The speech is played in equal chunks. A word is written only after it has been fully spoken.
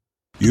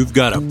You've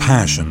got a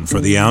passion for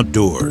the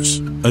outdoors,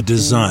 a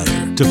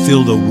desire to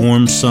feel the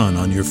warm sun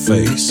on your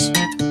face,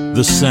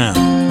 the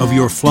sound of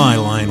your fly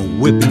line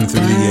whipping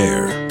through the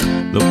air,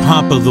 the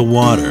pop of the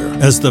water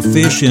as the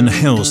fish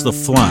inhales the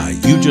fly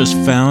you just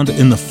found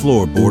in the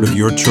floorboard of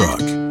your truck.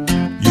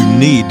 You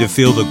need to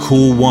feel the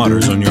cool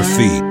waters on your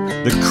feet,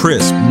 the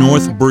crisp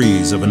north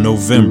breeze of a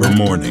November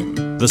morning,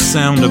 the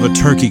sound of a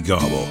turkey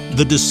gobble,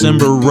 the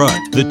December rut,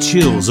 the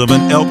chills of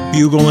an elk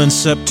bugle in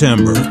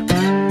September.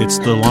 It's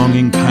the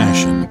longing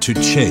passion to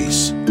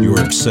chase your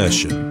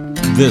obsession.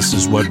 This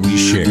is what we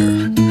share.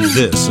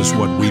 This is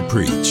what we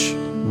preach.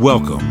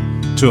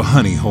 Welcome to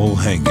Honey Hole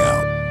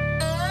Hangout.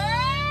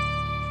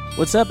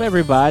 What's up,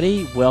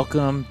 everybody?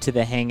 Welcome to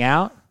the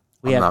Hangout.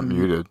 I'm not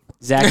muted.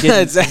 Zach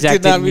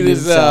did not mute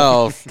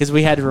himself because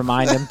we had to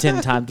remind him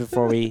 10 times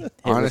before we hit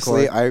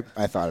Honestly, record.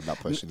 I thought about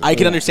pushing it. I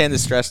can understand the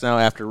stress now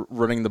after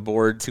running the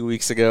board 2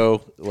 weeks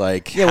ago.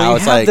 Like, when how you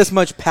it's have like this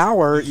much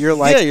power, you're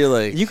like,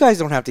 you guys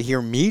don't have to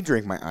hear me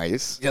drink my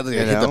ice. Yeah, did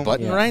I hit the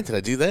button right? Did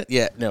I do that?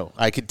 Yeah, no.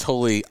 I could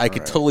totally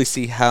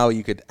see how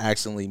you could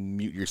accidentally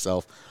mute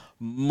yourself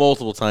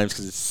multiple times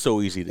because it's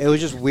so easy to do. It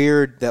was just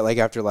weird that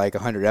after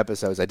 100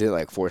 episodes, I did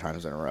it 4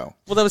 times in a row.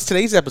 Well, that was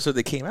today's episode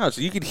that came out,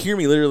 so you could hear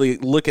me literally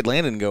look at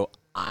Landon and go,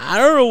 I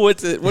don't know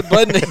what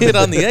button to hit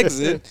on the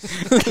exit.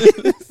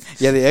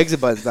 Yeah, the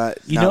exit button's not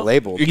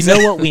labeled. You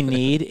know what we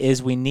need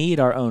is we need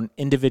our own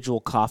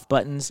individual cough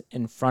buttons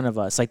in front of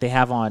us like they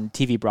have on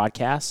TV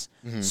broadcasts.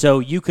 Mm-hmm. So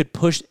you could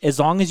push, as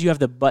long as you have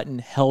the button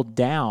held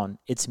down,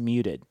 it's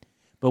muted.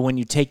 But when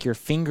you take your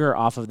finger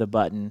off of the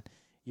button,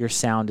 your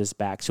sound is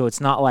back. So it's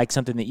not like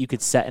something that you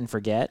could set and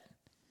forget.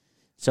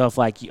 So if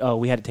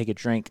we had to take a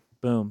drink,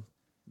 boom,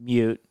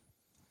 mute,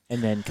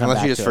 and then come Unless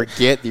back you just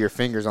forget that your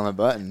finger's on the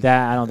button.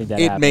 I don't think that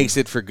happens. It makes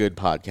it for good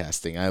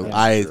podcasting.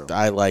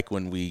 I like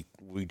when we're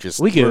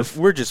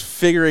just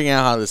figuring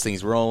out how this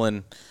thing's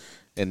rolling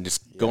and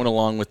just going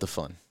along with the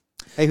fun.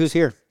 Hey, who's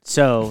here?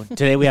 So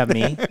today we have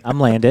me. I'm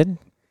Landon.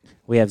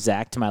 We have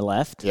Zach to my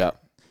left. Yeah.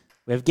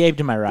 We have Gabe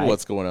to my right.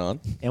 What's going on?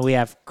 And we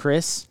have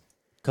Chris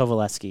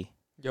Kowaleski.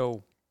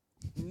 Yo.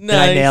 Nice. Did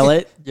I nail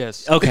it?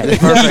 Yes. Okay.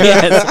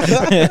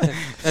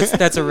 Yes.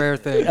 That's a rare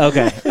thing.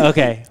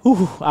 Okay.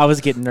 Whew, I was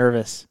getting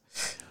nervous.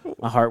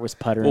 My heart was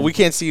puttering. Well, we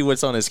can't see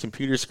what's on his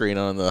computer screen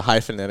on the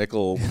high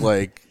phonetical, call.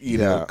 I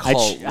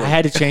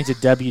had to change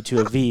a W to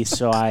a V,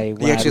 so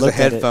He actually has a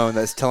headphone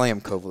that's telling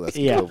him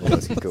Kowaleski, yeah.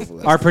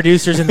 Kowaleski. Our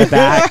producer's in the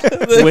back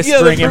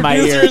whispering in my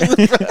ear.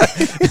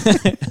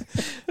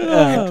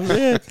 Oh,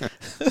 man.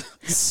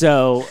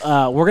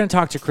 So we're going to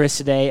talk to Chris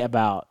today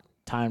about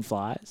Time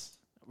Flies.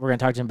 We're going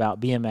to talk to him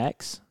about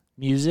BMX,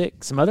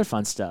 music, some other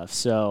fun stuff.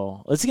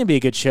 So it's going to be a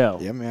good show.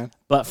 Yeah, man.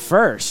 But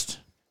first,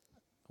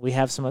 we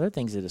have some other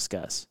things to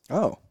discuss.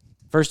 Oh.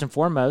 First and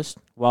foremost,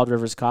 Wild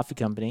Rivers Coffee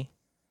Company.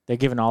 They're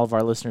giving all of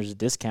our listeners a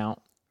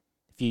discount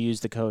if you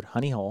use the code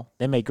HONEYHOLE.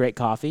 They make great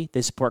coffee.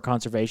 They support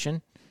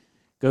conservation.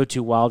 Go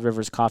to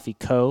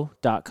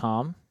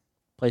wildriverscoffeeco.com.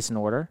 Place an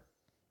order.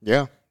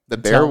 Yeah. The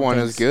bear one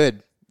is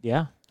good.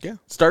 Yeah. Yeah.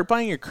 Start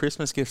buying your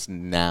Christmas gifts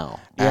now.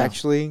 Yeah.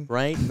 Actually.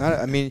 Right?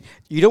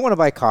 You don't want to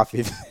buy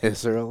coffee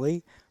this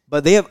early,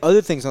 but they have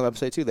other things on the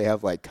website too. They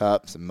have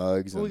cups and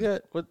mugs. Well, we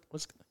got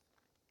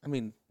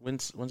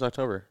when's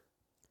October?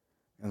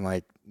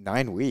 In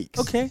 9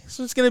 weeks. Okay.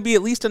 So it's gonna be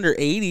at least under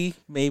 80,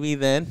 maybe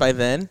then. By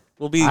then.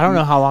 We'll be I don't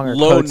know how long our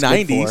low code's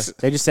good 90s.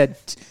 for. They just said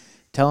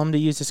tell them to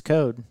use this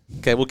code.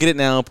 Okay, we'll get it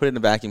now, put it in the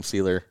vacuum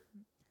sealer.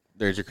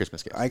 There's your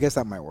Christmas gift. I guess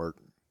that might work.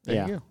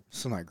 There you go.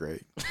 Still not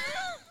great.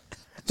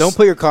 Don't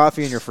put your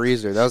coffee in your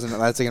freezer. That's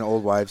like an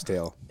old wives'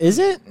 tale. Is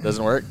it?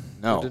 Doesn't work?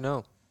 No. Good to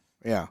know.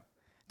 Yeah.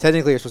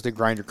 Technically, you're supposed to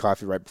grind your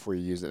coffee right before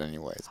you use it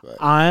anyways.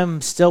 But I'm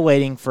still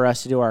waiting for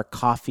us to do our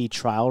coffee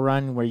trial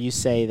run where you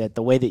say that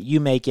the way that you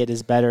make it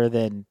is better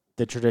than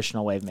the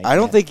traditional way of making it. I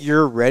don't think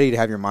you're ready to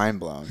have your mind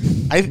blown.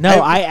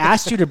 I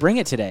asked you to bring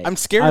it today. I'm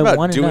scared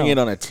about doing it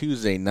on a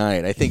Tuesday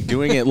night. I think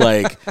doing it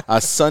a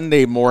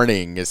Sunday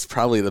morning is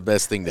probably the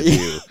best thing to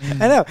do.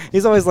 I know.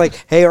 He's always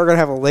like, hey, we're going to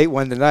have a late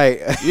one tonight.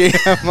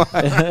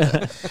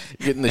 Yeah.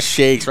 Getting the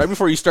shakes right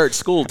before you start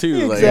school,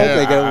 too.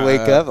 Exactly. Got to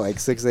wake up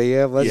 6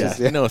 a.m.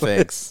 No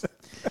thanks.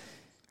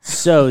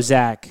 So,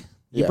 Zach,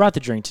 you Yeah. brought the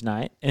drink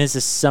tonight, and it's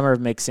the summer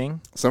of mixing.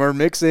 Summer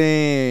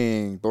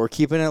mixing. But we're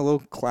keeping it a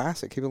little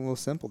classic, keeping it a little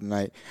simple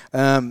tonight.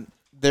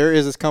 There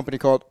is this company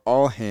called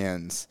All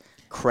Hands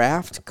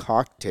Craft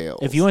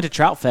Cocktails. If you went to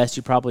Trout Fest,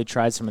 you probably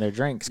tried some of their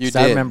drinks. You Because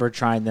I did. remember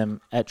trying them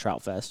at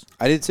Trout Fest.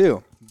 I did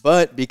too.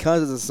 But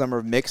because it's the summer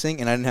of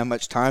mixing and I didn't have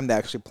much time to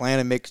actually plan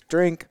a mixed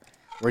drink,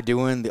 we're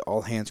doing the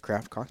All Hands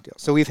Craft Cocktail.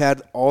 So we've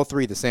had all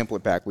three, the sampler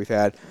pack. We've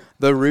had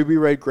the Ruby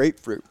Red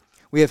Grapefruit.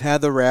 We have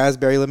had the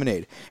Raspberry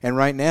Lemonade. And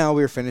right now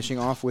we're finishing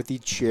off with the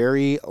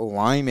Cherry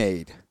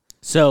Limeade.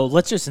 So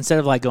let's just, instead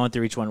of going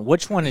through each one,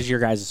 which one is your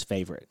guys'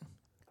 favorite?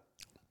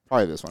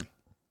 Probably this one.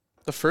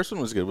 The first one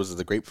was good. Was it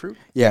the grapefruit?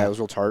 Yeah, it was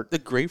real tart. The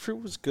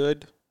grapefruit was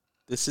good.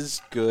 This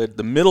is good.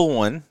 The middle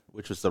one,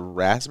 which was the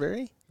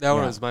raspberry. That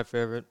one was my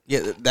favorite.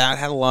 Yeah, that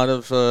had a lot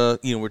of,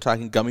 we're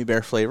talking gummy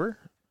bear flavor.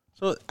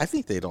 So I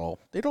think they'd all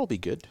be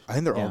good. I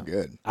think they're all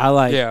good. I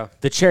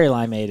like the cherry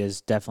limeade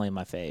is definitely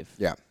my fave.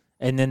 Yeah.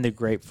 And then the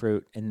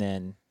grapefruit, and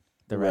then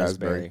the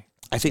raspberry.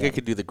 I think I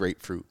could do the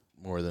grapefruit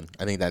more than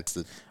I think that's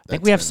the. I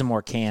think we have some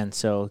more cans,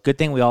 so good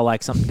thing we all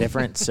like something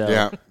different. So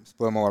yeah,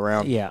 split them all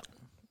around. Yeah.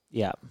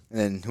 And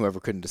then whoever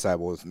couldn't decide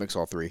will mix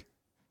all three.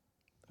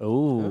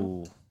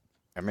 Ooh.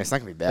 I mean, it's not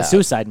gonna be bad. The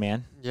suicide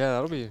man. Yeah,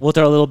 that'll be. We'll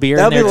throw a little beer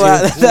in there too.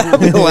 That'll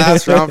be the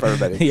last round for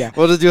everybody. Yeah.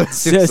 We'll just do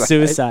a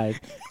suicide.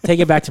 Take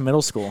it back to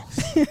middle school.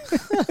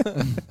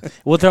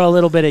 We'll throw a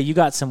little bit of. You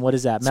got some? What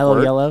is that? Mellow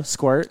Squirt. Yellow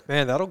squirt.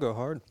 Man, that'll go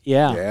hard.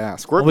 Yeah. Yeah.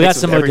 Squirt. We got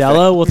some everything.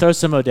 Modelo. We'll throw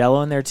some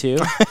Modelo in there too.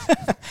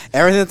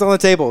 Everything that's on the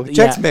table.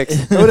 Chex Mix.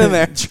 Throw it in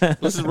there.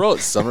 Let's just roll it.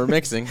 Summer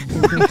mixing.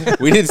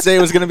 We didn't say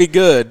it was going to be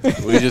good.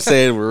 We just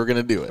said we were going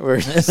to do it. We're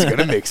just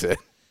gonna mix it.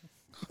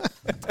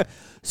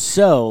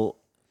 So,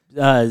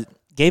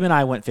 Gabe and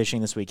I went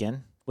fishing this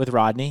weekend with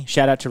Rodney.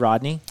 Shout out to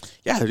Rodney.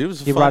 Yeah, dude, it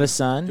was. He brought his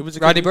son. It was a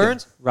Rodney good weekend.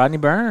 Burns? Rodney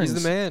Burns.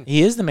 He's the man.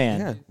 He is the man.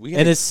 Yeah, we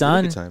had and a his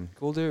son. good time.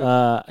 Cool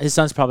dude. His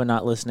son's probably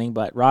not listening,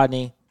 but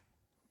Rodney,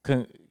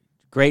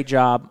 great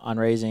job on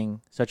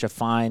raising such a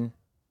fine,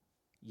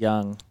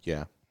 young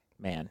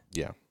man.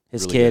 Yeah.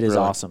 His Really kid good. is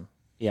Really. awesome.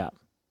 Yeah.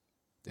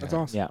 That's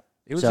awesome. Yeah.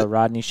 It was So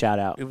Rodney, shout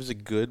out. It was a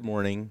good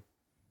morning.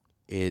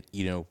 It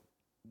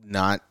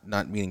not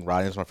meeting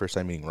Rodney. It was my first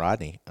time meeting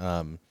Rodney.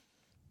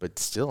 But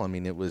still, I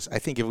mean, it was. I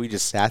think if we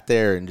just sat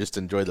there and just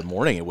enjoyed the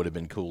morning, it would have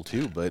been cool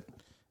too. But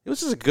it was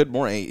just a good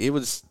morning. It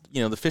was,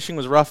 the fishing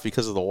was rough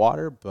because of the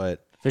water,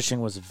 but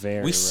Fishing was very.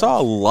 we rough. saw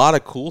a lot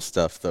of cool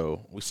stuff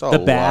though. We saw the a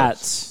lot.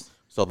 bats.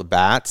 Saw the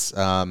bats.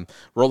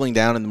 Rolling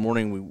down in the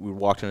morning, we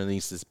walked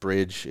underneath this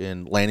bridge,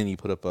 and Landon, you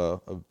put up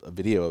a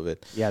video of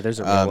it. Yeah, there's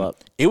a roll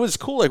up. It was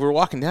cool. Like we're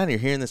walking down, you're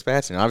hearing this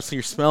bats, and obviously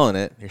you're smelling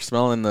it. You're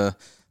smelling the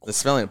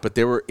smelling it. But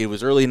it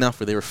was early enough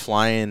where they were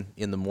flying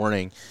in the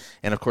morning,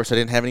 and of course I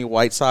didn't have any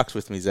white socks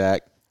with me,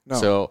 Zach. No.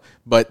 So,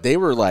 but they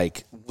were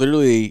like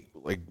literally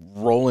like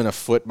rolling a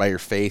foot by your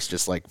face,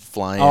 just like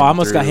flying. Oh, I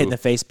almost got through. hit in the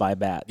face by a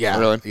bat. Yeah,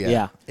 Really?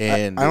 Yeah.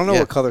 And I don't know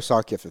what color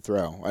sock you have to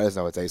throw. I just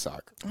know it's a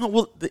sock. Oh,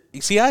 well,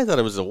 see, I thought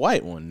it was a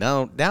white one.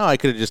 Now I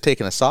could have just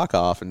taken a sock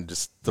off and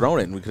just thrown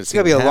it, and we could have It's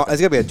seen.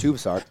 gotta be a tube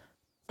sock.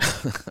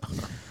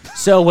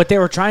 So what they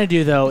were trying to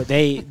do though,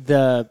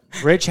 the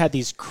bridge had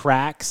these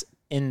cracks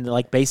in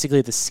like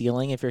basically the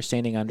ceiling if you're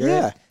standing under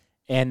it.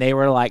 And they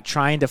were like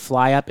trying to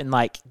fly up and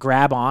like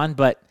grab on,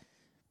 but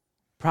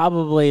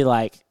probably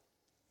like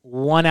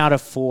 1 out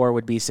of 4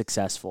 would be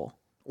successful.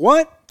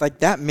 What? Like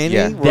that many?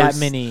 Yeah. That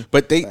many.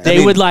 But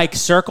They would like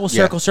circle,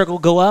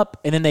 go up,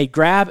 and then they'd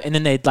grab, and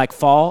then they'd like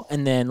fall,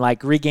 and then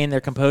like regain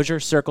their composure,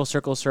 circle.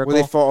 Will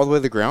they fall all the way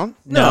to the ground?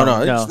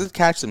 No. They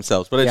catch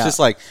themselves. But it's Yeah. just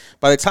like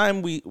by the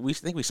time we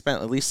think we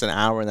spent at least an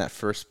hour in that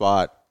first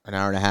spot, an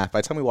hour and a half.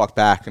 By the time we walked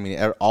back, I mean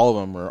all of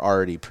them were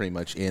already pretty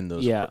much in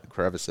those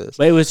crevices.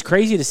 But it was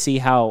crazy to see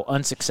how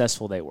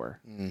unsuccessful they were.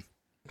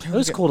 It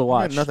was cool to We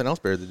watch. had nothing else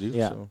better to do.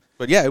 Yeah. So.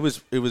 But yeah, it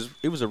was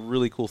a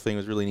really cool thing. It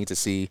was really neat to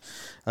see.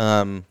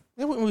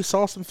 We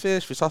saw some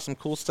fish. We saw some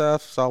cool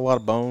stuff. Saw a lot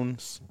of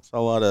bones. Saw a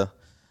lot of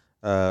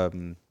what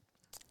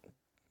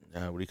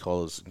do you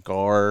call those?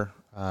 Gar.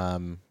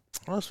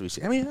 What else did we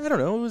see? I mean, I don't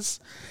know. It was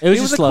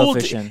just a slow cool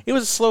fishing. It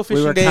was a slow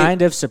fishing We were day.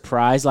 kind of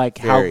surprised, like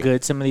how Very.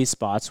 good some of these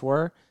spots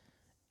were,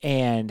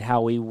 and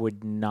how we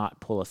would not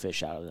pull a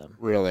fish out of them.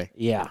 Really?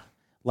 Yeah,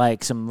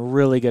 like some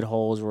really good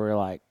holes where we're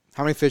like,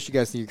 How many fish you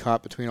guys think you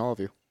caught between all of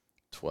you?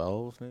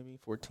 12, maybe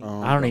 14.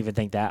 I don't even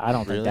think that. I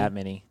don't Really? think that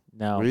many.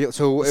 No, Really?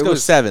 So Let's it go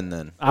was 7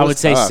 then. I would was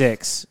say tough.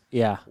 6.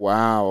 Yeah,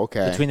 wow.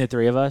 Okay. between the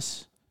three of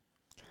us.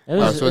 It Oh,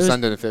 was, so his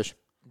son didn't fish.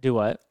 do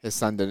what? His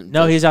son didn't.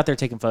 No, fish. he's out there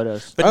taking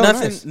photos. But Oh,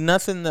 nothing nice.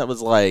 nothing that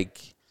was like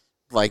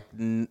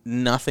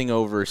nothing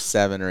over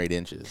 7 or 8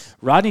 inches.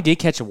 Rodney did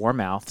catch a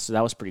warmouth, so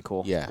that was pretty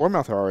cool. Yeah.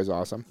 Warmouth are always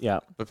awesome. Yeah.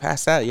 But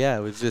past that, yeah,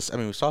 it was just. I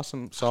mean, we saw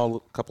a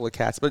couple of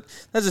cats, but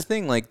that's the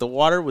thing. Like the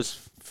water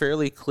was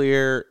fairly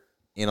clear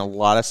in a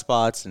lot of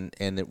spots, and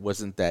it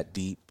wasn't that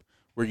deep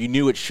where you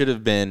knew it should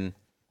have been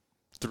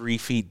 3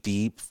 feet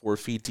deep, 4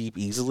 feet deep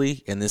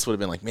easily, and this would have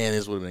been like, man,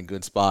 this would have been a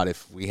good spot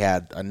if we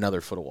had another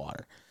foot of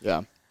water.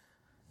 Yeah.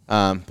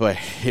 But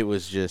it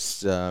was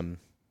just, got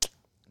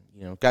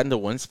into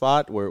one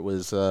spot where it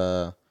was,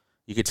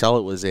 you could tell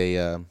it was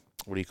a,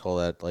 what do you call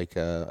that? Like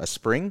a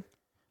spring.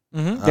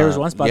 Mm-hmm. There was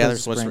one spot. Yeah, that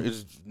was there's one. spring. It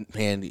was,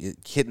 man,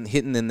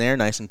 hitting in there,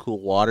 nice and cool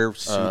water,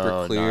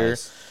 super clear,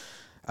 Nice.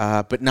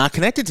 but not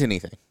connected to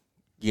anything.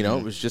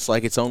 It was just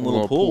like its own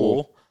little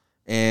pool,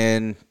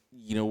 and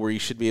where you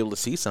should be able to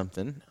see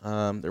something.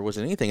 There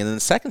wasn't anything. And then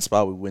the second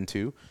spot we went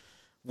to,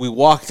 we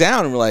walked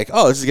down and we're like,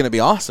 oh, this is gonna be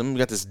awesome. We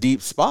got this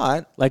deep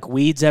spot. Like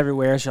weeds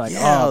everywhere. So like,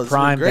 Yeah, oh, this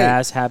prime was great.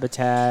 bass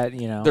habitat.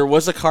 There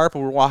was a carp,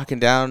 and we were walking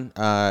down,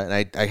 and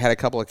I had a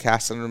couple of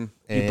casts on them.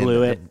 And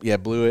blew it? Yeah,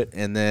 blew it.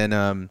 And then,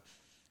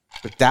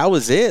 but that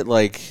was it.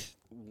 Like,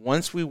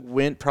 once we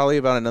went probably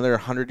about another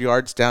 100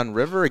 yards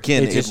downriver,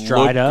 again, It just looked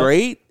dried up?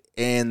 great,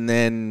 and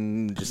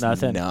then just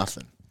Nothing.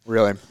 nothing.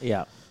 Really?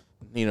 Yeah.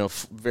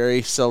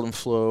 very seldom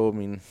flow. I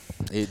mean,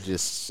 it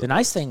just The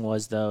nice thing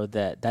was though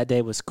that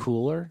day was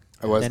cooler.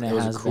 It was than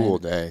a has cool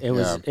been. day.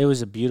 It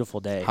was a beautiful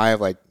day. High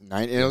of like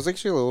 9, and it was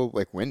actually a little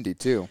like windy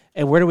too.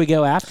 And where do we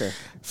go after?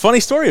 funny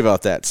story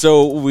about that.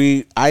 So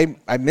I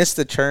missed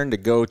the turn to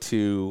go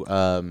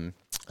to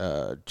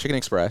Chicken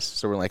Express.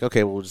 So we're like,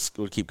 okay, we'll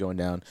keep going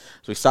down.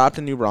 So we stopped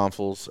in New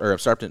Braunfels, or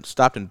stopped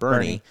in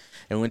Bernie,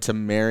 and went to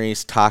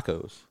Mary's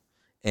Tacos.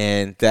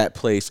 And that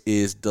place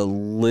is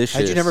delicious.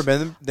 Had you never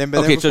been there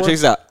Okay, before? so check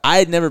this out. I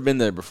had never been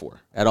there before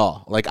at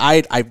all. Like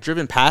I've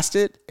driven past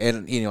it,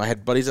 and I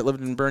had buddies that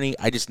lived in Bernie.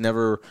 I just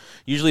never.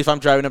 Usually, if I'm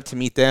driving up to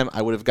meet them,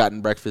 I would have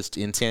gotten breakfast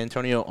in San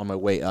Antonio on my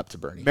way up to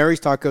Bernie. Mary's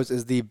Tacos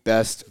is the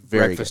best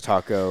Very breakfast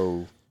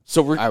taco,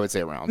 So I would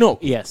say, around. no,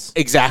 Yes.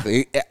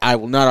 exactly. I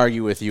will not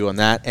argue with you on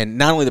that. And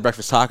not only the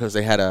breakfast tacos,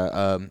 they had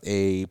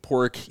a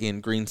pork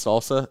in green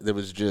salsa that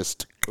was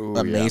just Ooh, yeah.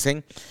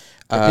 amazing.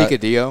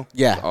 Picadillo.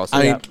 Yeah, Also.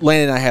 I mean,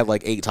 Landon and I had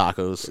like 8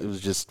 tacos. It was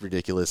just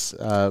ridiculous.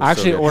 I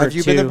actually so good. ordered Have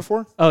you been there two.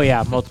 before? Oh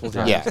yeah, multiple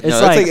times. Yeah, It's no,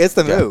 like, it's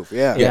the move.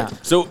 Yeah. Yeah.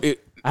 So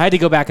I had to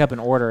go back up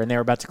and order, and they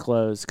were about to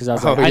close because I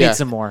was like, Oh, I yeah. need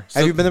some more.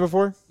 Have you been there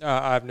before?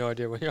 I have no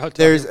idea what you're talking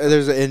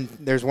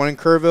There's one in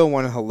Kerrville,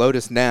 one in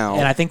Helotes now.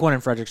 And I think one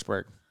in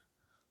Fredericksburg.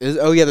 There's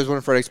one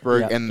in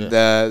Fredericksburg, Yeah. and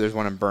there's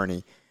one in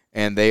Bernie,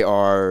 and they're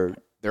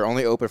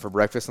only open for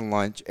breakfast and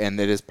lunch, and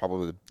it is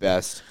probably the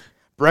best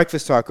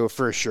breakfast taco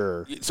for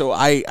sure. So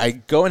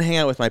I go and hang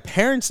out with my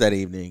parents that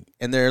evening,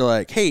 and they're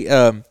like, hey,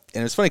 and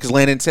it's funny because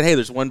Landon said, hey,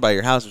 there's one by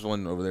your house. There's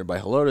one over there by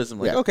Helotes. I'm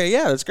like, Yeah. okay,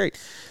 yeah, that's great.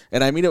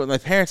 And I meet up with my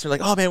parents. They're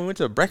like, oh, man, we went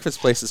to a breakfast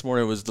place this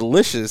morning. It was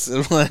delicious. And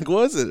I'm like,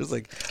 what was it? It was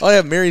like, oh,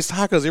 yeah, Mary's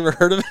Tacos. You ever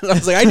heard of it? I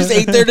was like, I just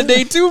ate there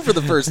today, too, for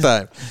the first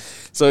time.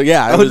 So,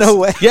 yeah. No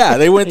way. Yeah,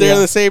 they went there Yeah.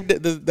 the same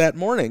that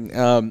morning.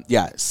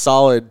 Yeah,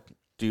 solid,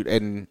 dude.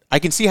 And I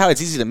can see how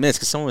it's easy to miss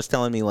because someone was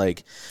telling me,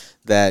 like,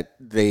 that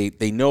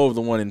they know of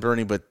the one in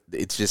Bernie, but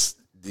it's just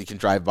you can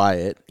drive by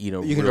it. You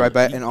can Drive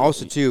by it, and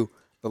also too,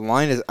 the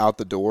line is out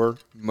the door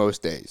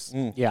most days.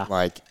 Yeah.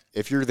 Like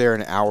if you're there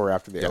an hour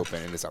after they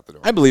open, and it's out the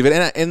door. I believe it,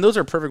 and those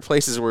are perfect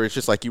places where it's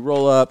just like you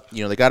roll up.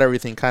 They got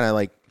everything kind of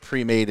like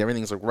pre-made.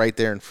 Everything's like right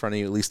there in front of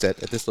you. At least at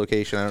this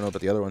location, I don't know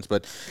about the other ones,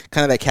 but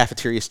kind of that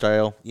cafeteria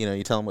style.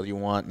 You tell them what you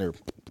want, and they're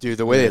Dude,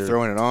 the way they're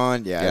throwing it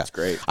on, yeah, it's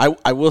great.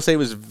 I will say it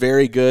was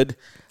very good.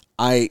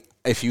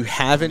 If you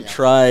haven't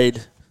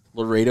tried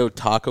Laredo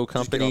Taco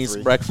Company's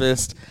 3.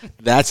 breakfast,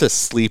 that's a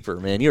sleeper,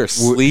 man. You're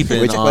sleeping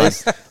which on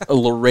place? a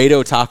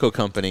Laredo Taco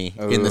Company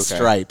Oh, in the okay.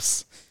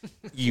 stripes.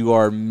 You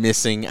are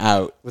missing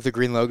out. With the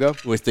green logo.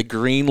 With the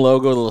green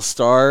logo, the little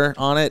star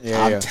on it,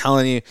 Yeah, I'm yeah.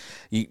 telling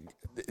you,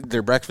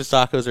 their breakfast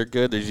tacos are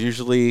good. There's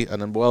usually an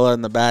abuela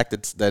in the back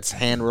that's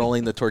hand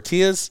rolling the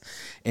tortillas,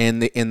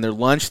 and in their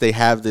lunch they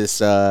have this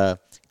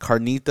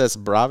carnitas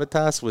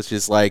bravitas, which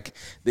is like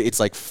it's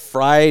like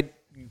fried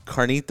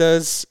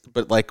carnitas,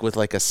 but like with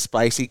like a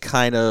spicy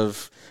kind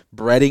of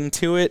breading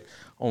to it.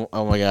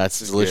 Oh my god, it's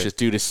delicious,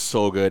 dude! It's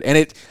so good,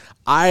 and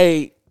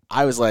I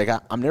was like,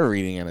 I'm never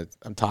eating a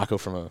taco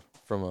from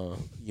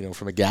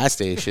a gas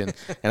station.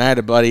 And I had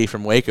a buddy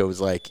from Waco who was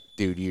like,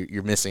 dude,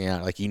 you're missing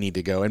out. Like, you need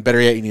to go. And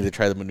better yet, you need to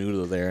try the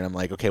menudo there. And I'm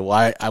like, okay,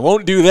 well, I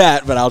won't do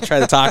that, but I'll try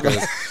the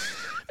tacos.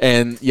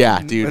 And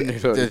yeah, dude.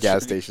 Menudo at the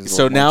gas station's a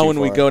So little now too when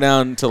we far. go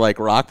down to like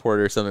Rockport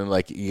or something,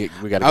 like we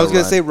got to go I was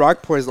gonna run. say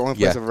Rockport is the only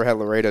place Yeah. I've ever had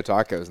Laredo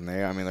tacos, and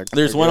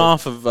There's they're one good.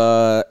 off of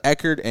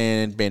Eckerd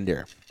and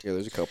Bandera. Yeah,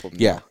 there's a couple of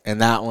them. Yeah,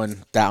 and that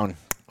one.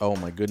 Oh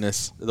my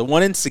goodness. The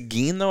one in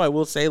Seguin though, I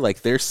will say,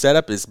 like their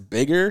setup is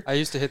bigger. I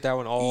used to hit that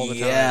one all the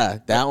time. Yeah,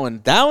 that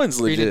one's Cream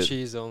and legit.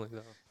 cheese only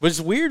though. Which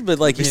is weird, but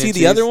like you Cream see and the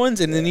cheese. other ones,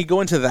 and then you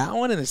go into that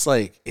one, and it's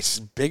like it's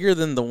bigger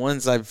than the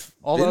ones I've.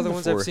 All the other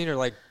ones I've seen are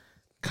like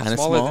kind of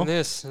smaller small. than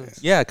this.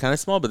 Yeah, kind of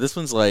small, but this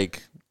one's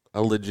like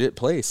a legit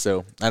place.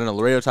 So I don't know,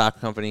 Laredo Taco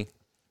Company,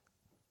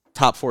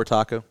 top 4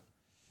 taco.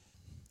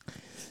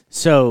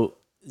 So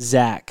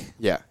Zach,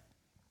 Yeah.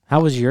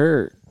 how was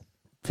your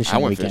fishing I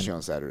went weekend? fishing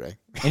on Saturday.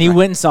 And you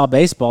went and saw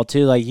baseball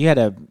too. Like you had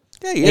a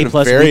Yeah, you had a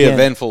A-plus very weekend.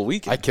 eventful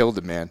weekend. I killed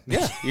it, man.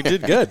 Yeah, you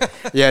did good.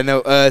 Yeah,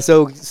 no.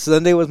 So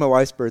Sunday was my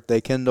wife's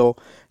birthday, Kendall,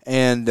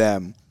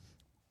 and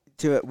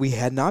we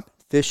had not been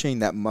fishing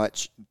that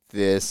much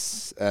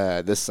this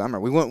summer.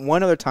 We went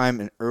one other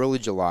time in early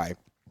July,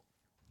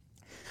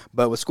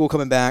 but with school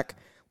coming back,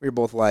 we were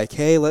both like,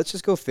 "Hey, let's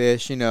just go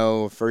fish,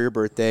 for your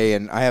birthday."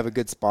 And I have a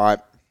good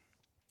spot,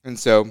 and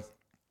so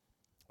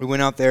we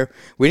went out there.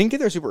 We didn't get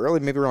there super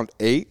early, maybe around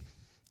 8.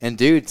 And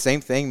dude,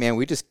 same thing, man.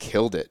 We just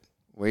killed it.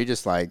 We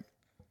just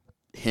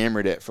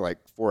hammered it for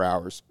 4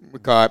 hours. We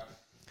caught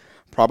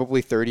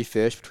probably 30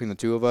 fish between the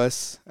two of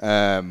us.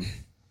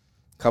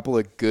 Couple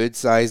of good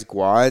sized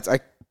quads. I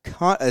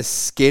caught a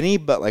skinny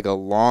but a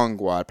long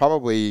quad.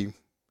 Probably,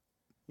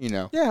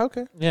 Yeah,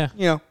 okay. yeah.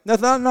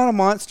 not a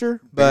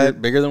monster,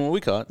 but bigger than what we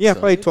caught. yeah, so.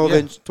 probably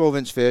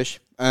 12-inch fish.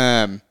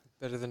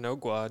 Better than no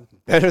quad.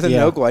 Better than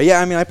Yeah. no quad.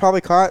 Yeah, I mean, I probably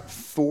caught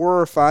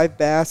 4 or 5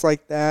 bass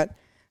like that.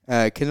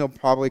 Kendall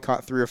probably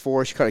caught 3 or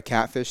 4. She caught a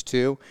catfish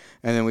too,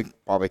 and then we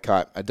probably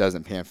caught a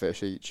dozen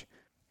panfish each.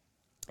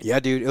 Yeah,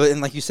 dude.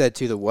 And like you said,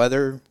 too, the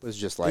weather was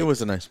just like, it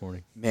was a nice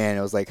morning. man,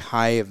 it was like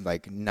high of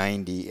like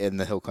 90 in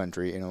the hill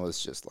country. And it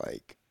was just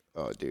like,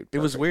 oh, dude. It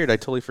was perfect. weird. I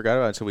totally forgot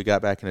about it until we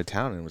got back into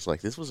town, and it was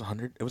like, this was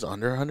 100. It was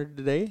under 100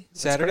 today.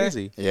 That's Saturday?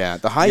 crazy. Yeah,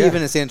 the high Yeah.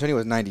 even in San Antonio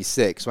was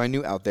 96, so I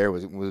knew out there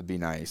would be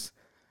nice.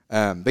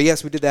 But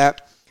yes, we did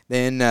that.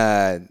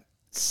 Then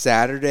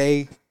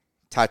Saturday,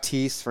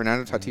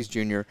 Fernando Tatis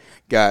Jr.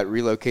 got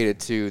relocated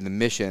to the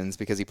Missions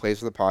because he plays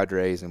for the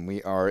Padres, and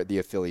we are the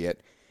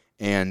affiliate.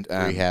 And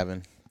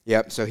Rehabbing.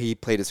 yep, so he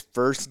played his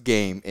first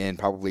game in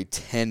probably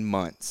 10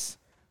 months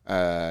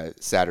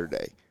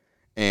Saturday.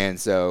 And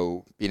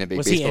so, being a big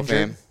Was he baseball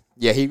fan, injured?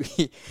 yeah,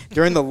 he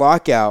during the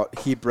lockout,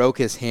 he broke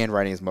his hand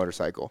riding his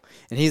motorcycle.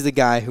 And he's the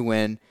guy who,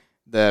 when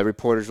the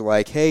reporters were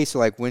like, "Hey, so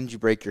like, when did you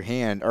break your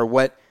hand, or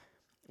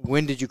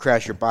when did you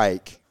crash your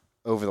bike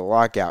over the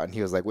lockout?" And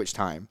he was like, "Which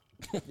time?"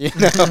 You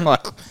know,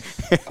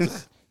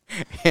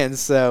 and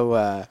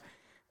so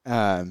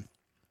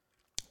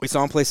we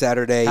saw him play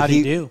Saturday. How'd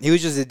he do? He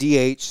was just a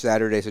DH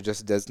Saturday, so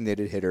just a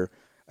designated hitter.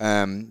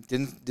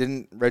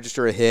 Didn't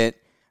register a hit.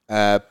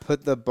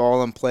 Put the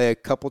ball in play a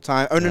couple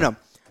times. Oh, no.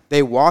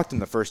 They walked him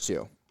the first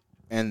two.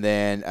 And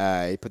then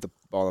he put the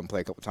ball in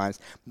play a couple times.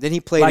 Then he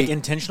played. Like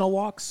intentional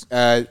walks?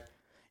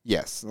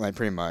 Yes, like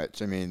pretty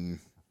much. I mean,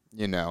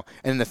 you know.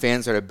 And then the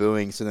fans started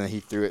booing, so then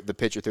the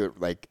pitcher threw it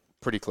like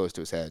pretty close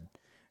to his head.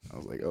 I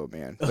was like, oh,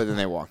 man. But then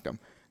they walked him.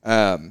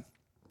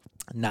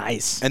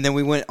 Nice. And then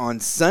we went on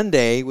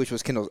Sunday, which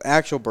was Kendall's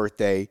actual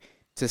birthday,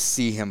 to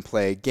see him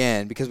play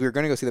again because we were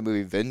going to go see the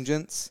movie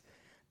Vengeance.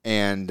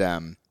 And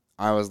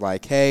I was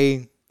like,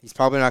 hey, he's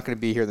probably not going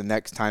to be here the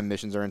next time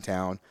Missions are in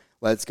town.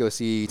 Let's go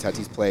see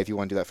Tatis play if you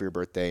want to do that for your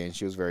birthday. And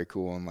she was very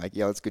cool and like,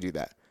 yeah, let's go do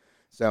that.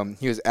 So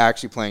he was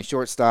actually playing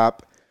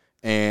shortstop,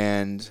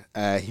 and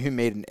he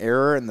made an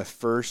error in the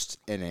first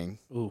inning.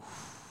 Ooh.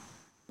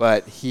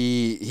 But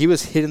he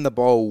was hitting the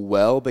ball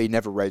well, but he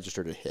never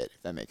registered a hit,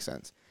 if that makes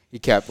sense. He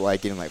kept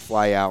like getting like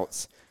fly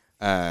outs,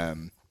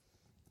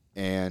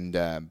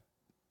 and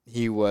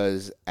he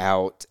was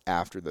out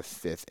after the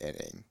fifth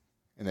inning,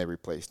 and they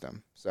replaced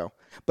him. So,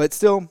 but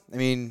still, I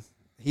mean,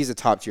 he's a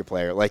top tier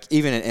player. Like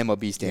even in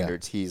MLB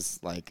standards, he's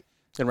like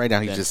And right now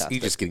he's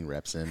Fantastic. just getting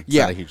reps in. It's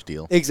Yeah. not a huge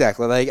deal.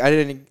 exactly like I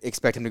didn't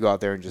expect him to go out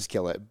there and just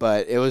kill it,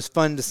 but it was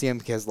fun to see him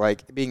because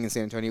like being in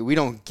San Antonio, we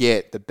don't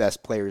get the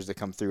best players to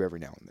come through every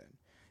now and then.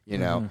 You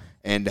know,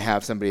 and to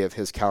have somebody of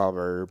his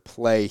caliber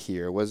play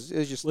here was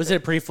just Was it a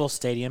pretty full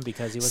stadium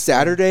because he was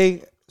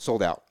Saturday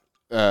sold out,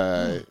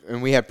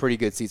 and we had pretty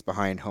good seats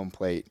behind home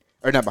plate,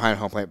 or not behind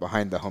home plate,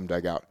 behind the home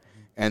dugout.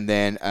 And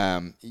then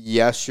on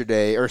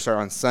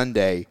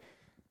Sunday,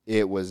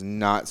 it was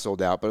not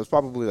sold out, but it was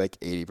probably like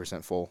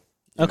 80% full.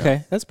 you know?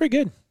 Okay, that's pretty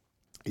good.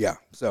 Yeah.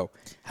 So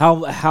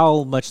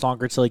How much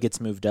longer till he gets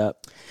moved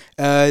up?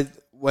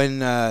 when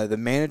the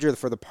manager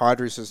for the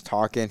Padres was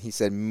talking, he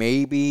said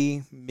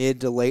maybe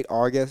mid to late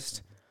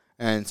August,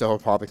 and so he'll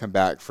probably come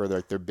back for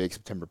their big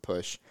September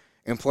push.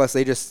 And plus,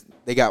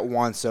 they got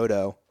Juan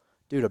Soto.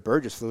 Dude, a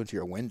bird just flew into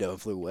your window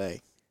and flew away.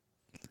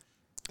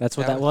 That's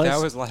what that was? That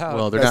was loud.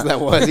 Well, they're That's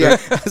not. what that was. Yeah,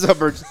 that's what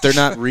birds. They're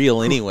not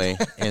real anyway,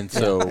 and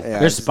so Yeah,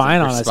 They're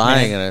spying on us,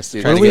 spying man. on us.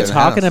 Dude, What trying are to we get in the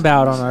talking house.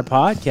 about on our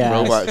podcast?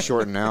 Robot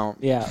shorting out.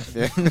 Yeah.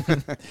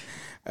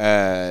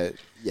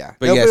 Yeah.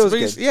 But No, yes, it was but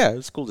good. yeah, it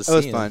was cool to see. It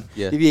was him. fun.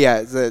 Yeah.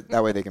 Yeah,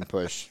 that way they can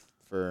push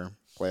for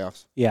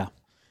playoffs. Yeah.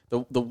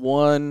 The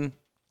one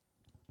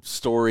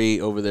story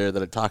over there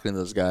that I'm talking to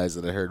those guys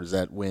that I heard was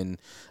that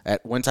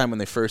at one time when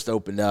they first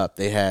opened up,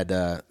 they had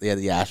the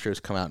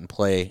Astros come out and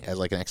play as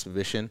like an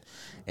exhibition,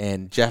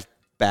 and Jeff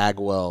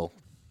Bagwell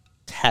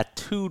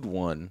tattooed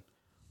one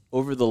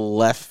over the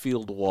left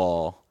field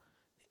wall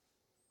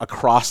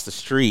across the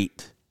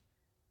street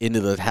into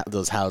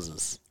those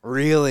houses.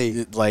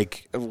 Really?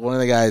 Like one of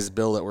the guys,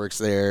 Bill, that works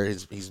there,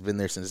 he's been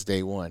there since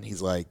day one.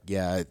 He's like,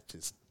 yeah, it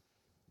just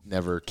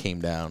never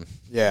came down.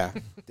 Yeah.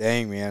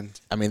 Dang, man.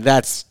 I mean,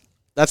 that's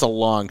a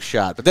long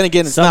shot. But then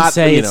again, it's Some not.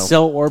 say you it's know,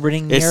 still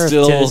orbiting the it's Earth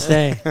still- to this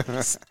day.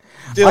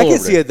 still I can over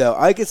see it though.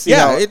 I can see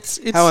Yeah, how it's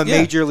how a yeah.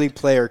 major league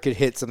player could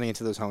hit something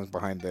into those homes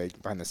behind the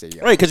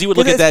stadium. Right, because you would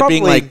look at It's that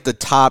being probably- like the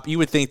top. You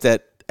would think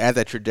that at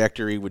that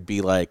trajectory would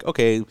be like,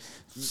 okay,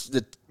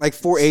 Like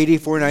 480,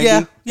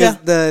 490.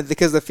 Yeah,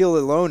 Because the field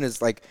alone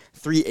is like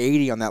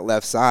 380 on that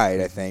left side,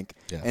 I think.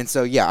 Yeah. And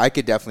so yeah, I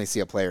could definitely see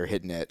a player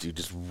hitting it. dude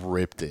just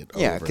ripped it.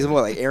 Yeah, over. because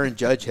like Aaron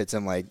Judge hits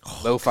him like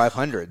low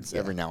 500s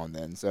every now and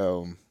then.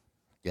 So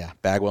Yeah,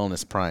 Bagwell in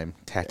his prime,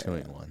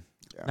 tattooing one.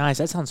 Nice.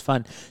 That sounds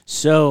fun.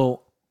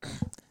 So,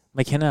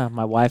 McKenna,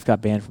 my wife,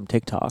 got banned from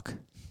TikTok.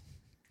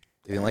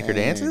 They didn't like her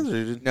dances? Or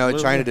did- no,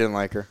 what- China didn't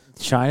like her.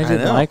 China I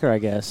didn't know. like her, I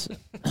guess.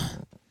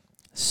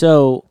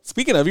 So,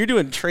 Speaking of, you're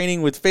doing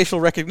training with facial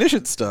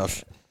recognition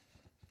stuff.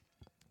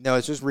 No,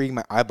 it's just reading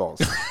my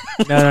eyeballs.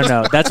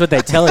 no. That's what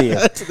they tell you.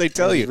 That's what they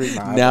tell you. Read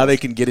my Now eyeballs. they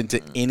can get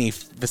into any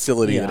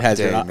facility Yeah. that has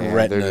your Dang, man, they're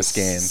retina just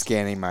scans.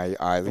 scanning my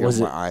eyes Was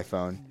with it- my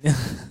iPhone.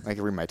 I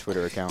can read my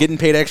Twitter account. Getting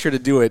paid extra to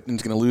do it and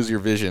it's going to lose your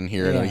vision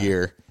here in a Yeah.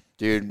 year.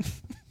 Dude,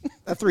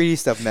 that 3D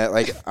stuff, Matt,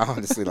 like,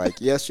 honestly, like,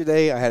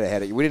 yesterday I had a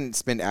headache. We didn't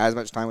spend as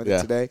much time with Yeah.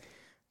 it today.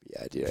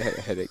 Yeah, dude, I had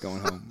a headache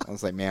going home. I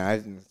was like, man,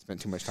 I spent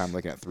too much time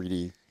looking at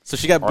 3D. So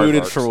she got Aardvarks.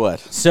 booted for what?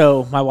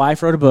 So my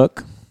wife wrote a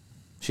book.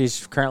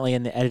 She's currently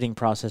in the editing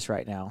process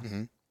right now.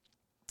 Mm-hmm.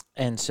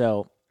 And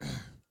so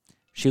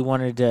she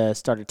wanted to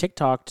start a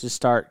TikTok to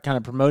start kind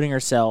of promoting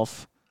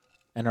herself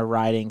and her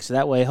writing. So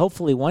that way,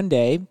 hopefully one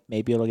day,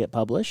 maybe it'll get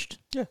published.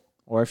 Yeah.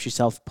 Or if she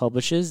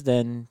self-publishes,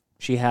 then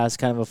she has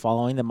kind of a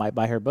following that might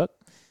buy her book.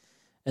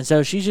 And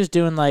so she's just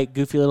doing like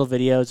goofy little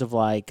videos of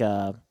like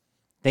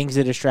things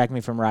that distract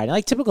me from writing,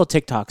 like typical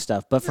TikTok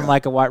stuff, but from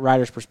like a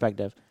writer's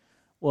perspective.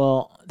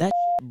 Well, that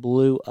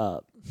blew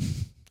up.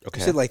 Okay.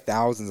 You said like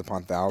thousands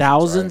upon thousands.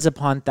 Thousands right?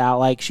 upon thousands.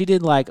 Like she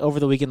did like over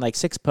the weekend, like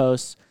 6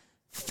 posts,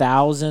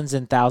 thousands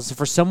and thousands.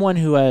 For someone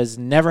who has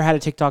never had a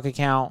TikTok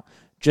account,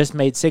 just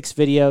made 6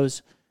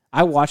 videos.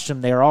 I watched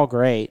them. They were all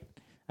great.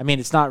 I mean,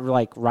 it's not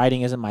like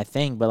writing isn't my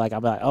thing, but like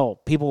I'm like, oh,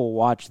 people will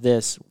watch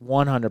this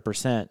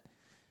 100%.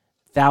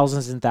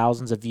 Thousands and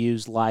thousands of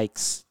views,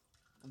 likes,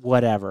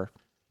 whatever.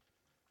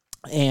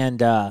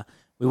 And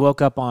we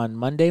woke up on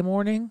Monday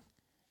morning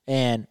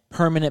and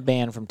permanent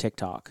ban from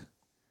TikTok.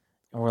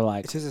 And we're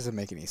like, It just doesn't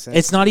make any sense.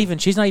 it's not even,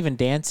 she's not even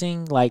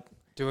dancing. Like,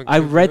 Doing I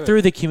too read good.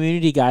 through the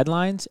community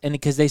guidelines, and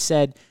because they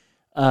said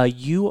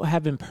you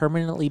have been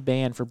permanently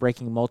banned for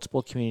breaking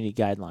multiple community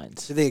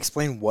guidelines. Did they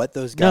explain what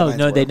those No, guidelines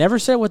no, were? they never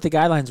said what the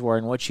guidelines were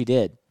and what she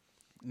did.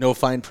 No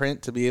fine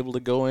print to be able to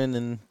go in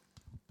and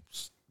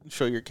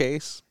show your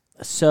case.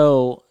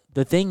 So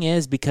the thing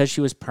is, because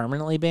she was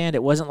permanently banned,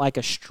 it wasn't like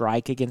a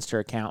strike against her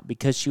account.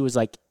 Because she was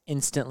like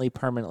instantly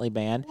permanently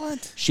banned,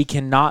 she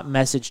cannot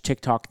message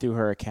TikTok through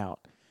her account.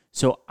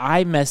 So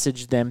I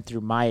messaged them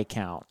through my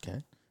account.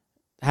 Okay.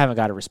 Haven't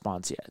got a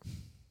response yet.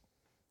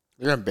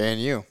 They're going to ban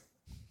you.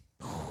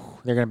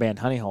 They're going to ban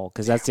Honey Hole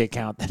because that's the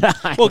account that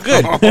I... Well,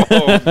 good.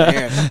 Oh,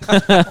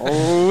 man.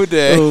 Oh,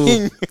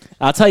 dang.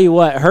 I'll tell you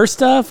what, her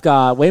stuff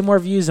got way more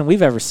views than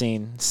we've ever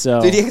seen.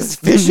 So Dude, yeah, 'cause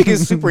fishing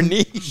is super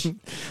niche.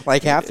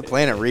 Like half the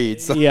planet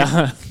reads. So.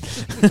 yeah.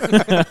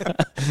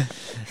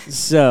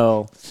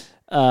 So,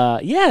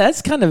 yeah,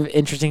 that's kind of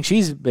interesting.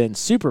 She's been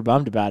super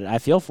bummed about it. I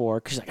feel for her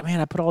because she's like, man,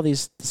 I put all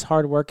this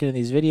hard work into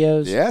these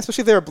videos. Yeah,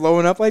 especially if they were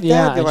blowing up like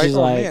Yeah, that. They're and like, she's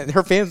oh, like- man.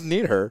 Her fans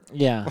need her.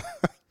 Yeah.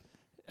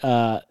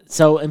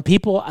 So, and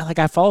people, like,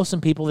 I follow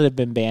some people that have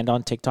been banned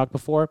on TikTok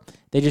before.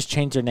 They just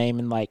change their name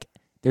and, like,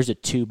 there's a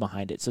 2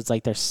 behind it. So it's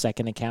like their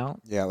second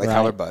account. Yeah, like Right.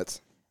 Howler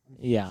Butts.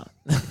 Yeah.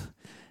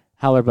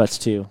 Howler Butts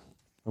 2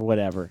 or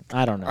whatever.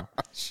 I don't know.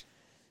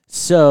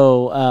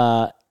 So,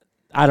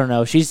 I don't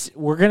know.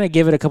 We're going to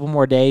give it a couple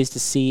more days to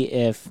see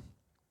if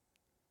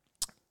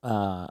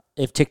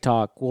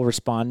TikTok will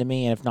respond to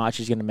me, and if not,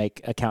 she's going to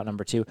make account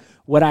number 2.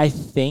 What I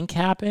think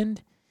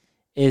happened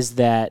is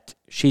that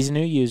she's a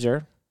new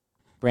user,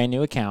 brand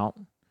new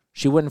account.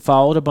 She wouldn't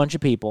followed a bunch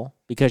of people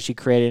because she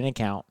created an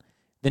account.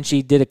 Then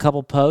she did a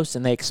couple posts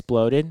and they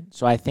exploded.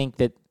 So I think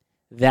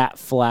that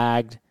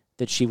flagged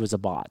that she was a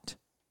bot.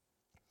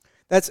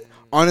 That's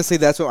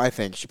what I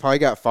think. She probably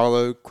got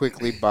followed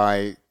quickly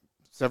by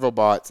several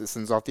bots. It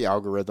sends off the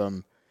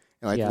algorithm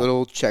and like Yeah.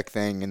 little check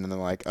thing, and then they're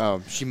like,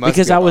 oh, she must.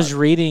 Because be a I was bot.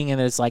 reading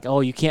and it's like, oh,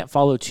 you can't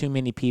follow too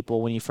many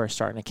people when you first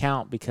start an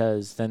account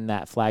because then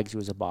that flags you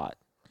as a bot.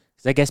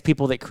 'Cause I guess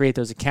people that create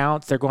those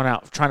accounts, they're going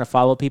out trying to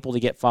follow people to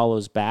get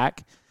follows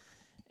back.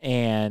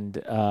 And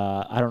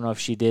I don't know if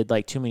she did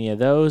like too many of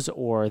those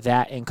or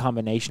that in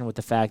combination with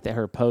the fact that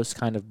her post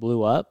kind of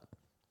blew up.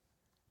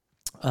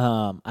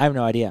 I have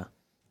no idea.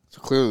 So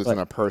clearly, it's but-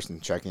 not a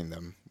person checking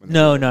them. when they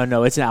No, do it.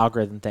 no. It's an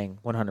algorithm thing,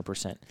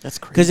 100%. That's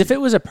crazy. Because if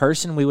it was a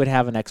person, we would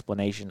have an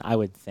explanation, I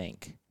would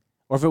think.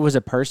 Or if it was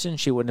a person,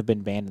 she wouldn't have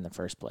been banned in the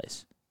first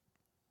place.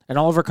 And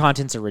all of her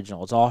content's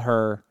original. It's all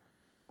her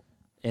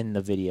in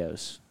the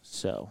videos.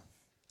 So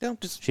Yeah,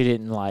 just she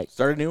didn't like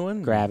start a new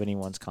one. grab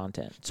anyone's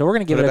content. So we're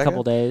going to give Put it it a back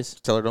couple up. days.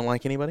 Tell her don't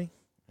like anybody,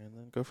 and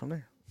then go from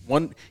there.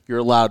 You're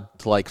allowed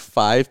to like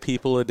 5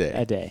 people a day.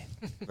 A day.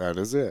 That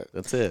is it.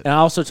 That's it. And I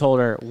also told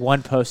her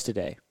 1 post a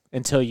day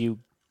until you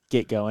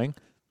get going.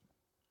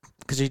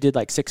 Because she did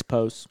like 6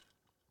 posts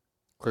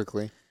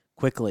Quickly.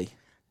 quickly.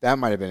 That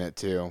might have been it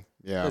too.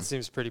 Yeah. That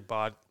seems pretty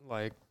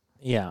bot-like.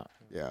 Yeah.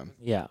 Yeah.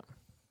 Yeah.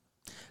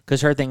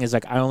 Because her thing is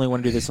like, I only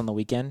want to do this on the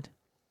weekend.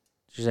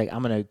 She's like,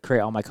 I'm going to create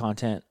all my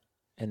content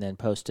and then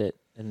post it,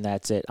 and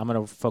that's it. I'm going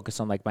to focus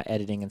on like my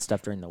editing and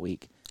stuff during the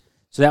week.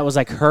 So that was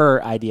like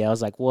her idea. I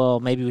was like, well,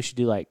 maybe we should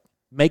do like,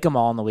 make them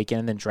all on the weekend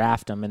and then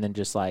draft them and then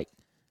just like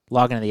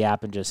log into the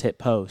app and just hit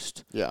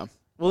post. Yeah.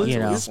 Well, You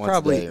know. this is Once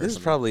a day or this is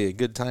something. probably a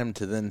good time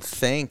to then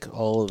thank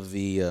all of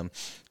the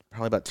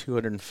probably about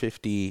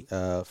 250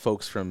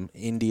 folks from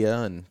India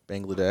and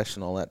Bangladesh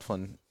and all that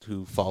fun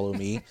who follow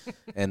me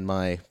and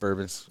my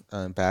Bourbons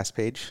Bass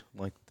page.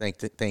 Like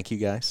thank you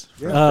guys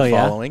for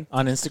following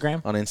On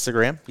Instagram. on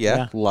Instagram. Yeah,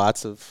 Yeah.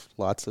 lots of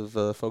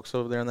folks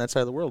over there on that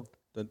side of the world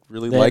that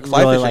really That like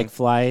fly really fishing. like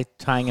fly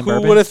tying in Who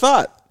bourbon. would have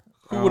thought?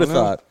 I Who would have don't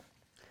know. thought?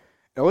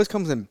 It always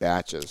comes in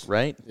batches.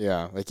 Right?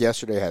 Yeah. Like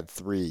yesterday, I had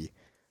 3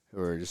 who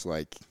were just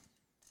like,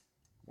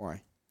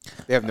 why?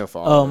 They have no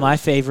followers. Oh, my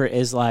favorite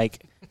is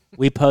like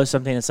we post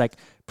something that's like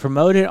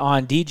promoted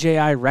on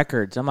DJI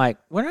Records. I'm like,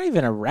 we're not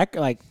even a record.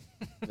 Like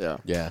Yeah.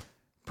 Yeah.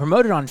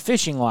 Promote it on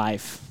Fishing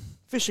Life.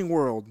 Fishing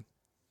World.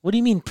 What do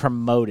you mean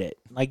promote it?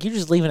 Like you're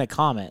just leaving a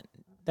comment.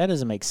 That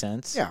doesn't make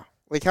sense. Yeah.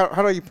 Like how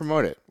do you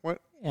promote it? What?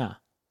 Yeah.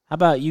 How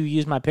about you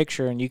use my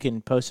picture and you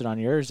can post it on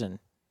yours and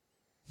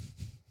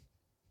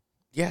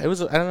Yeah, it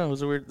was. I don't know. It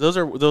was a weird. Those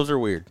are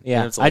weird. yeah.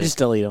 And it's I like, just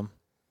delete them.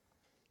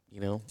 I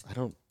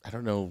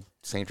don't know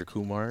Sandra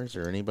Kumars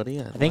or anybody.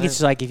 I think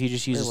it's like if you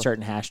just use a why-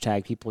 certain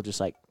hashtag, people just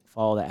like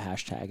follow that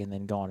hashtag and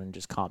then go on and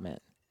just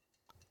comment.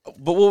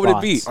 But what would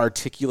it be? Bots.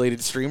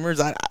 Articulated streamers?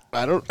 I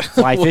don't.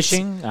 Fly What's-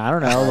 fishing? I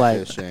don't know. Like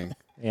Fishing.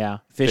 yeah,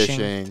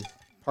 fishing.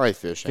 Probably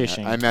fishing.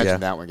 Fishing. I imagine Yeah.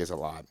 that one gets a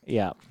lot.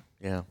 Yeah.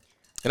 Yeah,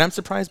 and I'm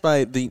surprised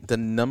by the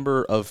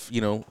number of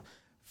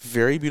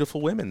very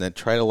beautiful women that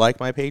try to like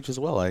my page as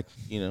well.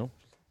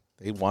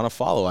 They want to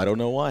follow. I don't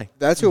know why.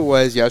 That's who it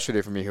was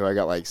yesterday for me. Who I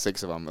got like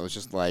 6 of them. It was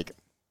just like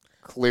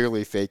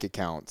clearly fake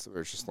accounts. It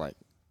was just like,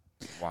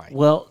 why?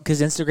 Well, because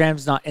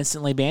Instagram's not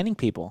instantly banning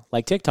people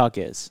like TikTok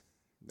is.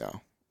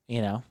 No.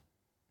 You know.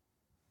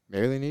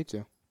 Maybe they need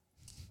to.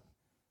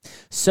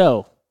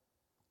 So,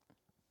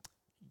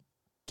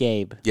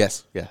 Gabe,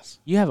 Yes.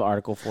 you have an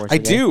article for us. I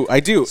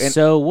today. do. And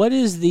So, what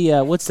is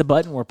the what's the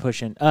button we're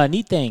pushing?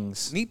 Neat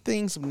things. neat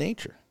things of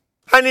nature.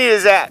 How neat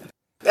is that?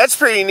 That's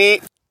pretty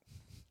neat.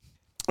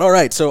 All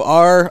right, so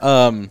our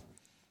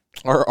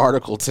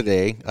article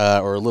today,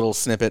 or a little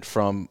snippet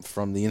from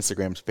the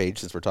Instagram page,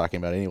 since we're talking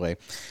about it anyway,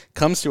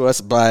 comes to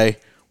us by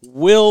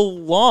Will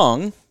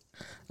Long.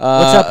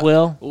 What's up,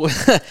 Will?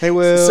 Hey,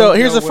 Will. So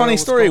here's Yo, a funny Will,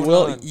 what's story. going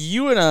Will, on?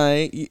 you and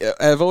I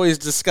have always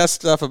discussed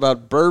stuff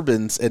about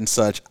bourbons and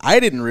such. I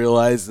didn't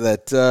realize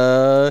that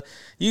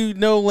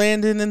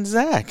Landon and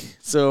Zach.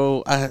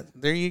 So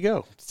there you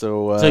go.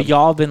 So So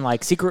y'all have been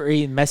like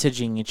secretly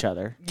messaging each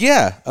other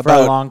yeah, for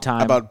about a long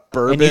time about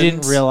bourbons. and you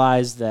didn't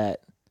realize that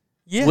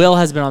Yeah. Will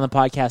has been on the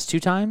podcast 2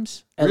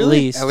 times at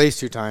Really? least. At least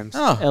 2 times.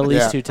 Oh, At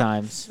least Yeah. 2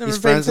 times. never He's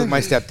paid friends with my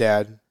attention.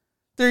 stepdad.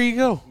 There you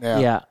go.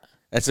 Yeah.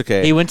 That's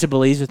okay. He went to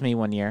Belize with me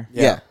one year.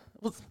 Yeah.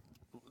 Well,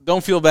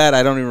 don't feel bad.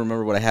 I don't even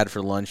remember what I had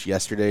for lunch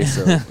yesterday,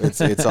 so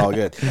it's all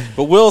good.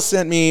 But Will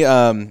sent me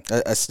a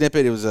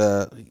snippet. It was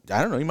I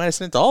don't know. He might have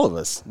sent it to all of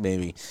us,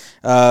 maybe,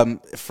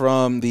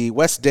 from the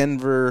West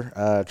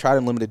Denver Trout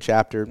Unlimited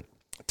chapter.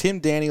 Tim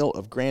Daniel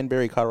of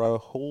Granbury, Colorado,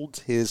 holds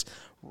his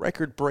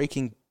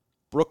record-breaking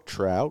brook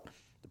trout.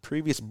 The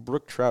previous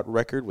brook trout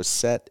record was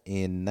set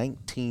in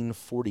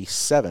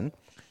 1947.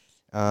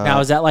 Now,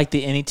 is that like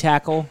the any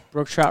tackle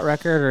brook trout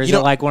record, or is You it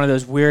know- like one of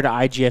those weird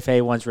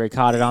IGFA ones where he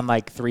caught it on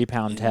like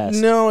 3-pound test?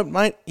 No, it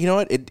might. You know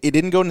what? It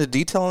didn't go into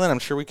detail on that. I'm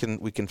sure we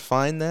can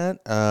find that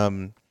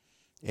and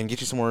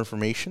get you some more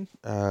information.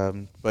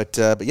 But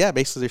yeah,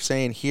 basically they're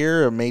saying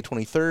here on May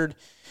 23rd,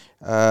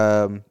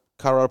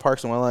 Colorado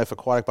Parks and Wildlife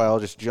aquatic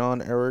biologist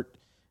John Erert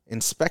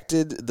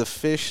inspected the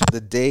fish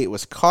the day it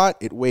was caught.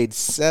 It weighed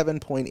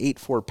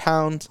 7.84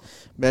 pounds,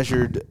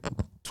 measured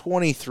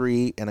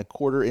 23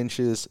 1/4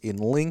 inches in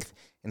length,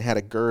 and had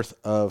a girth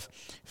of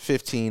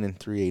 15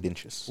 3/8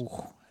 inches.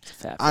 Ooh, that's a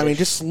fat I mean, fish.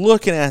 just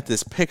looking at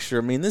this picture,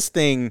 I mean, this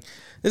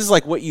is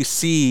like what you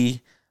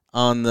see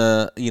on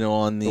the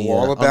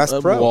wall of Bass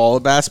Pro. Wall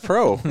of Bass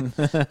Pro.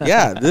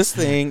 Yeah, this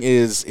thing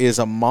is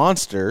a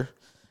monster.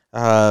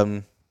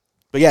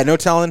 But yeah, no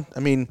telling. I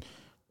mean,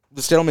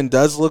 this gentleman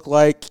does look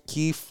like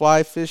he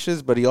fly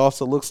fishes, but he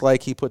also looks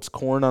like he puts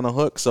corn on a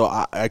hook. So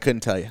I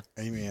couldn't tell you.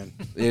 Amen.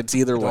 It's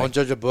either way. Don't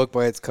judge a book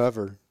by its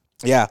cover.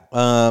 Yeah.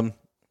 I'm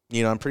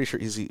pretty sure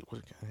he's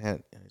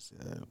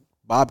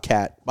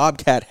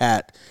Bobcat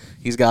hat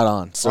he's got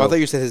on. So I thought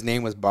you said his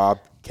name was Bob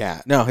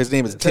Cat. no, his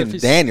name is Tim That'd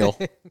be Daniel.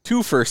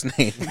 2 first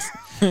names.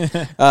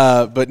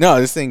 But no,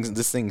 this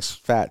thing's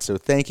fat. So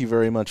thank you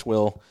very much,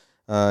 Will.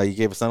 You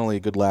gave us not only a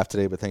good laugh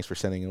today, but thanks for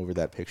sending over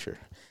that picture.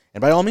 And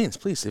by all means,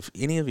 please, if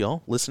any of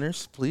y'all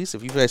listeners, please,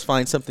 if you guys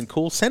find something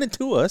cool, send it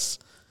to us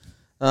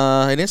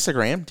on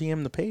Instagram,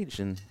 DM the page,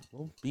 and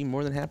we'll be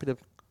more than happy to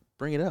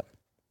bring it up.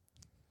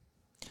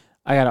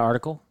 I got an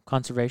article,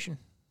 conservation.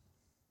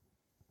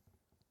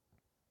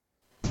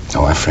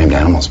 Oh, I've framed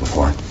animals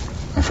before.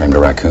 I framed a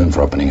raccoon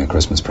for opening a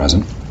Christmas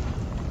present.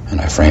 And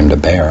I framed a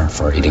bear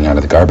for eating out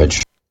of the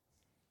garbage.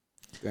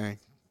 Dang.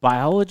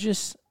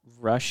 Biologists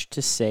rush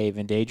to save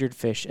endangered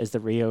fish as the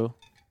Rio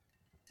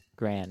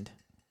Grande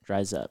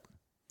dries up.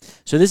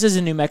 So this is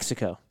in New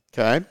Mexico.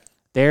 Okay.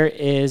 There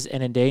is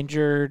an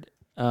endangered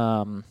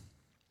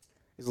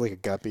He's like a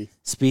guppy.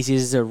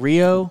 species, is a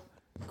Rio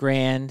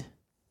Grande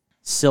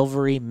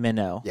silvery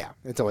minnow. Yeah.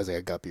 It's always like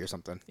a guppy or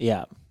something.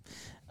 Yeah.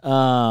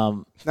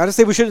 Not to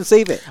say we shouldn't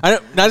save it. I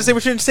don't, not to say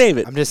we shouldn't save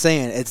it. I'm just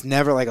saying it's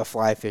never like a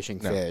fly fishing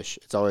fish.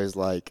 It's always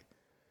like,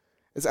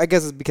 I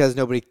guess it's because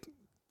nobody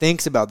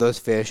thinks about those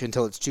fish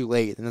until it's too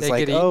late, and it's They like,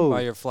 get eaten oh,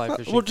 by your fly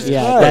fishing well, just- fish.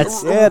 Yeah, right.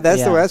 that's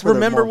that's where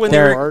Remember they're when more they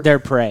were- hard. they're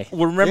prey.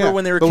 Well, remember Yeah,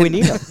 when they were but we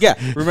need 'em. Yeah,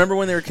 remember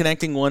when they were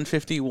connecting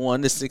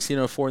 151 to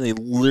 1604 and they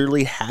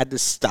literally had to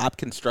stop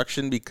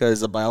construction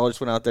because a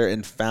biologist went out there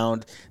and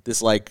found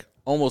this like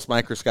almost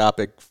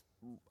microscopic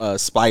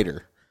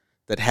spider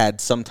that had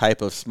some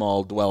type of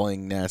small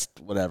dwelling nest,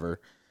 whatever,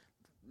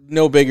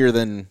 no bigger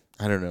than,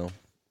 I don't know,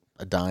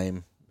 a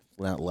dime,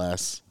 not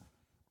less.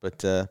 But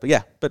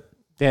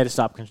They had to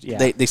stop.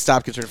 they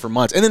stopped construction for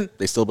months, and then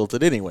they still built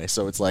it anyway.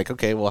 So it's like,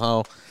 okay, well,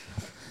 how?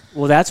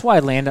 Well, that's why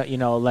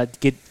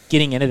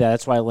getting into that.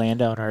 That's why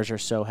landowners are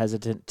so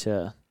hesitant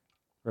to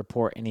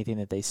report anything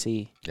that they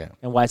see. Yeah.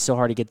 And why it's so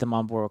hard to get them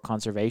on board with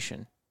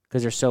conservation,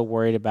 because they're so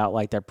worried about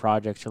like their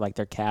projects or like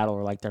their cattle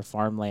or like their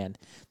farmland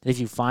that if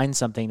you find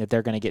something that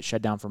they're going to get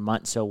shut down for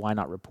months, so why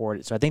not report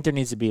it? So I think there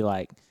needs to be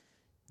like,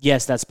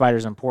 yes, that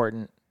spider's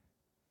important,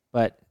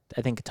 but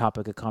I think a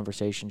topic of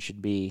conversation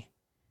should be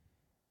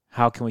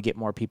how can we get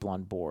more people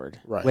on board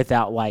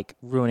without like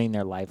ruining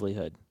their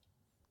livelihood.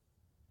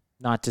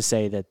 Not to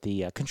say that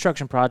the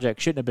construction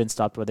project shouldn't have been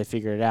stopped where they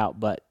figured it out,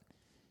 but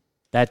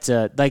that's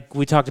like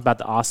we talked about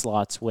the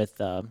ocelots with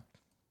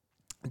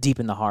Deep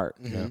in the Heart.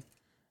 Mm-hmm.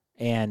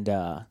 And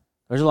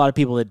there's a lot of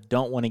people that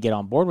don't want to get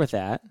on board with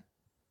that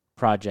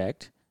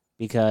project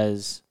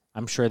because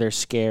I'm sure they're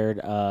scared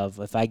of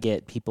if I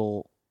get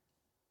people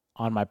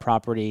on my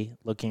property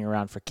looking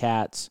around for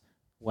cats,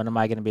 what am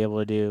I going to be able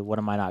to do? What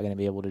am I not going to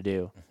be able to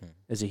do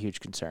is a huge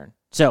concern.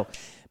 So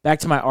back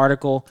to my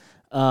article.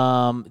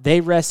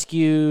 They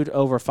rescued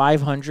over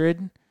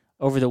 500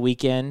 over the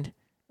weekend,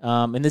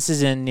 and this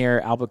is in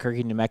near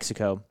Albuquerque, New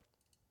Mexico.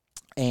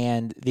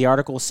 And the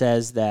article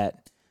says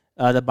that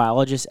the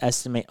biologists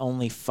estimate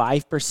only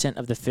 5%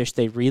 of the fish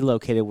they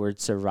relocated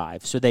would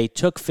survive. So they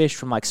took fish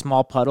from like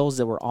small puddles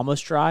that were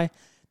almost dry.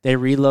 They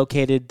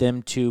relocated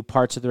them to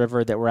parts of the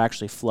river that were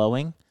actually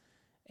flowing,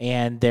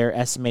 and they're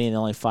estimating that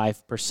only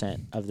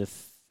 5% of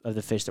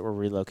the fish that were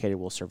relocated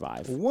will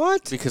survive.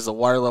 What? Because the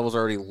water level's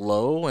already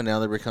low, and now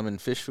they're becoming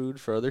fish food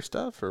for other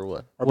stuff, or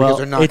what? Or Well, because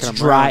they're knocking it's them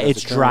dry. around as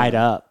It's they're dried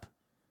going? up.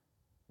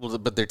 Well,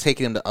 but they're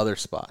taking them to other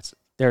spots.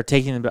 They're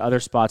taking them to other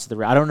spots of the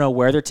river. I don't know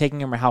where they're taking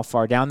them or how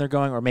far down they're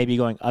going, or maybe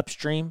going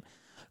upstream.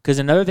 Because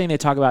another thing they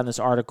talk about in this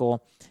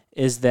article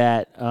is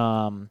that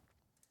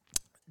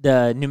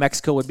the New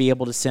Mexico would be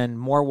able to send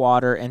more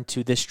water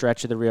into this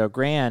stretch of the Rio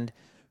Grande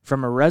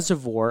from a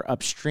reservoir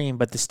upstream,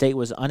 but the state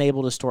was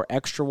unable to store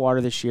extra water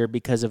this year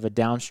because of a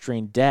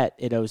downstream debt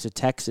it owes to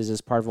Texas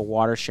as part of a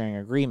water sharing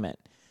agreement.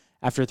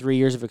 After 3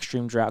 years of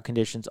extreme drought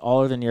conditions,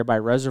 all of the nearby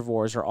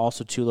reservoirs are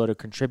also too low to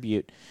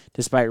contribute,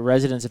 despite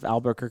residents of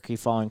Albuquerque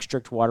following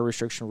strict water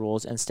restriction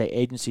rules and state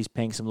agencies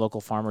paying some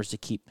local farmers to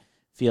keep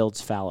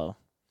fields fallow.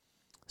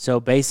 So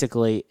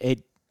basically,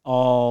 it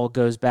all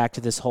goes back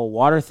to this whole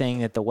water thing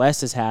that the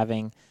West is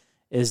having,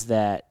 is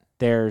that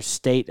there's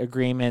state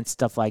agreements,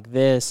 stuff like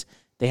this.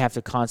 They have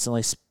to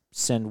constantly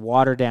send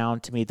water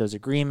down to meet those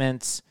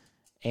agreements.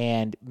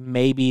 And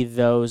maybe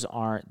those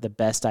aren't the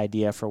best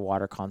idea for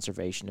water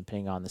conservation,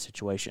 depending on the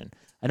situation.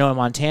 I know in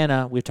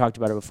Montana, we've talked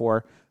about it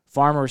before,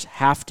 farmers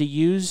have to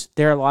use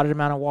their allotted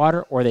amount of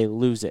water or they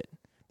lose it.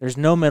 There's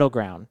no middle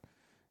ground.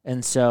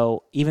 And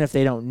so even if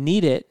they don't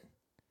need it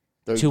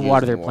to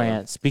water their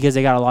plants because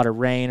they got a lot of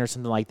rain or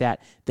something like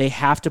that, they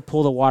have to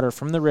pull the water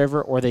from the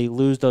river or they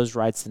lose those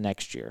rights the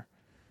next year.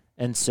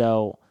 And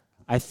so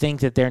I think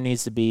that there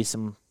needs to be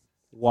some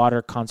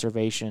water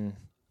conservation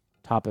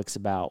topics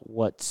about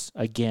what's,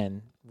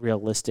 again,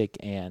 realistic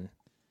and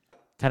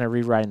kind of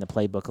rewriting the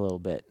playbook a little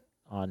bit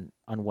on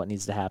what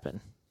needs to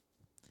happen.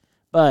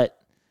 But,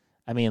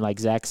 I mean, like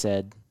Zach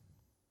said,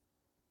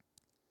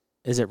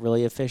 is it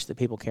really a fish that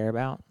people care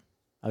about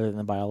other than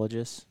the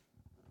biologists?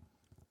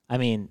 I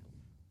mean,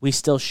 we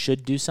still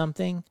should do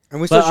something, And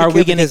we still but should are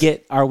we care gonna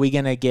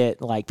because-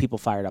 get like people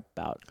fired up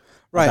about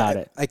Right.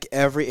 it? Like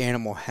every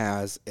animal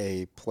has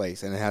a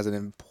place and it has an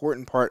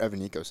important part of an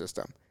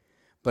ecosystem.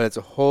 But it's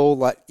a whole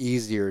lot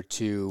easier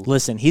to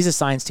Listen, he's a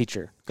science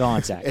teacher. Go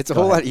on, Zach. it's a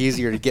Go whole ahead. lot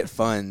easier to get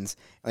funds,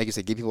 like you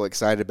said, get people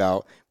excited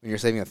about when you're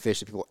saving a fish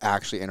that people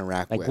actually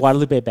interact Like with.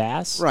 Guadalupe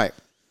bass. Right.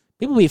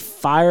 People be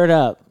fired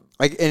up.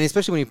 Like, and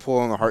especially when you pull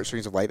on the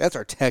heartstrings of like that's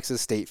our Texas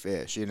state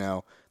fish, you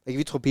know. Like if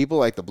you told people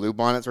like the blue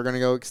bonnets are gonna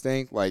go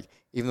extinct, like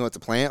even though it's a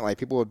plant, like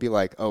people would be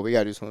like, oh, we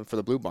gotta do something for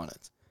the blue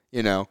bonnets,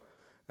 you know.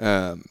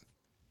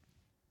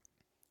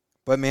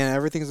 But man,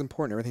 everything's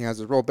important. Everything has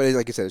its role. But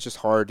like I said, it's just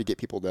hard to get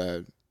people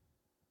to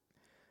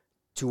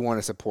want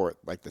to support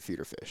like the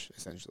feeder fish,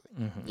 essentially.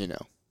 Mm-hmm. You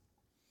know.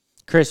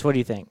 Chris, what do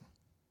you think?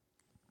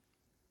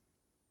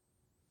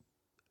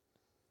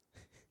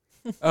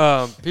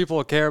 People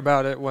will care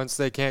about it once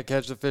they can't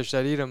catch the fish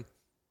that eat them.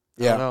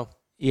 I Yeah. don't know.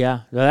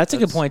 Yeah, no, that's a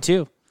good point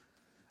too.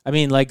 I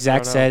mean, like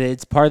Zach don't know. said,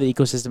 it's part of the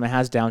ecosystem. It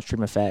has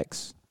downstream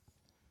effects.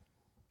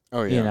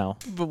 Oh yeah. You know,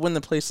 But when the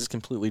place is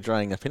completely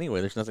drying up anyway,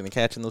 there's nothing to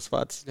catch in those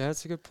spots. Yeah,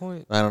 that's a good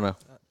point. I don't know.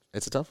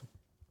 It's a tough one.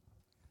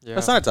 Yeah.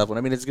 That's not a tough one.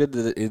 I mean, it's good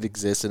that it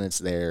exists and it's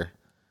there,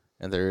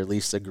 and there are at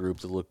least a group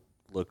to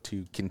look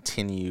to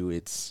continue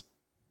its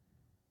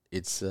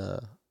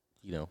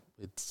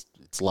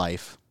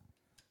life.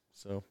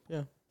 So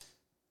yeah,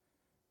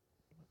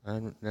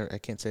 I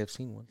can't say I've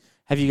seen one.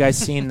 have you guys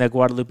seen the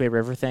Guadalupe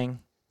River thing?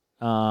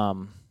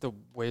 The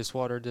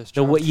wastewater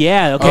district.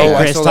 Yeah. Okay, Oh,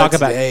 I Chris, saw talk that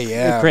about today,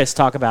 yeah. Chris,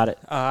 talk about it.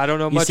 I don't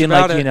know You much seem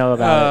about like it. you know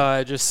about it.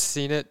 I just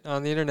seen it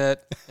on the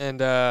internet,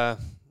 and I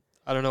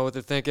don't know what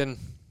they're thinking.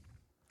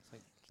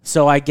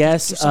 So I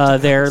guess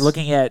something they're else.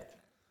 looking at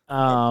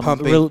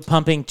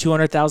pumping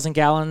 200,000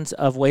 gallons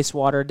of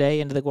wastewater a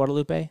day into the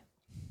Guadalupe.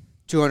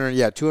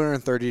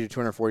 230 to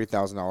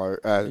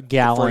 $240,000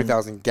 Gallon.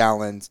 40,000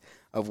 gallons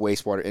of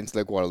wastewater into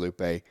the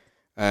Guadalupe.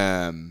 Do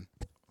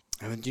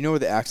you know where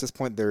the access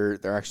point they're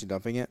actually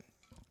dumping it?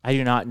 I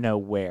do not know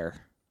where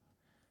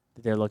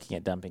they're looking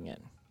at dumping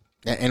it.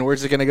 And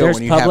where's it going to go There's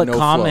when you have public no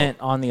comment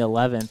on the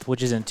 11th,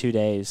 which is in 2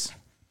 days. flow?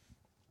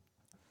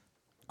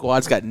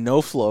 Guad's got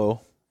no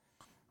flow.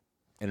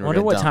 And I we're wonder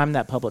gonna what dump. time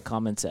that public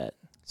comment's at.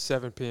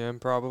 7 p.m.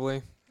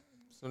 probably,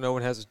 so no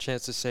one has a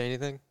chance to say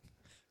anything.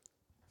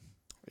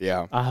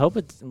 Yeah. I hope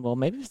it's, well,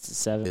 maybe it's at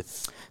 7.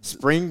 It's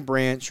Spring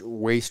Branch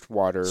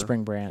Wastewater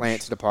Spring Branch.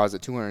 plans to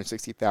deposit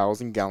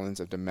 260,000 gallons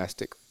of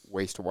domestic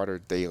wastewater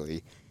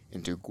daily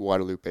into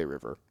Guadalupe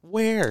River.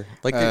 where?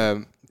 Like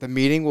The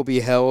meeting will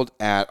be held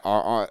on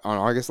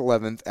August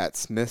 11th at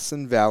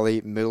Smithson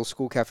Valley Middle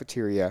School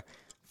cafeteria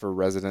for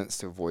residents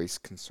to voice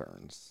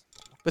concerns.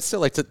 but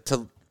still, like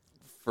to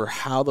for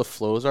how the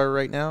flows are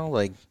right now,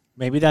 like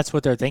Maybe that's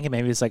what they're thinking.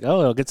 Maybe it's like,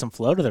 oh, it'll get some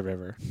flow to the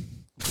river.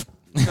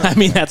 I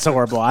mean, that's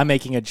horrible. I'm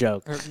making a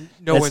joke.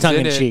 No That's one's tongue in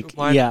in it. cheek.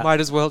 Might, Yeah. might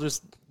as well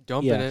just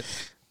dump in Yeah.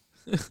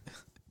 it.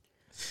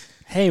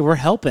 Hey, we're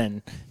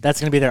helping. That's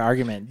going to be their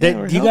argument. Yeah,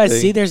 we're you guys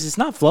helping. see, it's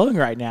not flowing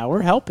right now.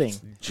 We're helping.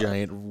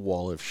 giant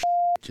wall of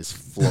just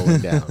flowing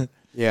down.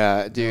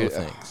 Yeah, dude.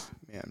 thanks.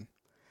 Man.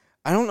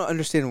 I don't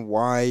understand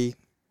why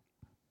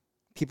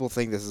people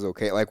think this is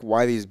okay. Like,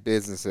 why these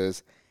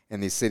businesses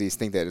and these cities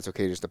think that it's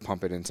okay just to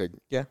pump it into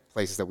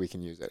places that we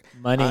can use it.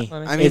 Money.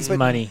 I mean, It's but-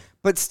 money.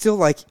 But still,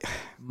 like,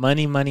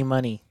 Money, money,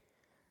 money.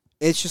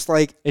 it's just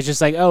like, It's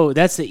just like, oh,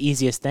 that's the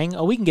easiest thing.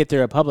 Oh, we can get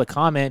through a public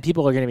comment.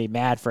 People are going to be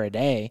mad for a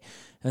day,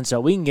 and so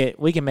we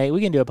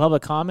can do a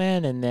public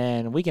comment, and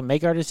then we can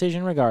make our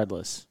decision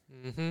regardless.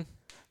 Mm-hmm.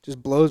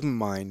 just blows my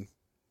mind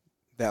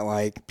that,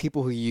 like,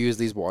 people who use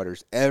these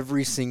waters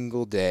every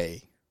single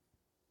day,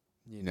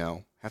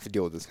 have to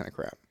deal with this kind of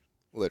crap.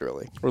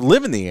 Literally. Or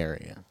live in the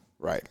area.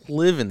 Right.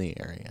 Live in the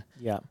area.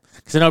 Yeah,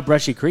 because I know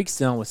Brushy Creek's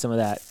dealing with some of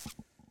that.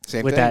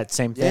 Same With thing. that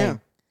same thing. Yeah.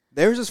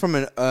 Theirs is from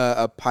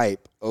a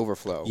pipe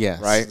overflow. Yes,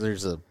 Right?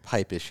 There's a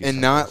pipe issue. And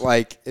not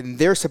like, and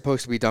they're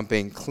supposed to be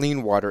dumping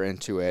clean water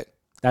into it.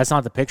 That's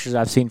not the pictures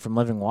I've seen from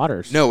Living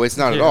Waters. No, it's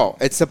not at Yeah. all.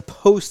 It's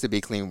supposed to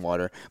be clean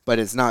water, but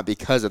it's not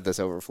because of this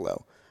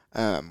overflow.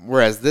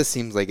 Whereas this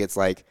seems like it's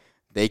like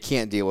they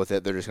can't deal with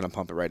it. They're just going to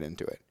pump it right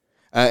into it.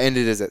 And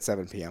it is at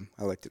 7 p.m.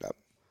 I looked it up.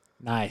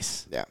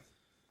 Nice. Yeah.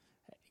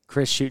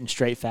 Chris shooting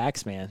straight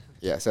facts, man.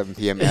 Yeah, 7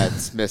 p.m. at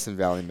Smithson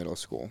Valley Middle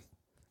School.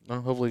 Well,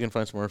 hopefully we can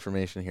find some more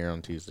information here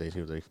on Tuesday.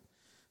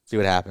 See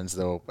what happens.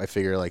 Though I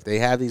figure like they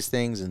have these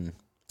things and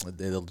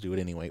they'll do it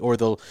anyway, or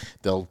they'll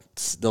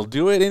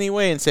do it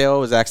anyway and say, oh, it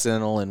was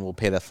accidental and we'll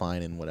pay the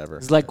fine and whatever.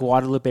 It's like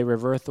Guadalupe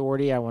River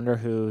Authority. I wonder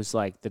who's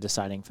like the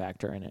deciding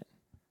factor in it.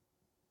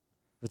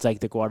 It's like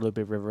the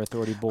Guadalupe River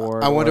Authority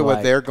board. I wonder or, what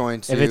like, they're going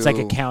to. if it's like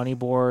a county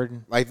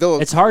board. Like they'll.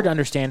 It's hard to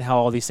understand how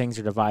all these things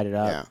are divided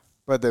up. Yeah,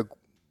 but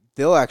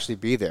they'll actually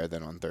be there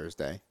then on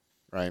Thursday,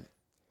 right?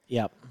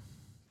 Yep.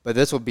 But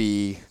this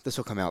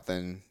will come out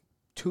then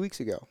 2 weeks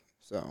ago.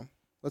 So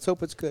let's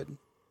hope it's good.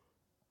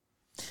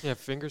 Yeah,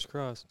 fingers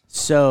crossed.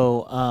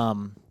 So,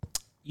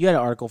 you had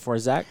an article for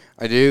us, Zach.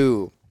 I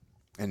do,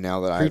 and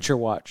now that Creature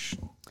Watch.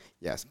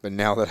 yes, but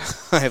now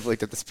that I've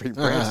looked at the Spring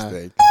Branch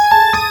thing.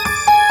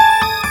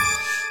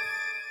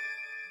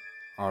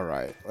 All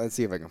right, let's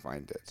see if I can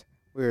find it.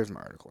 Where's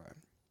my article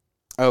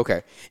at?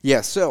 Okay,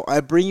 yeah. So I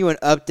bring you an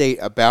update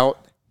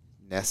about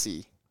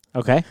Nessie.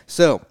 Okay.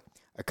 So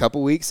a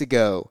couple weeks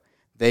ago,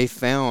 they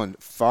found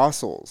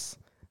fossils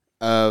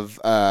of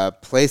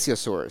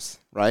Plesiosaurus,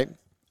 right?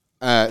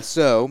 Or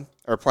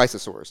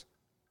Plesiosaurs.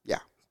 Yeah,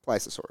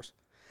 Plesiosaurs.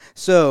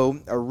 So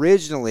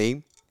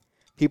originally,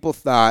 people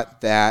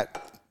thought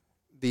that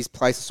these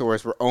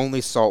Plesiosaurs were only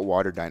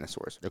saltwater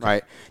dinosaurs,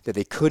 right? That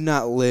they could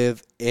not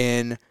live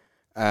in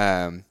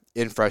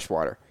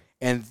freshwater,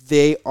 and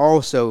they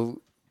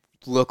also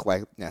look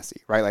like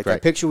Nessie, right? Like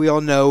that picture we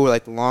all know,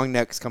 like the long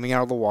necks coming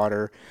out of the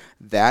water.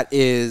 That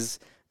is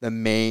the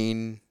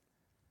main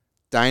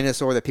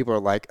dinosaur that people are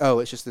like, oh,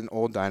 it's just an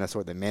old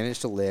dinosaur that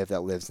managed to live,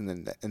 that lives in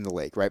the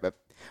lake, right? But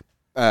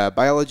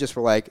biologists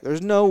were like,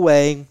 there's no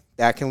way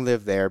that can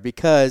live there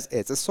because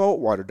it's a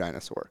saltwater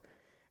dinosaur.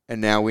 And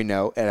now we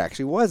know it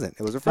actually wasn't.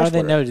 It was a How freshwater.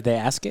 did they know? Did they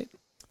ask it?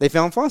 They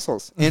found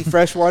fossils in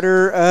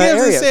freshwater I was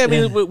gonna areas. say, I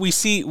mean, we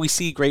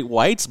see great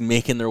whites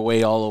making their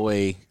way all the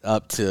way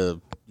up to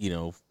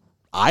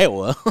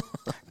Iowa.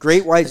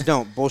 Great whites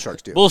don't. Bull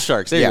sharks do. Bull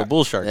sharks. There you Yeah. go.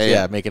 Bull sharks. Yeah, Yeah,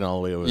 yeah. making it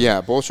all the way over. Yeah,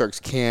 bull sharks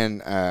can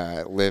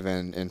live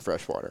in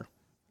freshwater.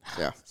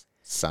 Yeah.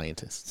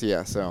 Scientists. So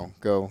yeah, so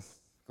go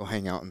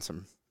hang out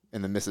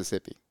in the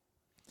Mississippi.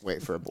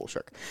 Wait for a bull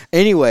shark.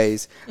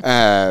 Anyways,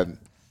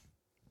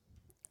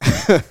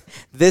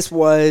 this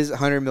was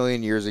 100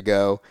 million years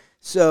ago,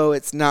 so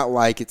it's not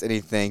like it's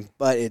anything,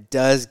 but it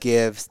does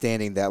give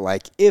standing that,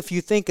 like, if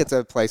you think it's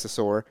a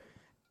plesiosaur,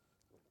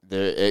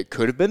 it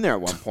could have been there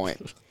at one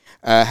point.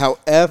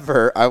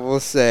 However, I will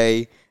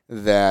say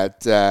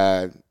that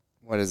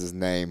what is his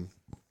name?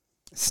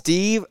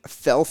 Steve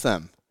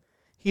Feltham.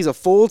 He's a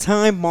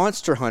full-time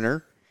monster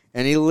hunter,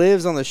 and he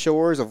lives on the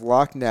shores of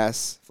Loch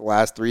Ness for the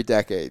last 3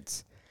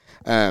 decades.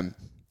 But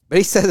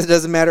he says it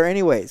doesn't matter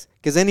anyways,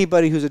 because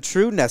anybody who's a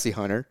true Nessie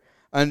hunter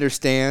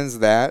understands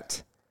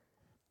that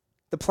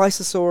the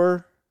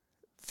plesiosaur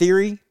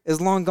theory is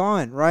long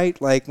gone, right?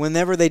 Like,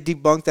 whenever they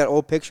debunk that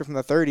old picture from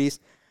the 30s,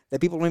 that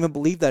people don't even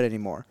believe that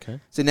anymore. Okay.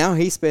 So now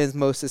he spends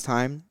most of his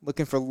time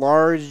looking for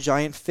large,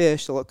 giant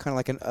fish that look kind of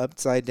like an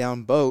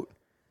upside-down boat,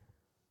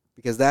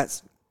 because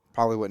that's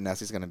probably what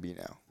Nessie's going to be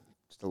now.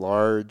 Just a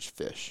large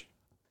fish.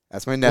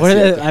 That's my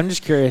Nessie. I'm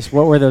just curious.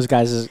 What were those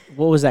guys?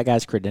 What was that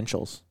guy's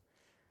credentials?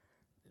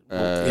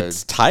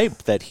 It's type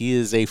that he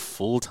is a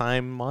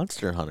full-time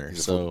monster hunter.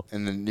 So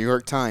in the New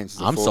York Times,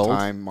 he's a I'm sold.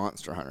 full-time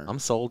monster hunter. I'm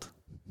sold.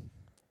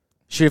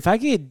 Shoot, if I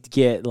could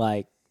get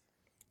like,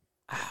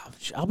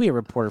 I'll be a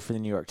reporter for the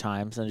New York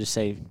Times and just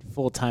say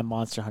full-time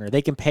monster hunter.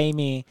 They can pay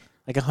me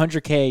like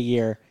 $100K a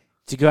year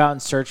to go out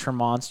and search for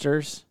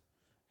monsters,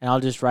 and I'll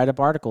just write up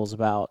articles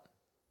about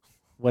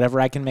whatever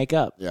I can make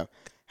up. Yeah.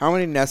 How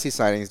many Nessie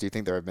sightings do you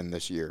think there have been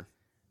this year?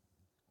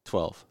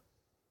 12.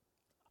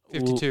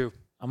 52.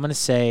 I'm going to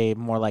say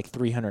more like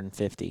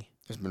 350.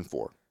 There's been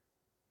 4.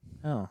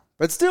 Oh.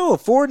 But still,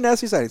 4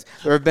 Nessie sightings.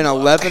 There have been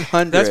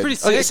 1,100. That's pretty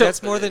sick. Okay, so-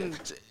 That's more than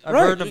I've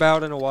Right. heard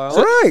about in a while.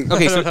 Right.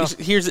 Okay, so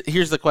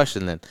here's the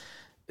question then.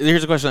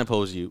 Here's the question I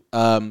pose you.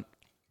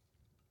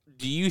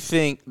 Do you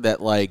think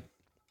that like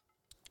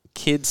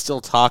kids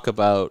still talk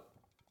about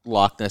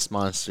Loch Ness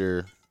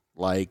Monster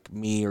like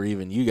me or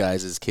even you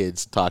guys as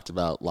kids talked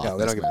about Loch No,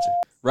 they Ness don't give a Monster?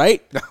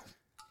 Right? No.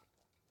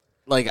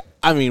 Like,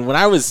 I mean, when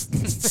I was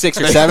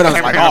 6 or 7, I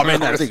was like, oh man,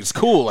 that thing's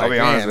cool. Like, I'll be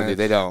honest man, with you,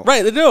 they don't.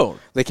 Right, they don't.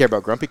 They care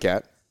about Grumpy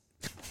Cat.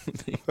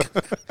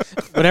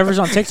 Whatever's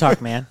on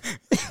TikTok, man.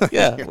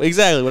 Yeah,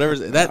 exactly. Whatever.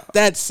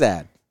 That's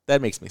sad.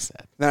 That makes me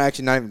sad. No,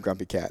 actually, not even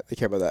Grumpy Cat. They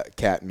care about that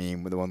cat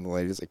meme with the one the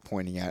lady's like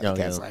pointing at. Oh,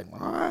 The cat's yeah. like,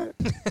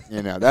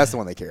 what? That's the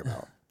one they care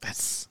about.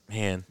 That's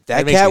man.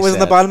 That makes cat me was in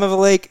the sad. bottom of a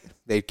lake.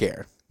 They'd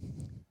care.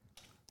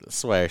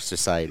 That's why our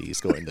society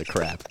is going to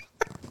crap.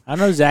 I don't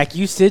know, Zach.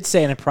 You did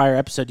say in a prior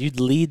episode you'd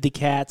lead the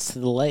cats to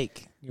the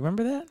lake. You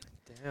remember that?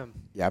 Damn.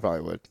 Yeah, I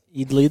probably would.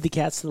 You'd lead the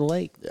cats to the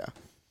lake. Yeah.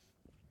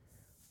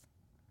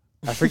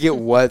 I forget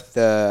what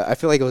the. I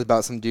feel like it was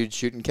about some dude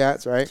shooting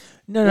cats, right?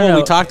 No, Well, no.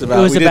 we talked about-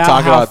 It was we did about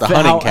talk how about the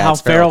hunting how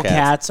cats, feral feral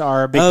cats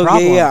are a big Oh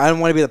problem. yeah. I don't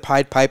want to be the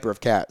Pied Piper of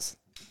cats.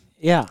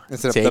 Yeah.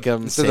 Instead Take of the,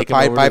 'em- instead of take the 'em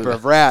Pied over to Piper the-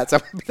 of rats, I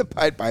want to be the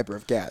Pied Piper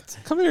of cats.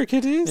 Come here,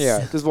 kitties.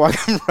 Yeah, just walk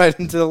them right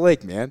into the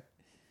lake, man.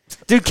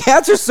 Dude,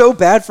 cats are so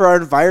bad for our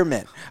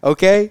environment.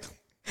 Okay,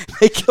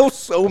 they kill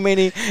so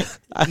many.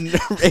 I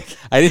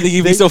didn't think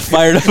you'd be so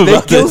fired up They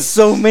about kill this.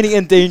 so many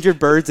endangered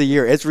birds a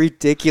year. It's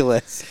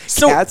ridiculous.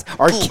 So, Cats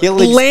are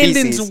killing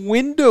Landon's species.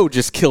 window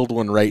just killed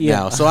one right Yeah.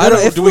 now. So I No,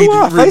 don't. it Do we flew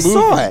off. remove? I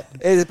saw it.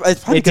 It's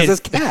probably It because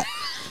did. it's cat.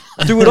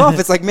 Threw it off.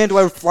 It's like, man, do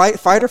I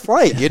fight or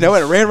flight? You know,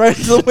 and it ran right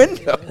into the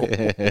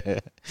window.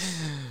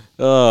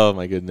 Oh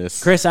my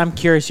goodness. Chris, I'm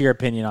curious your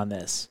opinion on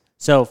this.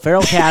 So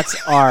feral cats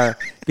are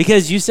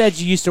because you said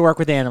you used to work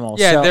with animals.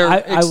 Yeah,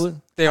 so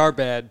they are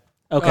bad.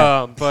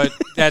 Okay. But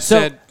that So-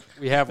 said,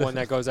 we have one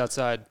that goes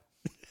outside.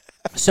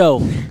 So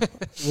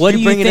what do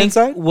you bring it think?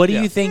 inside? What do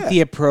you Yeah. think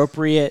the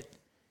appropriate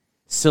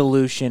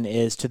solution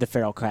is to the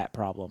feral cat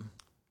problem?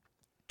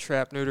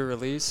 Trap, neuter,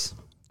 release.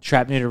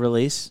 Trap, neuter,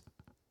 release.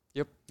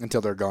 Until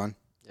they're gone.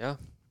 Yeah.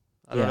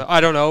 Yeah.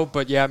 I don't know,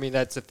 but yeah, I mean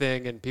that's a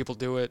thing, and people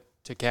do it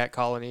to cat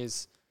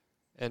colonies,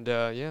 and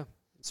yeah,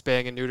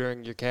 spaying and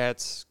neutering your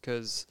cats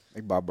because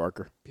Like Bob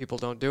Barker. people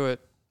don't do it.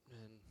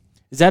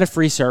 Is that a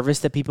free service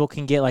that people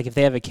can get? Like if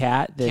they have a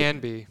cat that Can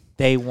be.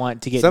 they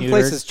want to get Some neutered?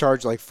 places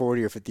charge like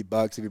 $40 or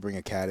 $50 if you bring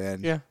a cat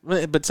in. Yeah,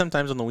 but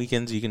sometimes on the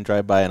weekends you can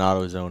drive by an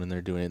AutoZone and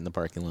they're doing it in the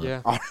parking lot.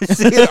 Yeah.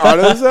 Honestly, an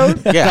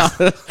AutoZone? Yeah,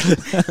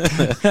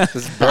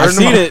 Just burn I've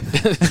them seen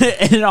off.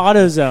 it. in an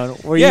auto zone.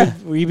 Were Yeah.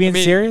 you being I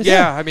mean, serious?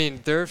 Yeah, I mean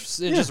they're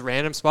in just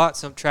random spots.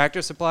 Some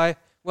Tractor Supply.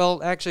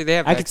 Well, actually, they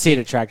have. I could see it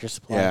at Tractor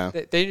Supply. Yeah.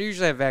 They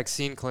usually have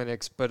vaccine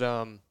clinics, but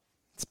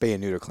Spay and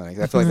neuter clinics.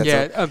 I feel like that's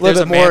Yeah, a there's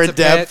little bit more in Emancipet.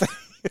 depth.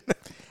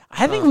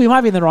 I think we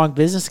might be in the wrong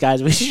business,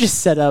 guys. We should just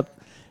set up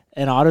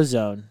an auto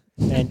zone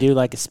and do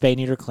like a spay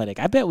neuter clinic.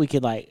 I bet we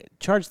could like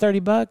charge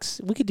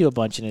 $30. We could do a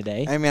bunch in a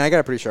day. I mean, I got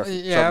a pretty sharp,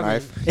 yeah, sharp I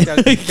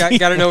knife. mean,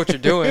 got to know what you're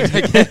doing,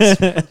 I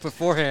guess,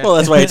 beforehand. Well,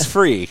 that's why it's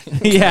free.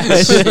 Yeah.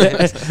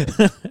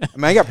 I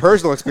mean, I got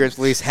personal experience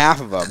with at least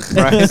half of them,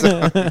 right?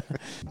 So,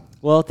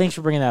 Well, thanks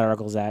for bringing that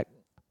article, Zach.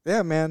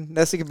 yeah, man.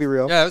 Nessie can be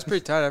real. Yeah, that was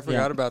pretty tight. I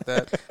forgot about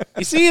that.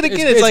 You see it again.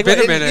 It's- It's, like it's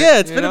been a minute, Yeah,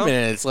 it's you been know? a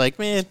minute. It's like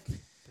man,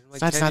 Like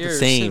that's 10 not the years,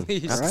 same. at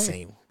least. Not the Right.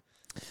 same.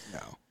 No.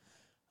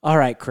 All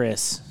right,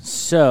 Chris.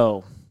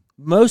 So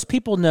most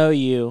people know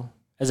you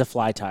as a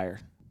fly tire,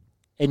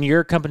 and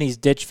your company's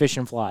Ditch Fish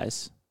and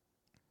Flies.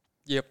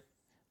 Yep.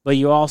 But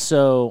you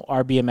also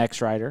are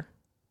BMX rider,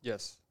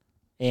 Yes.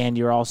 and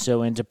you're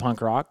also into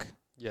punk rock.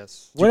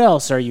 Yes. What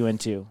else are you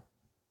into?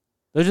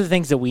 Those are the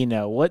things that we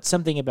know. What's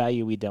something about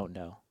you we don't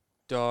know?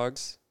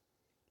 Dogs.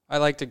 I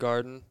like to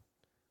garden.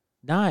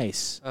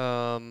 Nice.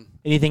 Um,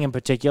 Anything in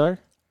particular?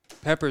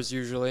 peppers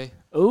usually.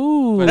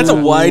 Ooh. That's a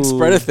wide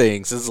spread of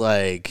things. It's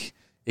like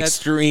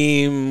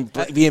extreme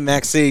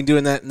BMXing,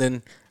 doing that, and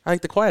then I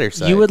like the quieter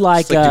side. You would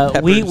like, Just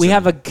do we peppers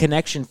have a and-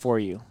 connection for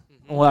you.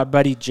 Well, our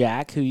buddy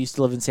Jack, who used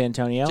to live in San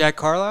Antonio. Jack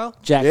Carlisle?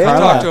 Jack Yeah. I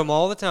Carlisle. talk to him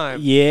all the time.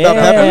 Yeah.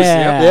 Peppers?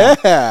 Yep.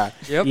 Yeah.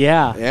 Yep.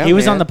 Yeah. He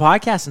was man. on the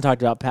podcast and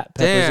talked about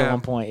peppers at Damn.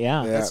 one point.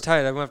 Yeah. Yeah. That's tight.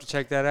 I'm going to have to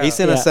check that out. He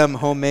sent us Yeah. some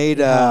homemade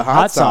Hot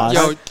hot sauce.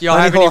 sauce. Yo, y'all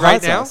have Honey any hole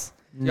right hot now? sauce.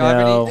 Y'all have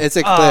No. any? It's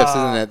Eclipse,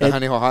 isn't it? The It-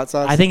 honey hole hot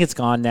sauce. I think it's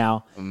gone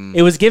now.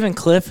 It was giving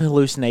Cliff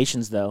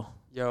hallucinations, though.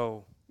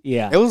 Yo.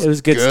 Yeah. it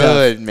was good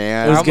stuff.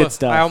 man. It was I good almost,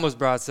 stuff. I almost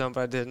brought some, but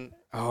I didn't.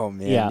 Oh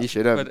man, Yeah. you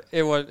should have. But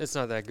it's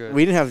not that good.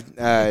 We didn't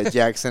have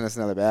Jack send us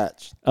another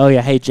batch. Oh,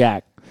 yeah. Hey,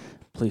 Jack.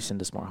 Please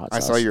send us more hot I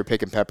sauce. saw you were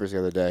picking peppers the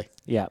other day.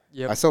 Yeah.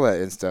 Yep. I saw that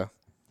Insta.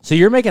 So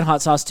you're making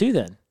hot sauce too,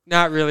 then?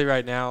 Not really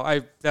right now.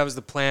 That was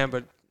the plan,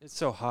 but it's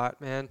so hot,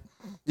 man.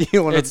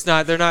 You want It's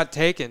not. They're not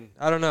taken.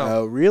 I don't know.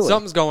 Oh, really?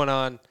 Something's going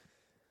on,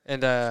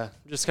 and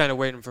just kind of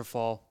waiting for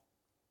fall.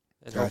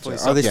 And hopefully, Are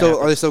they something still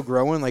happens. are they still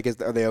growing? Like,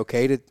 are they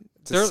okay to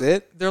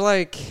sit? They're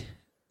like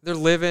they're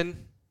living.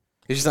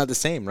 It's just not the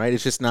same, right?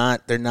 It's just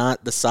not. They're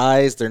not the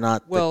size. They're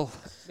not. Well,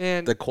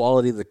 man, the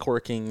quality, the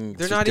corking.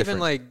 they're not even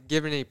like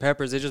giving any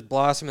peppers. They just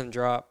blossom and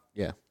drop.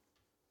 Yeah.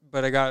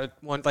 But I got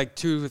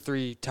 2 or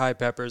 3 Thai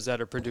peppers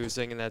that are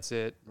producing, and that's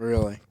it.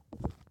 Really?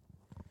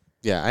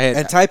 Yeah, I had.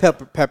 And Thai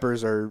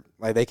peppers are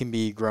like they can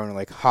be grown in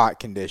like hot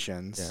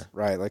conditions, Yeah.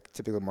 right? Like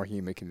typically more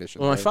humid conditions.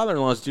 Well, my right?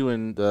 father-in-law is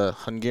doing the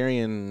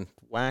Hungarian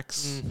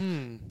wax,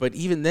 Mm-hmm. but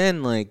even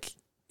then, like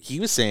he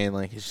was saying,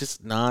 like it's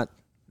just not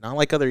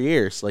like other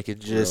years. Like it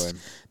just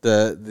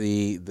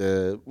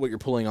the what you're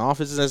pulling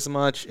off isn't as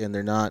much, and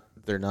they're not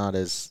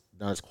as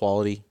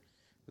quality.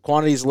 The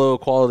quantity's low,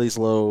 quality's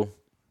low.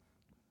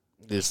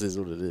 This is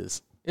what it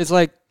is. It's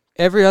like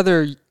every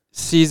other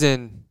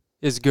season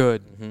is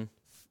good,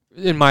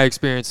 in my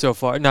experience so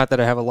far. Not that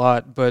I have a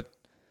lot, but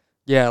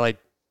yeah, like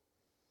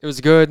it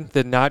was good,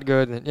 then not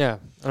good, and yeah,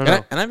 I don't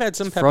know. And I've had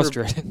some It's pepper.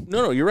 frustrating.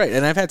 No, you're right.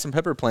 And I've had some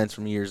pepper plants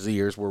from years to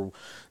years where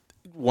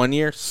one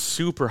year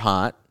super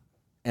hot,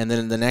 and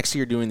then the next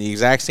year doing the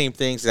exact same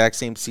things, exact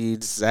same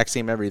seeds, exact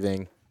same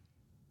everything.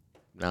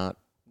 Not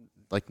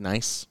like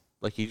nice.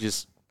 Like you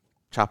just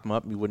chop them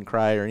up, you wouldn't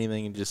cry or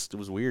anything. And just it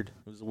was weird.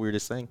 It was the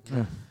weirdest thing.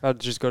 I'd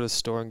just go to the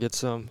store and get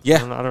some.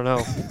 Yeah. I don't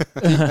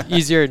know.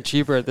 Easier and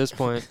cheaper at this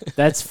point.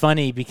 That's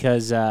funny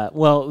because,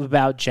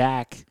 about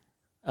Jack,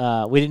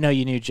 we didn't know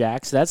you knew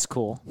Jack, so that's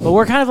cool. But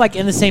we're kind of like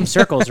in the same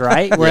circles,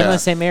 right? We're in the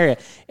same area.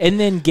 And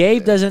then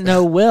Gabe doesn't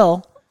know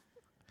Will.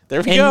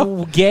 There we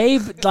go. And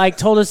Gabe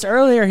told us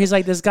earlier, he's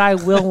like, this guy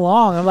Will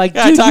Long. I'm like,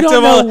 Yeah, dude, I you talked to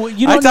him don't know.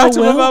 You don't I talked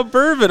know to him Will. about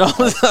bourbon all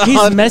the time. He's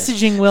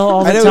messaging Will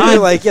all I the know we time.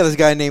 were like, yeah, this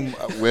guy named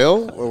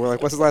Will. Or we're like,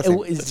 what's his last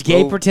name?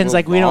 Gabe pretends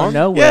like we don't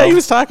know Will. Yeah, he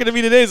was talking to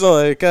me today. So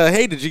like,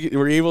 hey,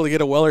 were you able to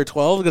get a Weller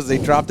 12 because they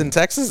dropped in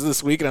Texas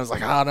this week? And I was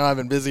like, oh no, I've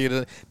been busy.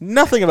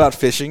 Nothing about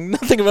fishing.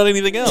 Nothing about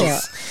anything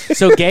else.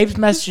 So Gabe's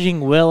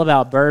messaging Will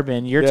about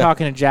bourbon. You're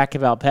talking to Jack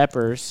about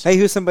peppers. Hey,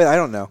 who's somebody I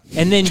don't know?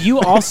 And then you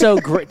also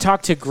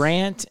talked to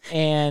Grant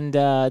and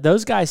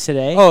those guys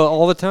today. Oh,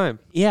 all the time.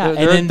 Yeah, They're-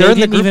 and then they're they in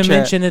the didn't group even chat.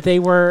 mention that they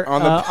were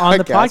On on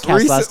the the podcast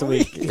podcast last recently.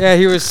 week. Yeah,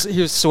 he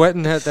was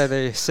sweating that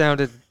they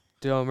sounded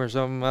dumb or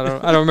something. I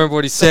don't remember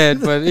what he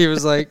said, but he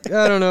was like,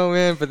 I don't know,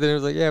 man. But then he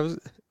was like,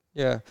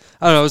 yeah,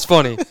 I don't know. It was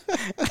funny.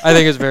 I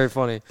think it was very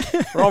funny.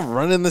 We're all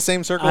running in the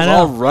same circles, I know.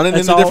 all running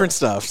It's into all- different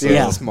stuff. So Dude,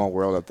 Yeah. It's a small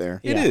world up there.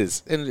 It Yeah.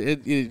 is, and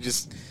it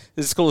just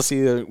it's cool to see.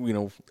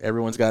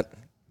 Everyone's got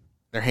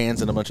their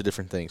hands in a bunch of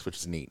different things, which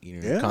is neat.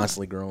 You're Yeah.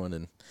 constantly growing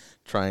and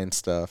trying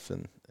stuff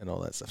and all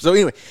that stuff. So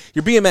anyway,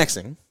 you're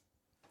BMXing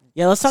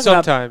Yeah, let's talk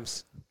about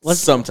Sometimes.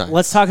 sometimes.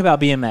 let's talk about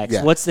BMX.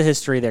 Yeah. What's the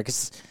history there?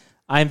 Because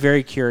I'm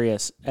very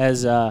curious.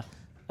 As a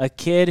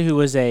kid who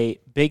was a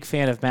big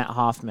fan of Matt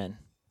Hoffman.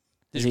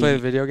 Did you play the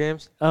video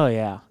games? Oh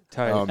yeah,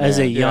 Tight. Oh, as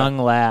a man, young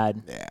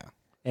lad Yeah.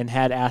 and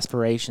had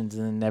aspirations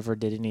and then never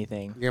did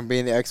anything. You're gonna be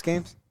in the X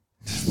Games?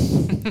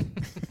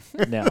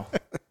 No.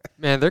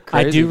 Man, they're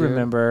crazy. I do dude.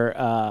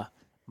 remember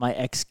my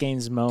X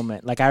Games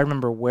moment. Like I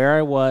remember where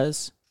I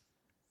was.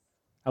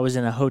 I was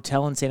in a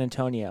hotel in San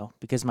Antonio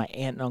because my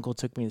aunt and uncle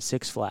took me to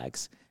Six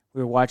Flags.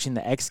 We were watching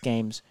the X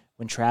Games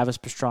when Travis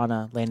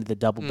Pastrana landed the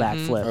double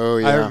backflip. Oh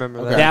yeah. I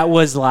remember that. That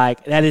was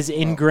that is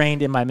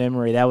ingrained in my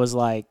memory. That was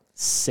like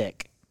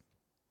sick.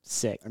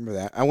 I remember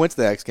that. I went to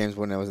the X Games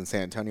when I was in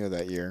San Antonio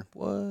that year.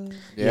 What?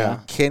 Yeah.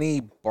 Kenny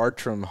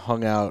Bartram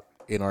hung out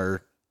in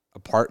our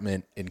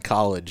apartment in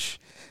college.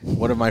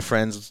 One of my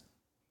friends,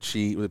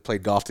 we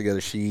played golf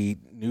together. She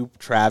knew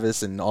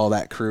Travis and all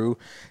that crew,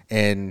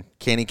 and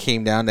Kenny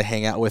came down to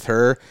hang out with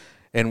her.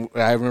 And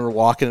I remember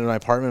walking into my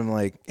apartment. I'm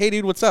like, "Hey,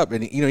 dude, what's up?"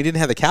 And he didn't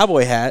have the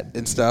cowboy hat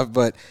and stuff,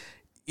 but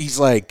he's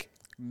like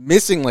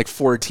missing like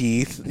 4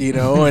 teeth,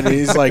 and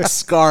he's like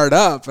scarred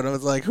up. And I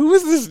was like, "Who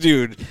is this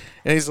dude?"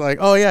 And he's like,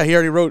 "Oh yeah, he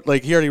already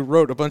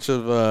wrote a bunch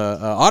of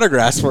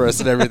autographs for us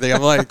and everything."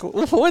 I'm like,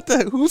 "What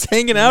the? Who's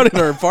hanging out in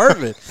our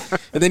apartment?"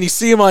 And then you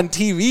see him on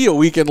TV a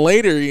weekend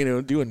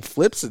later, doing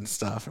flips and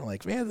stuff. And I'm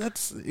like, "Man,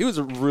 he was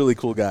a really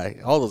cool guy."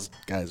 All those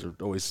guys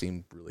always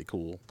seemed really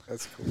cool.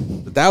 That's cool.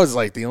 But that was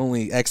like the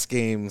only X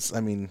Games. I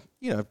mean,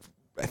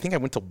 I think I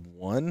went to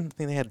one. I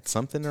think they had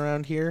something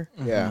around here.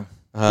 Yeah.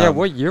 Yeah,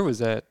 what year was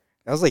that?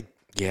 That was like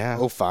Yeah.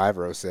 05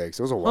 or 06.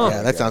 It was a while.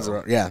 Yeah, that ago. sounds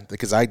about, yeah,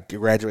 because I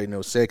graduated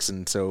in 06,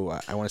 and so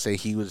I want to say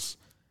he was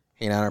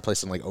hanging out in our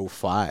place in like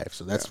 05,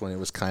 so that's when it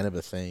was kind of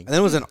a thing. And then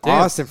it was in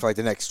Austin for like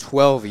the next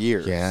 12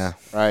 years. Yeah.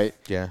 Right?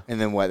 Yeah. And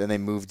then what? Then they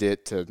moved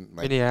it to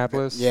like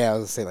Minneapolis? Yeah, I was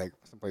going to say like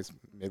someplace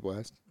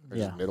Midwest or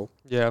Yeah. just middle.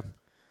 Yeah.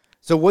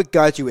 So what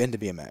got you into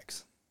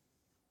BMX?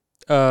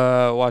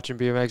 Watching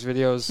BMX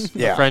videos.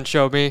 Yeah. A friend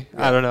showed me.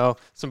 Yeah. I don't know.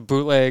 Some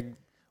bootleg.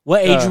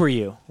 What age were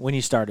you when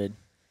you started?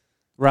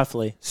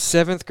 Roughly.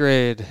 7th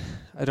grade.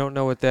 I don't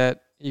know what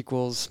that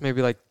equals.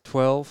 Maybe like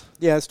 12.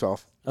 Yeah, it's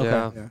 12.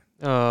 Okay.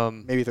 Yeah.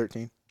 Maybe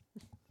 13.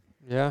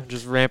 Yeah.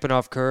 Just ramping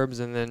off curbs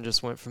and then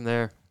just went from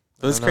there.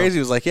 It was I don't know. crazy.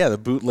 It was like, yeah, the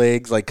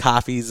bootlegs, like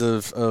copies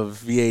of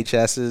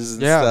VHSs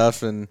and Yeah.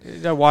 stuff. And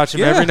I watch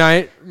them Yeah. every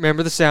night.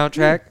 Remember the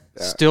soundtrack.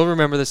 Yeah. Still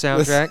remember the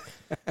soundtrack.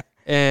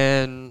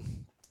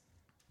 And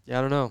yeah,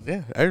 I don't know.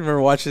 yeah, I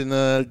remember watching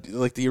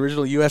like the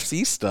original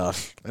UFC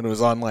stuff, and it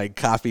was on like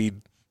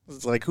copied.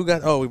 It's like, who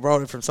got? Oh, we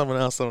borrowed it from someone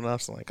else. I'm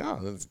like, oh,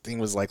 this thing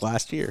was like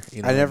last year.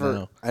 You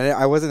know,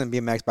 I wasn't in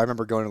BMX, but I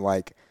remember going to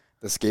like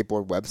the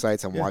skateboard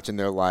websites and watching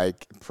their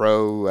like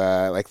pro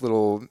like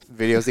little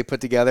videos they put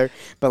together.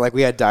 But like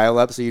we had dial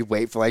up, so you'd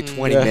wait for like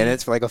 20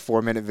 minutes for like a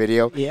 4-minute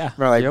video. Yeah.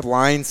 Remember, like Yep.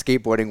 blind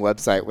skateboarding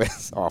website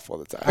was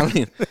awful at the time. I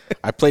mean,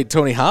 I played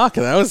Tony Hawk,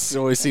 and that was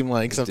always seemed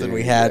like something Dude,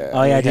 we had. yeah.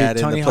 Oh, yeah, we had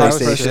dude. in Tony the Hawk's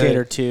Pro PlayStation.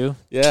 Skater 2.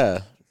 Yeah,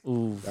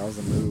 Ooh. That was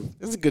a move.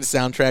 it was a good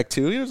soundtrack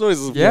too. There was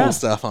always Yeah. cool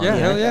stuff on Yeah,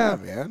 there. hell yeah.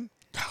 man.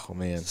 Oh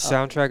man,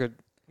 Soundtrack of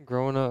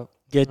growing up.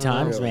 Good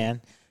times, Really?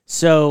 man.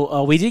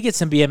 So we did get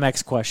some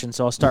BMX questions,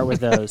 so I'll start with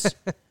those.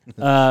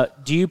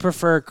 Do you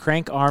prefer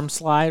crank arm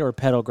slide or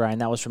pedal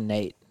grind? That was from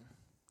Nate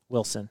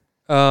Wilson.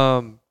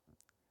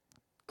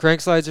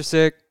 Crank slides are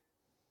sick.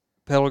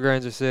 Pedal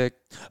grinds are sick.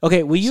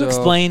 Okay, will you So-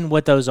 explain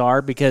what those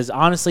are? Because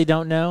honestly,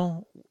 don't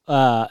know,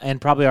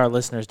 and probably our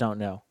listeners don't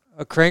know.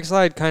 A crank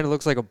slide kind of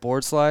looks like a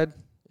board slide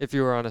if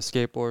you were on a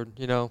skateboard,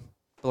 you know?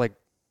 But like,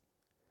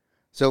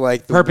 So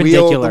like the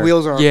Perpendicular. the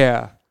wheels are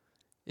yeah.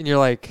 And you're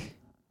like,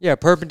 yeah,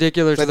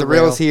 perpendicular so to the the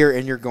rail's rail. here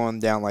and you're going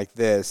down like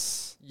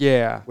this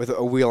Yeah. with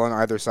a wheel on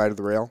either side of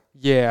the rail.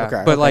 Yeah.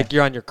 Okay, But okay. like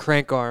you're on your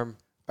crank arm.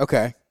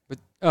 Okay.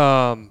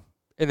 And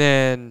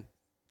then,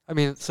 I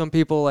mean, some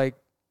people like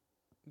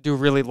do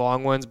really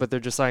long ones, but they're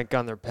just like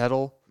on their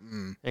pedal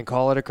and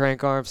call it a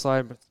crank arm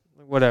slide. But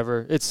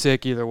whatever, it's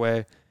sick either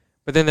way.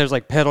 But then there's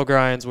like pedal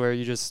grinds where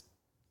you just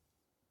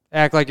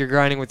act like you're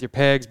grinding with your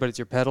pegs, but it's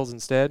your pedals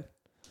instead.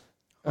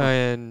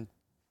 And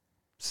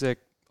sick,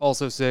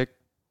 also sick.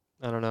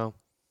 I don't know.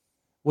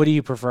 What do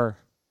you prefer?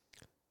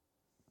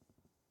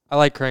 I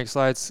like crank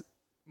slides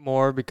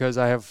more because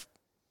I have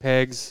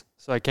pegs,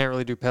 so I can't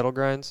really do pedal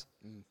grinds.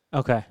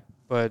 Okay.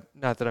 But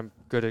not that I'm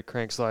good at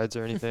crank slides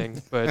or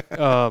anything. But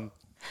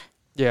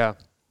yeah,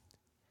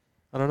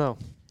 I don't know.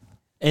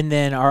 And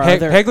then our Peg,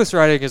 other pegless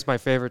riding is my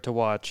favorite to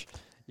watch,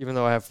 even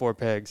though I have 4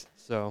 pegs.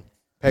 So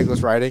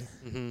Pegless riding.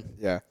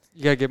 yeah,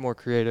 you gotta get more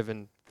creative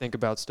and think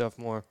about stuff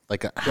more.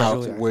 like how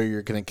Definitely. where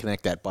you're going to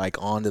connect that bike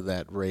onto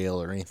that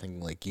rail or anything.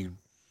 Like you've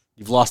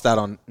lost out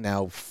on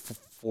now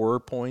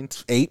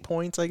 8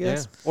 points, I Yeah,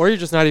 guess. or you're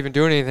just not even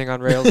doing anything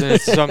on rails, and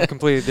it's something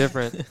completely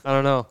different. I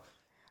don't know.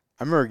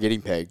 I remember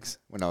getting pegs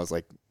when I was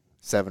like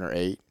 7 or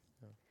 8.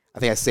 I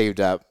think I saved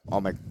up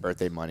all my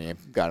birthday money and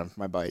got them for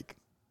my bike.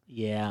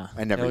 Yeah.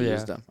 I never Hell yeah.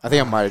 used them. I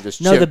think I might have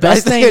just No, chipped. the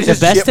best I think I thing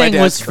just chipped my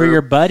dad's was for curb.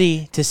 your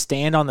buddy to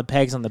stand on the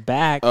pegs on the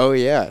back. Oh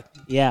yeah.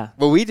 Yeah.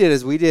 What we did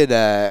is we did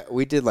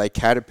like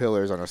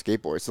caterpillars on our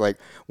skateboards. So like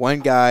one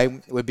guy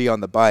would be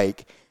on the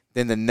bike,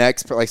 then the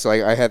next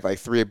I had like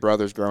 3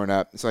 brothers growing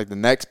up. So like the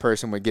next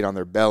person would get on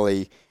their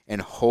belly and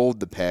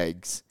hold the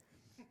pegs.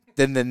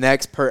 Then the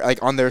next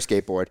on their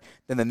skateboard.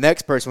 Then the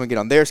next person would get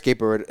on their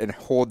skateboard and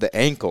hold the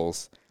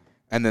ankles.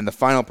 And then the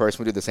final person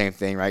would do the same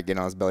thing, right? Get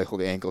on his belly,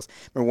 hold the ankles.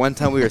 Remember one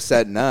time we were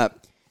setting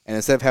up, and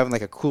instead of having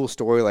like a cool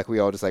story, like we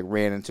all just like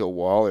ran into a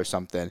wall or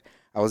something,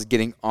 I was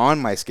getting on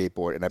my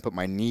skateboard and I put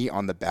my knee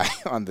on the back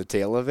on the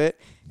tail of it,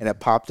 and it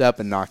popped up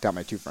and knocked out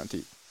my 2 front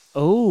teeth.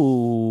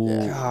 Oh,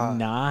 Yeah.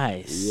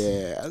 nice.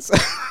 Yes,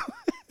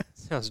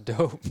 Sounds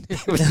dope.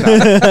 that's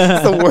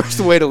the worst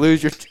way to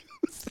lose your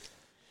tooth.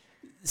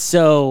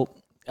 So,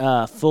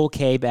 Full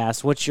Cabe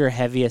asked, what's your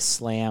heaviest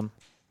slam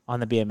on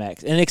the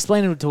BMX? And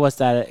explain to us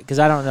that, because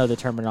I don't know the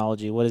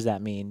terminology. What does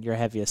that mean, your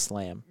heaviest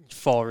slam?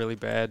 Fall really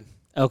bad.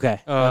 Okay.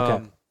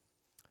 Okay.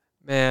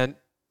 Man,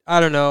 I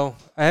don't know.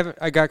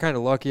 I got kind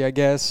of lucky, I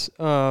guess.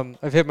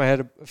 I've hit my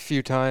head a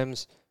few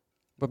times,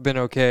 but been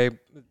okay.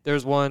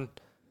 There's one.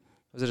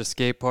 I was at a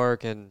skate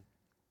park and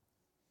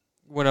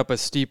went up a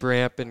steep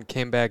ramp and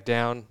came back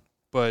down,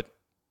 but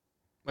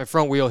my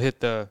front wheel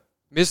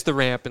missed the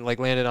ramp and like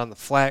landed on the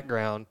flat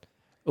ground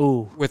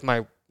Ooh. with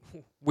my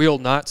wheel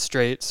not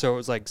straight, so it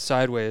was like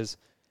sideways,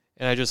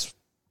 and I just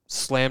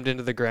slammed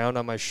into the ground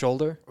on my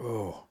shoulder.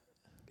 Oh,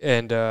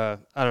 And I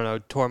don't know,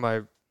 tore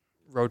my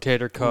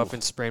rotator cuff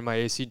and sprained my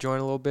AC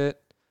joint a little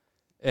bit,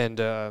 and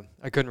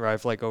I couldn't ride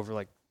for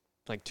over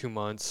 2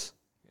 months,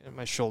 and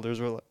my shoulders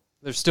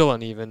they're still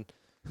uneven,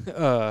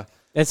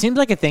 It seems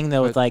like a thing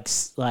though with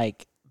But-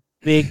 like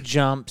big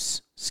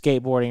jumps,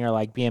 skateboarding or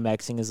like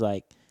BMXing is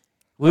like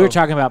we were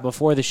talking about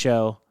before the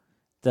show,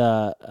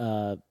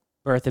 the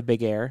Birth of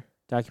Big Air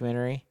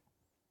documentary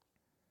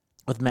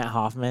with Matt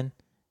Hoffman,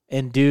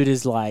 and dude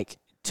is like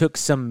took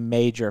some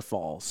major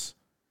falls,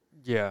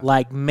 Yeah.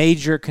 like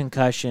major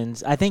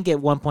concussions. I think at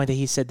one point that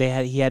he said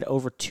he had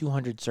over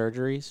 200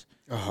 surgeries.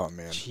 Oh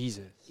man.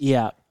 Jesus.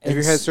 Yeah, Have you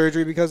it's- had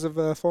surgery because of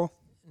fall?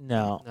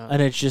 no, No.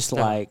 and it's just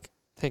No. like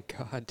Thank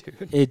God,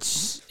 dude.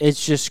 it's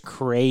just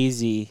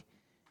crazy,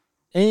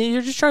 and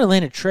you're just trying to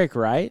land a trick,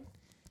 right?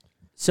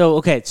 So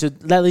okay, so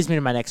that leads me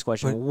to my next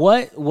question.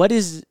 What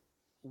is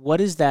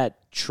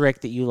that trick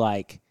that you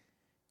like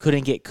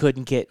couldn't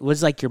get?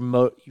 What's like your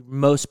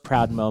most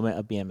proud moment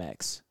of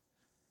BMX?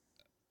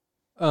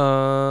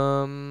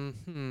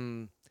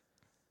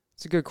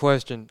 It's a good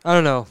question. I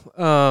don't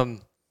know.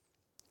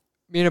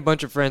 Me and a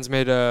bunch of friends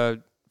made a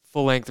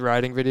full-length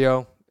riding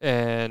video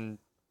and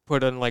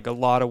put in like a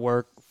lot of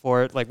work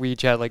for it. Like we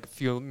each had like a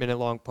few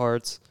minute-long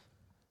parts,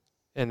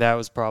 and that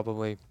was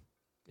probably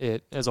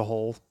it as a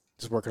whole.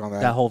 Just working on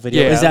that. That whole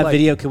video Yeah, is that like-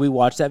 video? Can we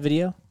watch that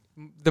video?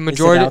 The Is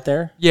majority it out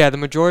there? Yeah, the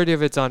majority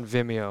of it's on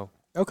Vimeo.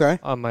 Okay.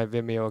 On my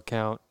Vimeo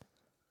account,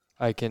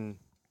 I can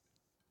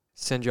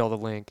send you all the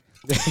link.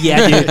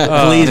 Yeah, dude.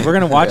 Please, we're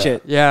gonna watch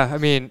it. Yeah, I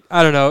mean,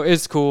 I don't know.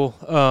 It's cool.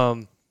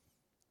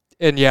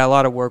 And yeah, a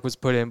lot of work was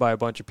put in by a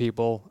bunch of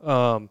people.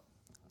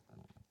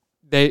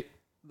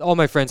 All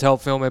my friends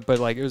helped film it, but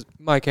like it was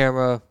my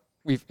camera.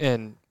 We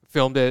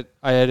filmed it.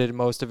 I edited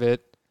most of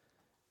it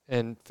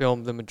and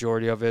filmed the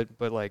majority of it.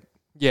 But like,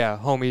 yeah,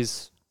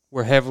 homies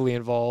were heavily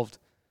involved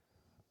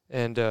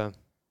and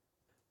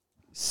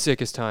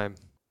sickest time.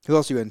 Who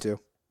else you into?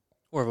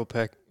 Orville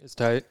Peck is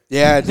tight.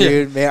 Yeah,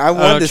 dude, man, I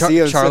wanted to see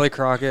him. Charlie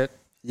Crockett.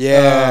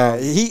 Yeah,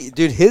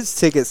 his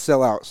tickets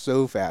sell out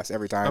so fast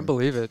every time. I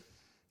believe it.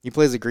 He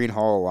plays at Green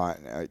Hall a lot,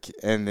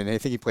 and then I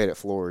think he played at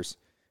Floors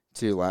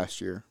too last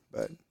year,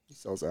 but he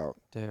sells out.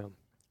 Damn.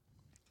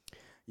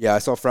 Yeah, I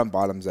saw Front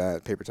Bottoms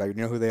at Paper Tiger.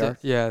 You know who they are?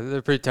 Yeah,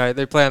 they're pretty tight.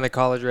 They play on the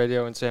college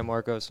radio in San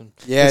Marcos, and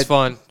Yeah, it's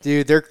fun.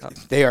 Dude,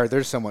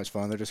 they're so much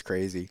fun. They're just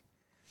crazy.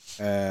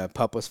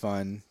 Pup was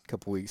fun a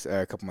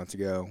couple months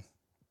ago.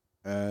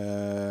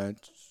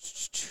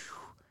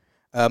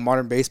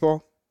 Modern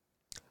Baseball.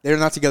 They're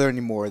not together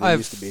anymore. They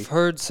used to be. I've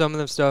heard some of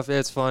them stuff.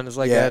 It's fun. It's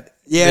like Yeah. that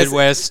Yeah, it's-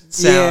 Midwest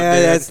sound. Yeah,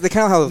 dude. that's the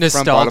kind of how the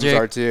Front Bottoms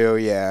Nostalgic. are too.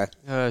 Yeah,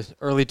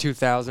 Early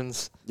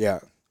 2000s. yeah.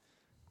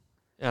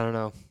 I don't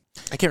know.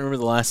 I can't remember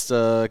the last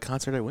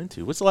concert I went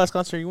to. What's the last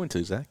concert you went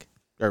to, Zach?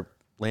 Or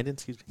Landon,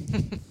 excuse me.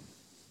 Drinking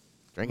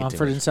too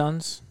Mumford much. and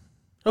Sons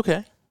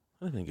Okay.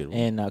 That's been a good one.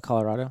 in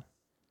Colorado.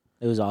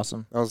 It was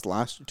awesome. That was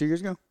 2 years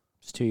ago. It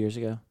was 2 years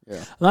ago. Yeah.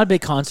 I'm not a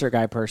big concert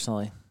guy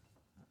personally.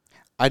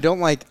 I don't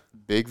like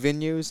big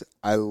venues.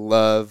 I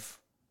love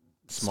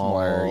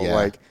Smaller, yeah.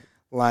 like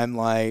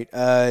Limelight.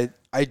 I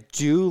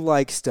do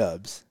like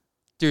Stubbs.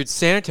 Dude,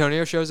 San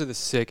Antonio shows are the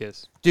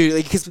sickest. Dude,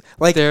 because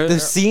like They're- the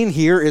scene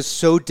here is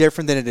so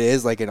different than it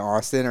is like in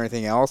Austin or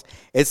anything else.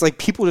 It's like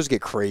people just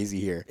get crazy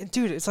here. And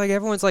dude, it's like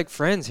everyone's like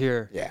friends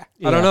here. Yeah,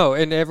 I don't know.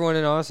 And everyone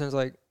in Austin's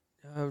like,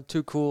 I'm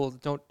too cool.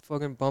 Don't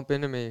fucking bump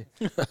into me.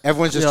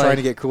 everyone's just Yeah, trying like-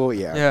 to get cool.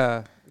 Yeah,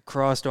 Yeah.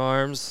 Crossed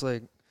arms.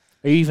 Like,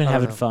 Are you even I don't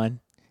having know. fun?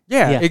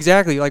 yeah, Yeah.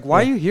 exactly. Like,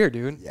 why Yeah. are you here,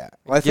 dude? yeah.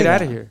 Well, I Get think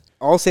out of here.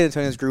 all San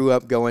Antonians grew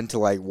up going to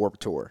like Warped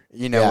Tour,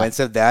 you know, Yeah. and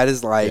so that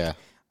is like Yeah.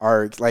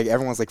 our like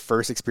everyone's like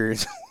first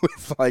experience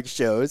with like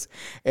shows,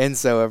 and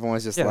so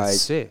everyone's just Yeah, like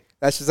that's sick.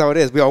 that's just how it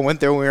is. We all went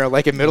there when we were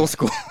like in middle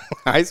school,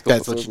 high school.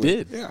 That's what you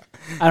supposedly. did. Yeah.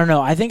 I don't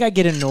know. I think I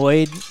get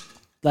annoyed.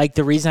 Like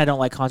the reason I don't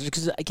like concerts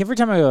because like, every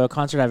time I go to a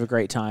concert, I have a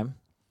great time,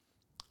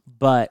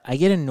 but I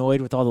get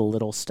annoyed with all the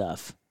little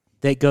stuff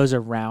that goes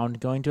around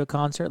going to a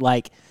concert,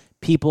 like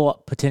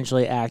people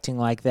potentially acting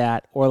like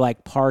that, or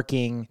like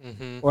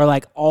parking, or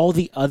like all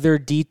the other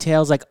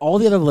details, like all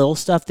the other little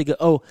stuff that go.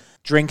 Oh,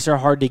 drinks are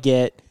hard to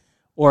get,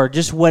 or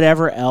just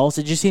whatever else.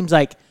 It just seems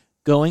like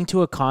going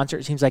to a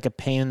concert seems like a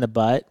pain in the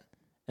butt.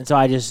 And so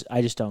I just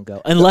don't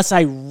go unless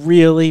I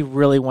really,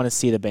 really want to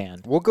see the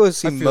band. We'll go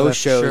see I feel that for most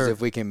shows sure.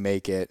 if we can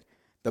make it.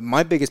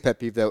 My biggest pet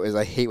peeve though is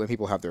I hate when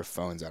people have their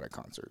phones out at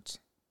concerts,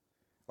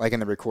 like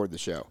and they record the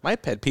show. My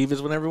pet peeve is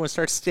when everyone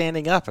starts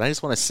standing up, and I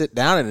just want to sit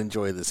down and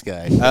enjoy this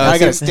guy. I see, got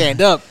to stand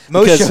up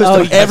most because shows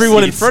don't have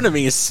everyone in seats. front of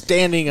me is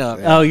standing up.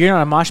 Oh, you're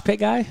not a mosh pit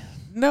guy?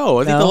 No,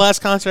 I think No? the last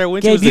concert I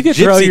went to Gabe, was the you could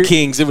throw Gypsy your-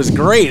 Kings. It was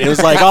great. It was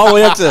like all the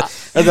way up to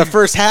the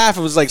first half.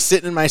 It was like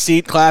sitting in my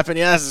seat, clapping.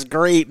 Yeah, this is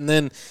great. And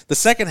then the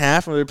second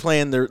half, when they're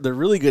playing the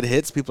really good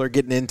hits, people are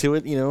getting into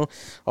it. You know,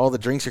 all the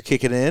drinks are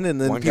kicking in, and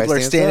then One guy people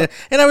are stands standing. up.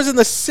 And I was in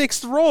the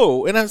 6th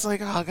row, and I was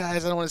like, "Oh,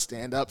 guys, I don't want to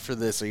stand up for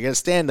this." So you got to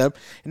stand up,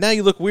 and now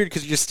you look weird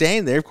because you're just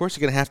standing there. Of course,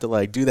 you're gonna have to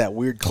like do that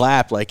weird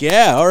clap, like,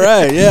 "Yeah, all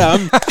right, yeah,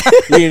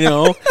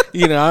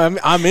 I'm,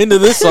 I'm into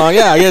this song.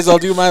 Yeah, I guess I'll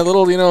do my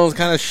little,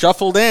 kind of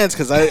shuffle dance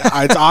because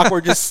it's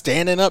awkward just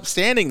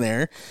standing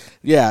there.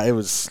 Yeah, it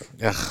was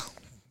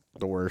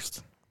the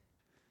worst.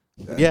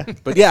 Yeah,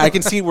 but yeah, I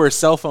can see where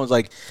cell phones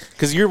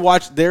because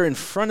they're in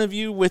front of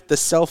you with the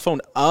cell phone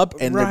up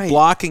and they're Right.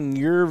 blocking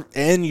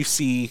and you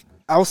see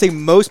I will say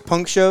most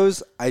punk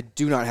shows, I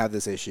do not have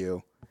this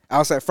issue.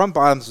 Outside, Front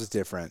Bottoms was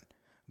different.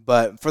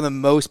 But for the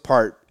most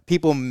part,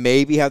 people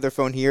maybe have their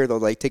phone here. They'll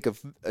like take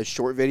a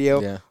short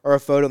video or a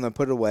photo and then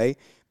put it away.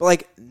 But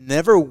like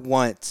never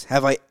once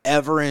have I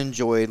ever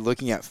enjoyed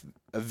looking at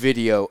a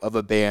video of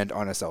a band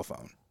on a cell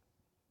phone.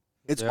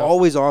 It's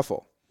always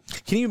awful.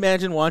 Can you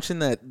imagine watching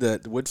the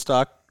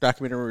Woodstock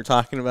documentary we were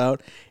talking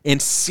about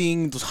and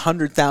seeing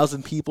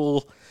 100,000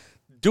 people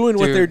doing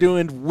what they're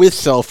doing with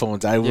cell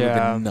phones? I would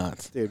have been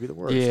nuts. Dude, it'd be the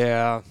worst.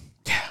 Yeah.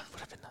 Would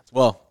have been nuts.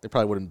 Well, they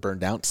probably wouldn't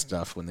burned out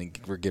stuff when they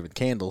were given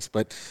candles,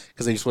 but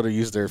because they just would have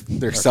used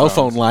their cell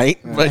phone light.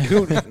 But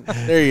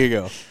there you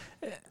go.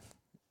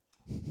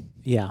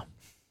 Yeah.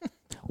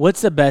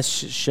 What's the best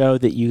show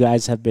that you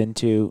guys have been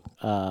to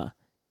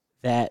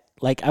that,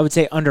 like, I would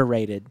say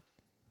underrated?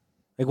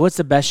 Like, what's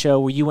the best show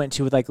where you went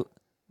to with, like,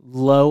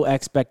 low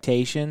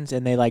expectations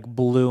and they, like,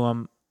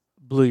 blew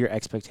your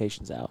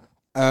expectations out?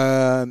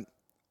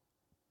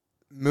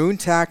 Moon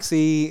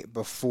Taxi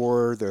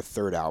before their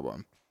third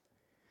album.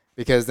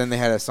 Because then they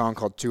had a song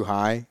called Too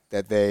High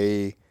that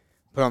they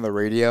put on the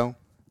radio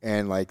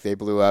and, like, they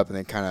blew up and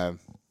they kind of,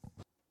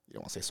 you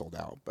don't want to say sold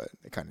out, but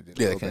they kind of did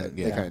a little bit.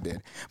 They kind of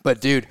did.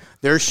 But, dude,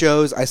 their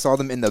shows, I saw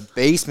them in the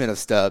basement of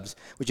Stubbs,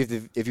 which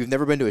if you've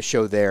never been to a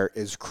show there,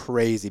 is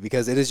crazy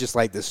because it is just,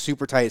 like, this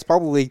super tight. It's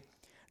probably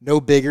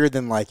no bigger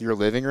than, like, your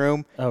living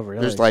room. Oh,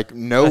 really? There's, like,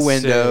 no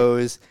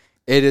windows. Sick.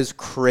 It is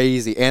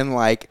crazy. And,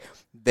 like,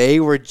 they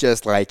were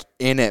just, like,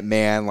 in it,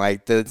 man.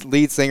 Like, the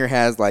lead singer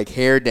has, like,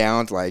 hair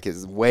down to, like,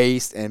 his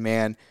waist. And,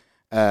 man,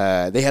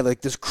 they had,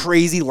 like, this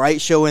crazy light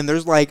show. And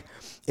there's, like,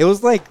 it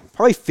was, like,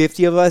 probably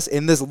 50 of us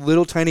in this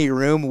little tiny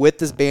room with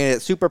this band.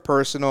 It's super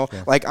personal.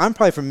 Yeah. Like, I'm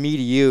probably from me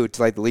to you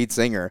to, like, the lead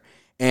singer.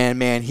 And,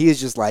 man, he is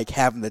just, like,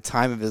 having the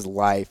time of his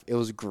life. It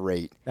was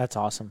great. That's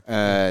awesome.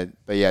 But,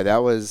 yeah,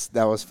 that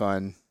was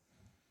fun.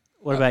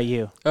 What about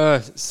you?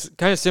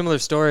 Kind of similar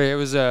story. It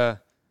was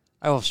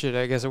oh shit!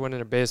 I guess I went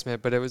in a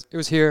basement, but it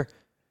was here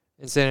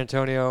in San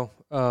Antonio.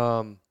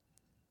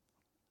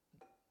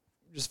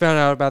 Just found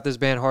out about this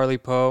band Harley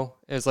Poe.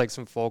 It's like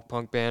some folk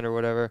punk band or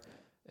whatever,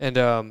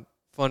 and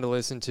fun to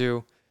listen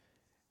to.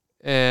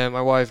 And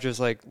my wife just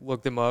like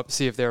looked them up,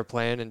 see if they were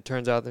playing, and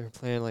turns out they were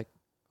playing like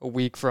a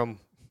week from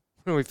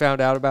when we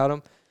found out about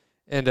them.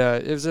 And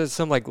it was at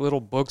some like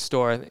little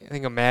bookstore. I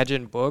think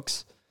Imagine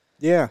Books.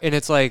 Yeah. And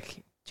it's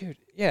like, dude,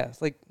 yeah,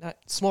 it's like not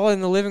small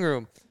in the living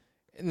room,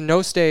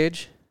 no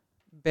stage.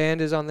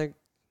 Band is on the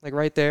like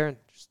right there, and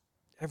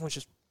everyone's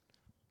just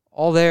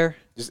all there,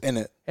 just in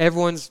it.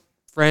 Everyone's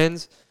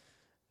friends.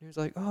 He was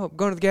like, "Oh, I'm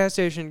going to the gas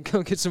station,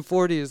 go get some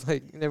 40s."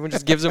 Like, and everyone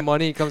just gives him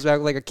money. He comes back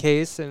with like a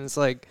case, and it's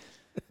like,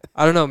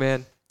 I don't know,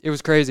 man. It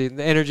was crazy.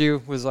 The energy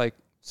was like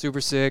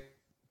super sick.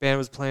 Band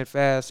was playing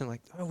fast, and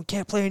like, oh, we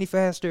can't play any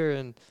faster.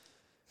 And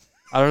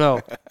I don't know.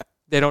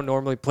 They don't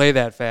normally play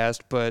that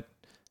fast, but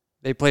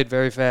they played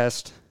very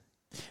fast.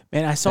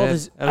 Man, I saw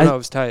this. I don't know. It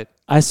was tight.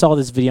 I saw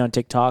this video on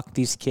TikTok.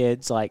 These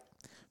kids, like,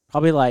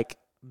 probably like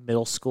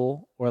middle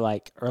school or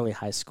like early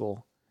high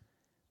school,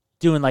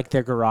 doing like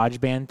their garage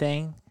band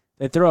thing.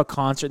 They throw a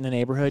concert in the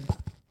neighborhood.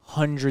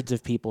 Hundreds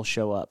of people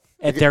show up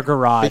at their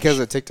garage. Because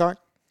of TikTok?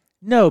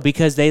 No,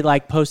 because they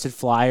like posted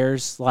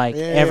flyers like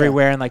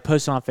everywhere and like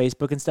posted on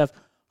Facebook and stuff.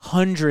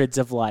 Hundreds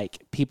of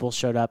like people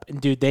showed up, and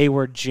dude, they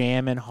were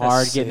jamming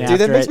hard, getting after it.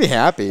 Dude, that makes me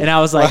happy. And I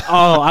was like,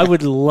 oh, I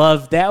would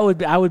love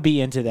that. I would be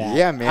into that.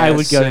 Yeah, man, I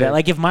would go to that.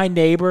 Like if my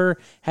neighbor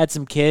had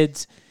some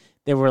kids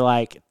that were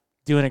like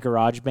doing a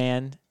garage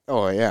band.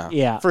 Oh yeah,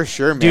 yeah, for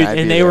sure, man. Dude,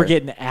 and they were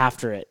getting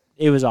after it.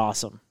 It was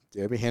awesome.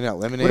 Dude, I'd be handing out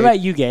lemonade. What about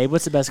you, Gabe?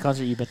 What's the best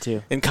concert you've been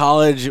to? In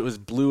college, it was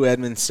Blue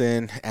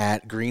Edmondson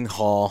at Green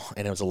Hall,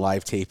 and it was a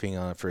live taping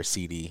on for a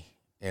CD,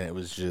 and it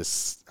was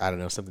just, I don't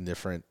know, something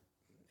different.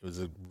 It was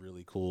a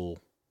really cool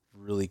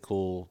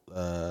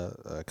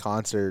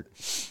concert,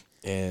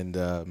 and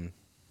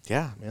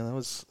yeah, man, that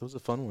was a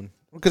fun one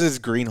because it's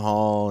Green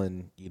Hall,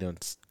 and you know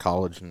it's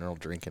college, and they're all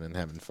drinking and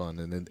having fun,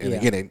 and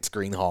again it's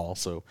Green Hall,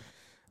 so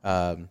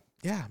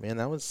yeah, man,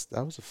 that was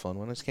a fun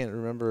one. I just can't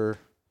remember.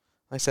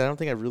 Like I said, I don't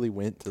think I really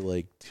went to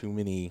like too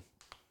many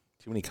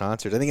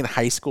concerts. I think in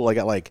high school I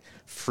got like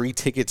free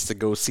tickets to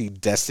go see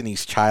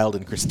Destiny's Child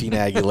and Christina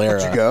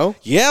Aguilera. Did you go?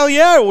 Yeah,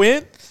 I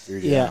went.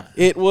 Yeah,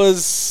 it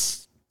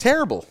was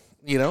terrible.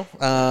 You know,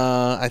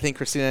 I think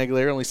Christina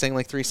Aguilera only sang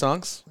like 3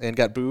 songs and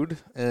got booed.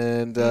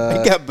 And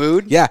got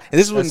booed? Yeah, and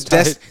this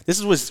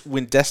is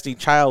when Destiny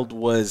Child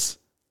was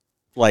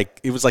like,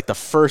 it was like the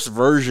first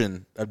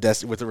version of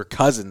Destiny with her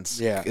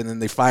cousins. Yeah, and then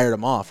they fired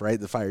them off. Right,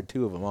 they fired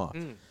 2 of them off.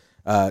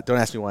 Don't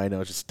ask me why I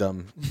know. It's just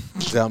dumb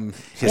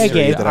history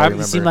Gabe, that I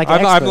remember. Seem like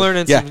I'm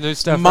learning some new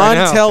stuff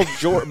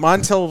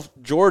Montel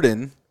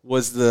Jordan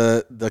was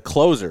the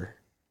closer.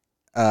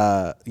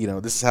 You know,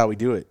 this is how we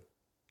do it.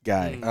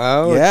 Guy.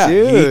 Oh, yeah,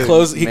 dude. he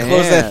closed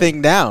that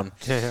thing down.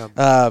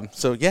 Damn.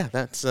 So yeah,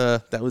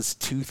 that was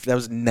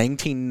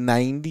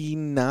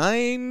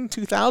 1999,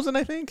 2000,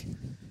 I think.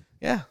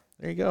 Yeah,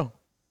 there you go.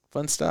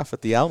 Fun stuff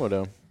at the Alamo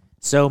Dome.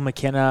 So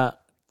McKenna,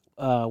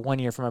 1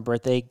 year for my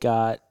birthday,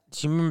 got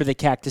Do you remember the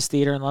Cactus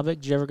Theater in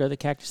Lubbock? Did you ever go to the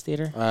Cactus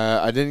Theater?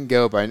 I didn't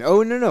go, but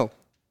no. You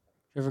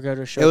ever go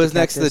to a show? It at was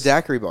next to the Cactus?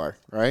 daiquiri bar,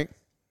 right?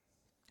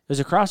 It was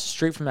across the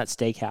street from that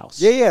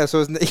steakhouse. Yeah.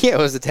 So it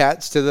was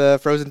attached to the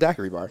frozen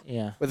daiquiri bar.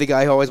 Yeah. With the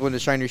guy who always wanted to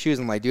shine your shoes.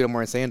 I'm like, dude, I'm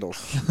wearing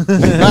sandals.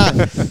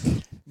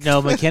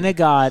 No, McKenna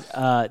got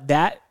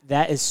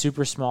that is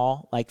super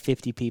small, like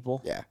 50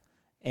 people. Yeah.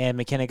 And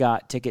McKenna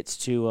got tickets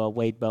to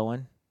Wade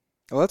Bowen.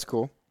 Oh, that's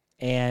cool.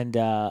 And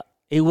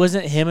it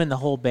wasn't him and the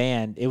whole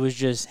band. It was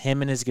just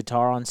him and his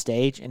guitar on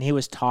stage, and he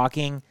was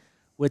talking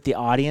with the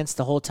audience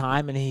the whole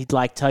time, and he'd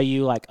like tell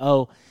you like,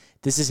 "Oh,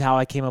 this is how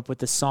I came up with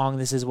the song.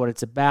 This is what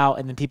it's about."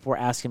 And then people were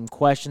asking him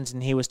questions,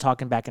 and he was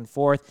talking back and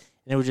forth,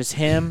 and it was just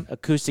him,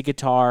 acoustic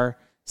guitar,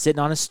 sitting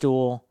on a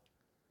stool,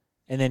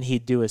 and then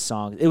he'd do his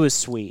song. It was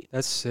sweet.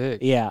 That's sick.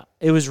 Yeah,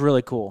 it was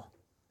really cool.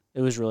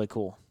 It was really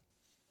cool.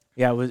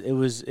 Yeah, it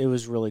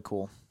was really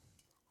cool.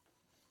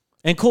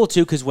 And cool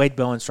too, because Wade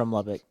Bowen's from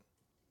Lubbock.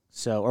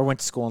 So, or went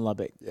to school in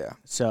Lubbock. Yeah.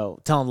 So,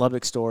 telling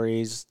Lubbock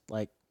stories,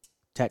 like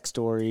tech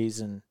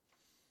stories and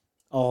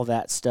all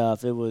that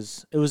stuff. It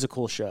was a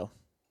cool show.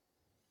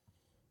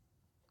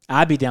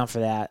 I'd be down for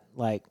that.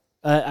 Like,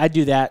 I'd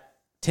do that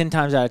 10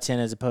 times out of 10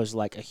 as opposed to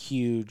like a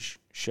huge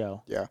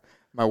show. Yeah.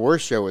 My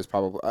worst show was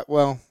probably, I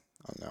don't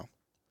know.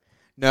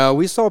 No,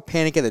 we saw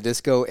Panic at the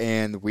Disco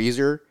and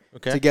Weezer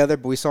together,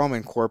 but we saw them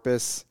in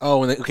Corpus.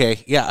 Oh,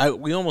 okay. Yeah,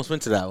 we almost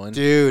went to that one.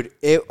 Dude,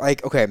 it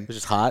was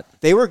just hot.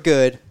 They were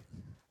good.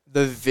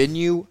 The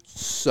venue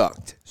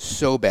sucked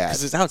so bad.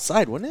 Because it's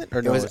outside, wasn't it? Or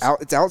It was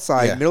out. It's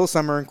outside, Yeah. middle of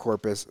summer in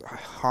Corpus,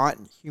 hot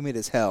and humid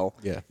as hell.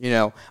 Yeah. You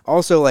know.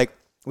 Also, like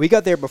we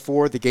got there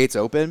before the gates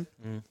open,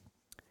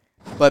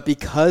 but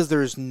because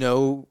there's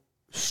no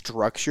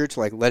structure to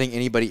like letting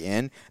anybody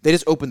in, they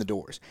just open the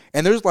doors,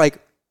 and there's like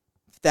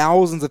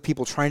thousands of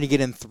people trying to get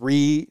in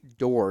 3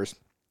 doors,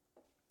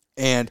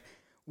 and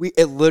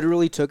it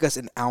literally took us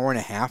an hour and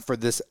a half for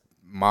this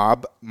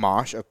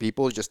mosh of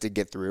people just to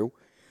get through.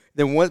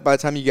 Then by the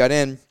time you got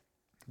in,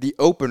 the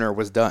opener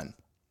was done.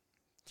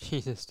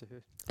 Jesus,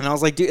 dude. And I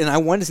was like, dude, and I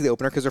wanted to see the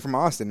opener because they're from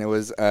Austin. It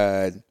was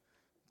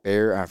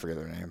Bear, I forget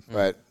their name,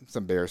 but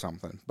some Bear or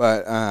something.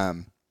 But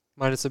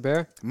Minus the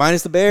bear?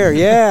 Minus the Bear,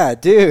 yeah,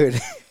 dude.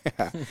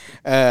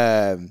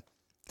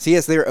 So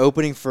yes, they were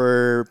opening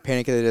for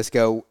Panic at the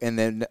Disco, and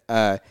then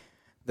the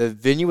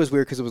venue was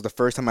weird because it was the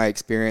first time I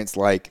experienced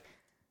like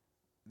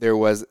there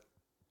was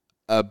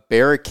a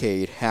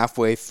barricade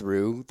halfway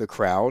through the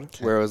crowd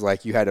where it was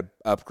like you had to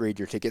upgrade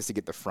your tickets to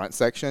get the front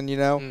section, you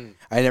know?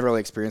 I never really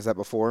experienced that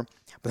before.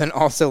 But then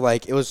also,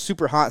 like, it was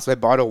super hot, so I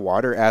bought a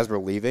water as we're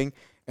leaving,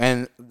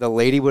 and the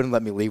lady wouldn't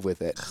let me leave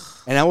with it.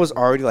 And I was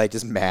already, like,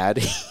 just mad,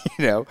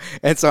 you know?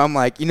 And so I'm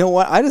like, you know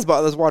what? I just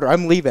bought this water.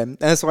 I'm leaving.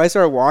 And so I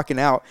started walking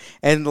out,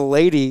 and the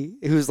lady,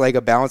 who's like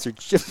a bouncer,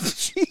 she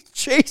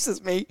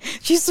chases me.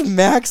 She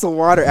smacks the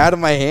water out of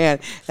my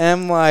hand,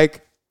 and I'm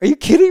like, are you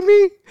kidding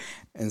me?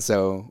 And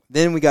so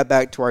then we got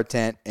back to our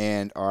tent,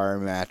 and our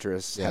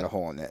mattress had a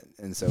hole in it.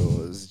 And so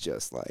it was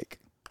just like,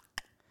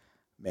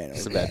 man, it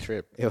was It's a bad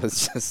trip. It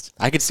was just,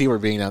 I could see where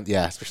being out,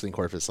 especially in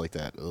Corpus like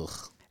that. Ugh.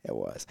 it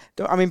was.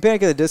 I mean,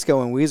 Panic at the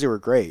Disco and Weezer were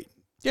great.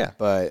 Yeah.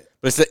 But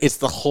it's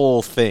the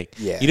whole thing.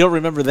 Yeah. You don't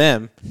remember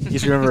them. You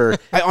just remember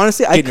I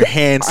honestly, getting your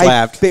hand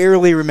slapped. I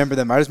barely remember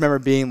them. I just remember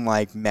being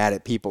like mad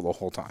at people the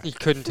whole time. You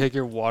couldn't take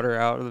your water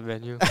out of the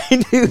venue.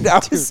 Dude,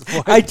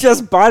 I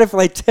just bought it for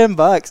like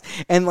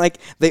 $10, and like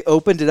they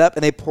opened it up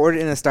and they poured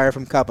it in a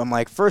styrofoam cup. I'm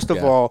like, first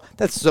of all,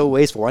 that's so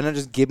wasteful. Why not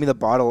just give me the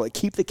bottle?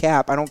 Keep the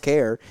cap. I don't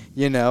care.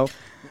 You know.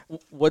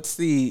 What's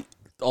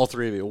all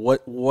three of you?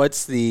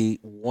 What's the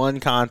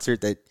one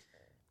concert that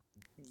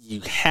you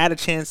had a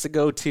chance to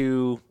go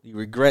to? You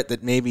regret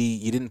that maybe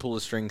you didn't pull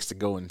the strings to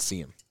go and see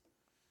him.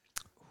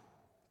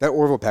 That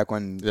Orville Peck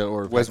one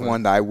was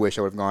one that I wish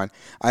I would have gone.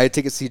 I had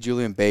tickets to see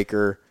Julian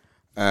Baker,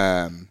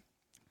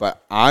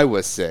 but I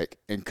was sick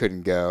and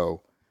couldn't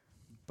go.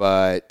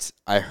 But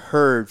I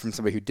heard from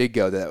somebody who did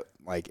go that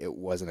like it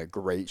wasn't a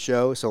great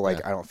show, so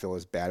like I don't feel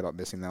as bad about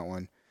missing that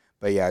one.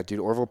 But yeah, dude,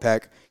 Orville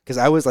Peck, because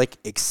I was like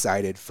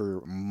excited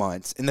for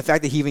months, and the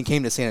fact that he even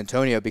came to San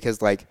Antonio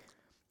because like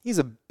he's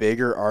a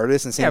bigger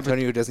artist, and San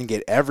Antonio doesn't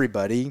get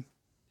everybody.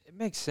 It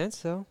makes sense,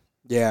 though.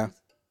 Yeah.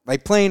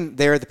 Like, playing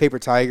there at the Paper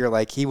Tiger,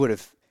 like, he would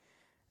have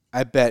 –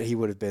 I bet he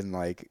would have been,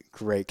 like,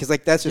 great. Because,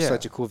 like, that's just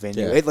such a cool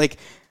venue. Yeah. It, like,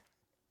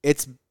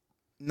 it's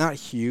not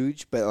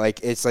huge, but, like,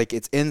 it's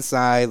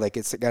inside. Like,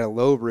 it's got a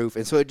low roof.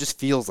 And so it just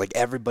feels like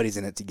everybody's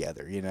in it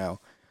together, you know?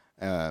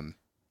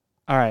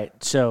 All right,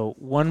 so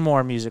one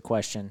more music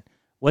question.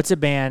 What's a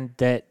band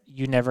that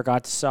you never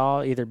got to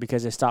saw, either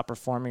because they stopped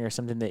performing or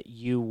something that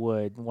you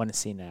would want to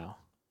see now?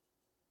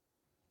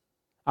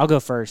 I'll go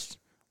first.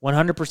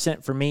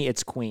 100% for me,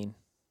 it's Queen.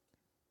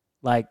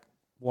 Like,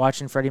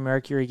 watching Freddie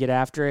Mercury get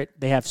after it,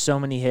 they have so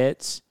many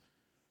hits.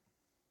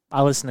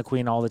 I listen to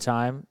Queen all the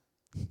time.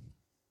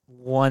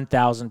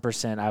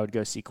 1,000% I would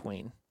go see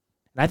Queen.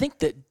 And I think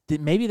that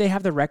maybe they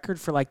have the record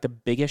for, like, the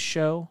biggest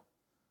show,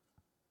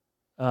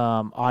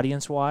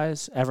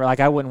 audience-wise, ever. Like,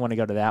 I wouldn't want to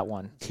go to that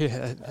one.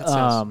 Yeah, that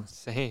sounds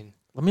insane.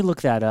 Let me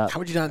look that up. How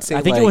would you not say?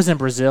 I think it was in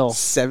Brazil. late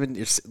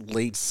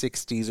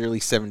 60s, early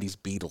 70s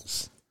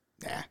Beatles.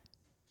 Nah,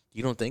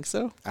 You don't think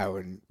so? I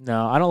wouldn't.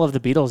 No, I don't love the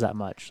Beatles that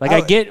much. Like I I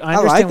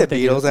understand like the what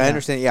they do. Beatles. I Yeah.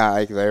 understand. Yeah,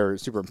 like, they're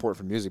super important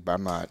for music, but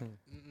I'm not.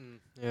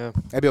 Yeah.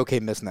 I'd be okay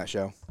missing that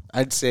show.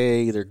 I'd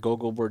say either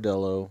Gogo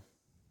Bordello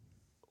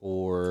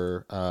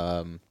or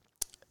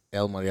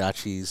El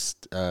Mariachi's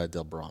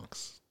del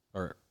Bronx,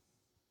 or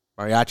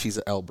Mariachi's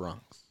El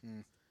Bronx,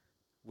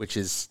 which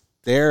is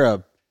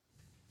they're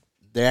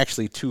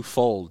actually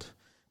twofold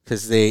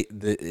because they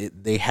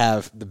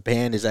have the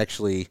band is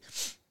actually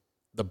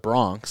the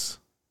Bronx,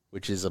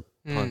 which is a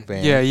punk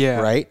band, yeah.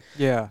 right?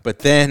 Yeah. But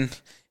then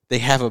they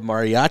have a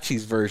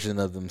mariachis version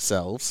of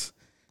themselves.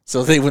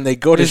 So when they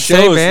go to It's the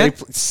same shows,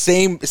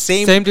 band?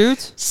 same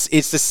dudes?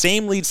 It's the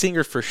same lead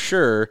singer for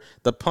sure.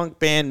 The punk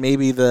band,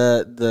 maybe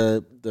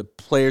the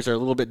players are a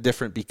little bit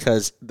different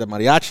because the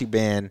mariachi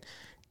band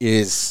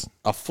is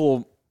a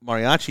full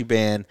mariachi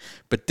band,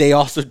 but they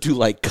also do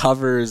like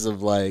covers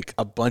of like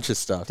a bunch of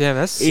stuff. Damn,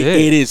 that's sick.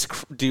 It is,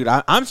 dude.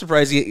 I'm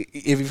surprised.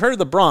 If you've heard of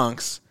the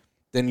Bronx,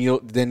 then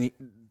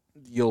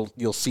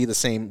you'll see the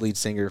same lead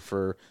singer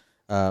for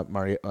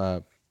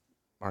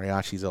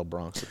Mariachi's El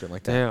Bronx, something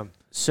like that. Damn.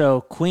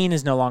 So Queen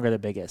is no longer the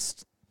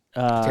biggest.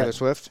 Taylor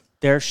Swift.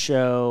 Their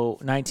show,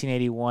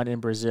 1981 in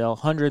Brazil,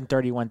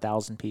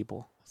 131,000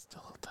 people.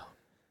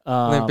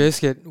 Limp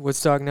Bizkit,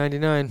 Woodstock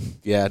 99.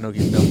 Yeah, no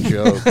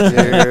joke.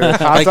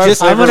 Like,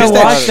 I'm gonna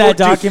watch that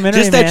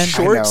documentary, Just that man.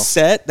 short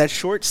set. That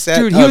short set.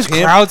 Dude, he of was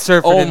him. crowd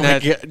surfing Oh in my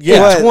that. God.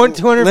 Yeah. What?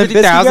 250,000 Limp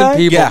Bizkit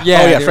people. guy?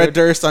 Yeah. Oh yeah. dude. Fred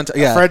Durst on.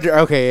 Yeah.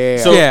 Okay,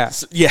 yeah. So Yeah.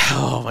 yeah.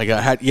 Oh my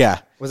God. Yeah.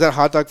 Was that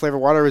hot dog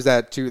flavored water? Or was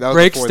that too? That was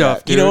Break before stuff,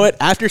 that. dude. You know what?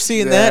 After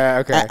seeing Yeah,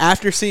 that, okay.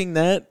 after seeing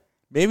that,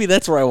 maybe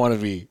that's where I want to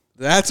be.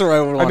 That's where I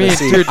would want mean, to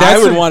see. dude, I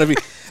that's would a- want to be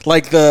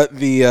like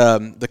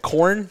the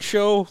Korn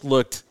show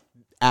looked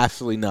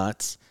absolutely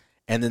nuts,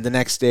 and then the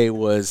next day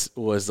was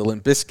the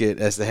Limp Bizkit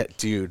as the head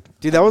dude.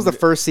 Dude, that was the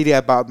first CD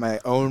I bought with my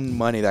own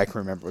money that I can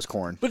remember was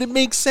Korn. But it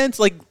makes sense.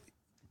 Like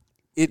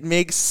it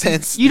makes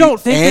sense. You don't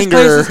think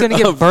this place is going to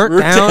get burnt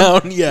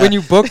down Yeah. when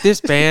you book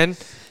this band?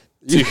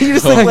 You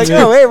just think like,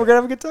 oh, hey, we're gonna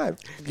have a good time.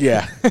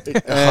 Yeah.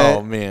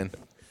 Oh man.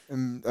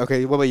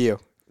 Okay, what about you?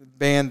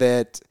 Band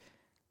that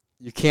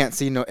you can't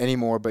see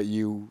anymore, but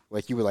you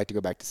would like to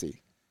go back to see.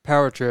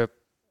 Power Trip.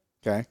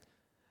 Okay.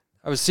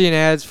 I was seeing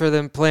ads for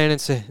them playing in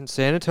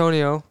San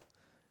Antonio,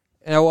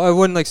 and I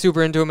wasn't like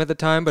super into them at the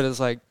time, but it's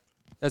like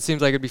that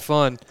seems like it'd be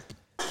fun.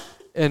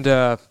 And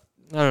I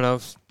don't know,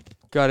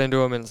 got into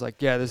them, and it's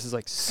like, yeah, this is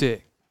like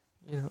sick,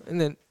 you know.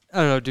 And then I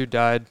don't know, dude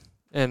died,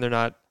 and they're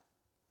not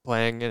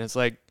playing, and it's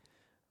like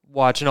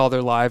watching all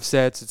their live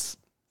sets. It's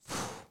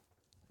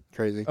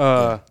Crazy.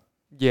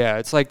 yeah,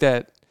 it's like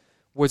that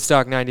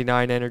Woodstock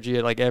 '99 energy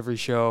at like every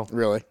show.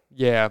 Really?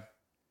 Yeah.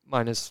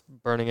 Minus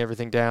burning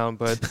everything down,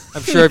 but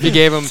I'm sure if you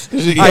gave them,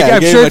 Yeah, I'm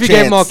gave sure him if a you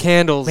gave them all chance.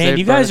 candles, Man, they'd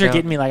you burn guys it are down.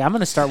 getting me like, I'm going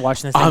to start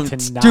watching this thing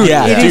tonight. dude,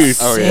 Yeah, it dude. is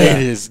Oh, sick. yeah.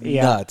 It is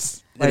Yeah.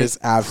 nuts. Like- It is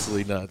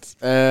absolutely nuts.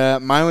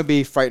 Mine would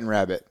be Frightened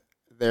Rabbit.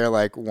 They're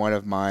like one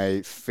of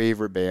my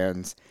favorite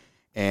bands,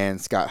 and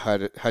Scott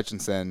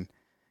Hutchinson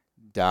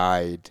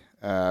died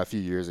a few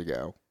years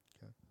ago.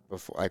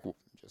 Before, like,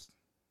 just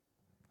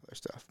other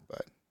stuff,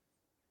 but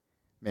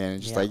man,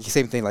 it's just Yeah. like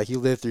same thing. Like you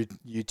live through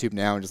YouTube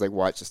now and just like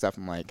watch the stuff.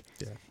 I'm like,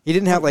 he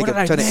didn't have like What a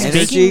did ton of I-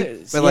 energy, Speaking-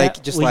 but yeah,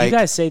 like just well, like you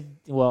guys say,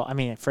 well, I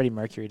mean, Freddie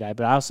Mercury died,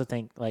 but I also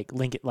think like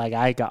Lincoln, like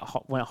I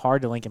went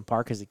hard to Linkin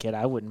Park as a kid.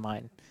 I wouldn't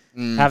mind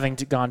having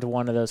gone to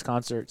one of those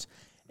concerts.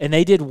 And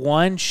they did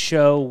one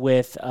show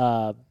with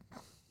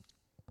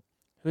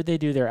who'd they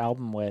do their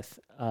album with?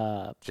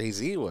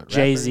 Jay-Z, what?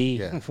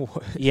 Jay-Z. rapper?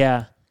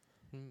 Yeah.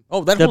 Yeah,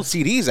 Oh, that The- whole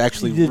CD is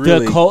actually the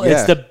really.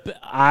 it's yeah.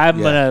 I'm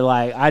Yeah. gonna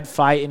like I'd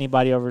fight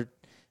anybody over.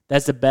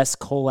 That's the best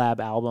collab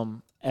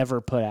album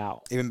ever put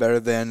out. even better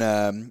than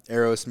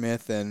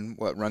Aerosmith and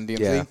what Run DMC.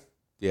 Yeah.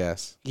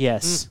 Yes.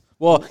 Yes.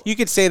 Well, you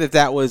could say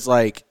that was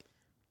like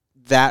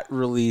that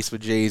release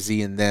with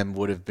Jay-Z and them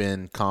would have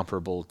been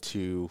comparable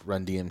to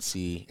Run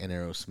DMC and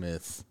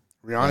Aerosmith.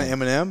 Rihanna, Yeah.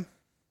 Eminem.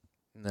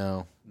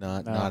 No,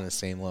 not No. on the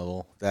same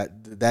level.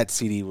 That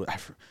CD, what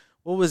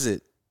was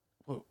it?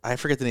 I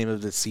forget the name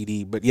of the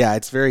CD, but yeah,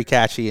 it's very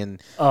catchy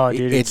and Oh,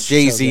 dude, it's it's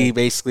Jay-Z so good.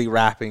 basically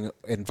rapping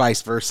and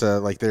vice versa.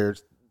 Like they're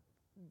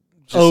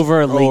just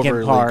Over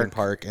Linkin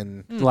Park.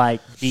 and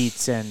Like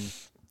beats and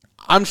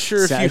I'm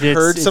sure if So you it's-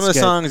 heard some of it's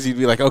the good. songs, you'd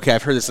be like, okay,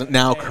 I've heard this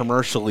now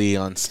commercially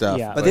on stuff.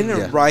 Yeah. But they didn't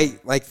yeah.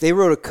 write like they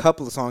wrote a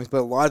couple of songs, but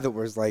a lot of it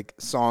was like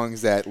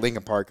songs that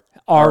Linkin Park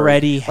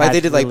already like had they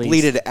did like released.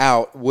 Bleed It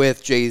Out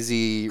with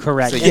Jay-Z.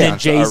 Correct. singing And then on-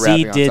 Jay Z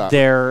rapping on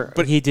did top.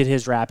 But he did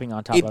his rapping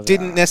on top of It it.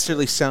 didn't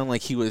necessarily sound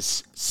like he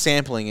was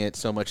sampling it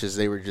so much as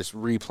they were just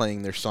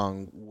replaying their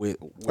song with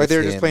Like they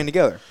were just him. playing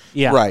together.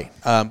 Yeah. Right.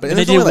 But they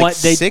there's did only like one-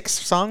 they- 6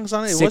 songs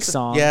on it. It 6 wasn't-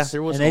 songs. Yeah,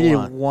 there wasn't and they a did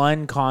lot.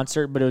 one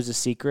concert, but it was a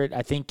secret.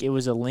 I think it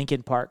was a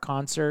Linkin Park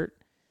concert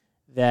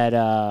that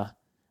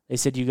they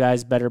said you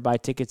guys better buy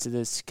tickets to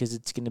this because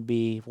it's going to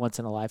be once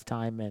in a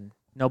lifetime, and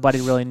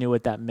nobody really knew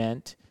what that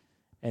meant.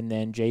 And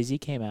then Jay-Z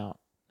came out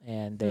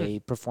and they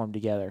performed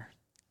together.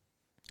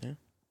 Yeah.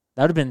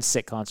 That would have been a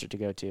sick concert to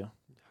go to.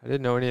 I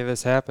didn't know any of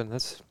this happened.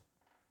 That's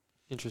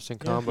interesting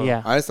combo.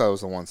 Yeah, I just thought it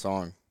was the one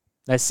song.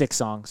 that's 6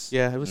 songs.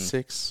 Yeah, it was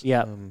 6.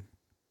 Yeah.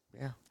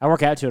 Yeah. I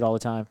work out to it all the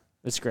time.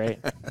 It's great.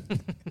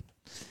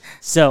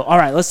 So, all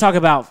right, let's talk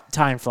about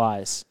tying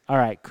flies. All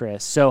right,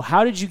 Chris. So,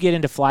 how did you get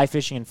into fly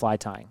fishing and fly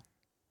tying?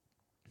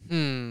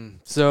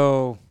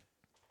 So,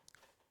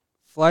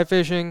 fly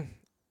fishing,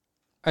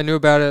 I knew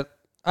about it.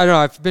 I don't know.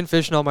 I've been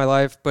fishing all my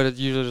life, but it's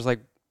usually just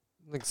like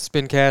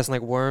spin casts and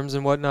like worms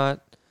and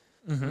whatnot.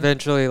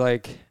 Eventually,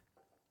 like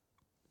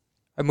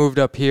I moved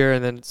up here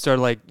and then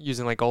started like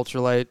using like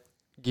ultralight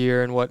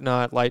gear and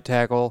whatnot, light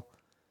tackle.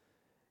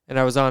 And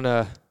I was on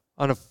a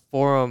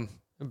forum,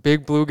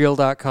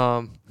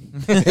 bigbluegill.com.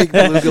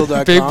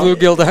 BigBluegill.com.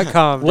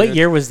 Bigbluegill.com. What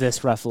year was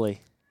this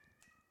roughly?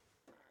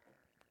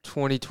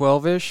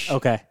 2012-ish.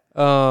 Okay.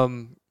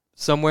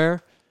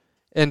 Somewhere.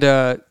 And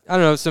I don't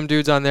know, some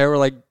dudes on there were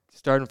like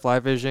starting fly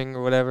fishing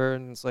or whatever,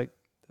 and it's like,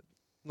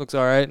 looks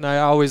all right. And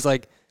I was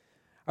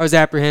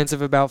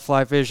apprehensive about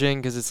fly fishing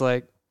because it's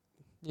like,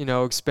 you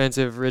know,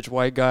 expensive rich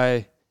white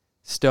guy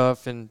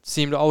stuff and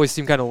always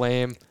seemed kind of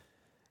lame.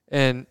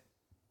 And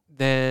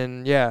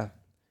then, yeah,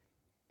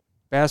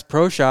 Bass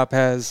Pro Shop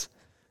has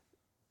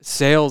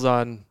sales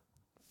on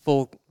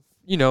full,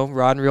 you know,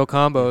 rod and reel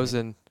combos,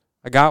 and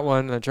I got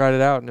one and I tried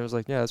it out and it was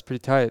like, yeah, it's pretty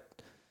tight.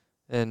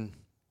 And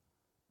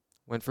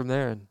went from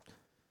there, and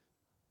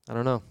I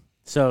don't know.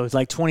 So, it's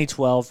like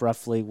 2012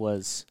 roughly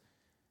was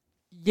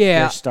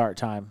Yeah. your start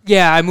time.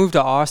 Yeah, I moved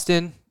to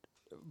Austin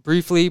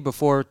briefly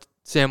before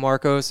San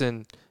Marcos,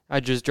 and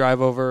I'd just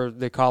drive over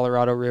the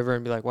Colorado River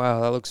and be like,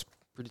 wow, that looks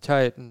pretty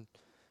tight, and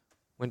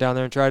went down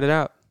there and tried it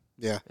out.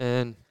 Yeah.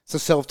 And So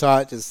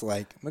self-taught, just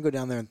like, I'm going to go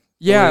down there and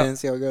yeah, throw it in and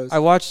see how it goes. I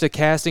watched a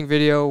casting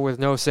video with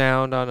no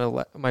sound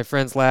on my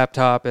friend's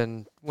laptop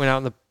and went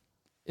out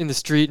in the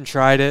street and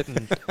tried it.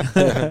 And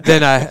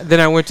then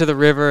I went to the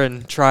river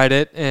and tried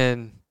it,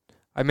 and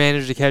I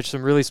managed to catch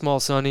some really small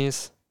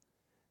sunnies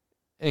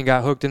and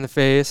got hooked in the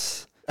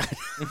face.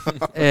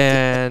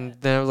 And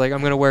then I was like, I'm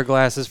going to wear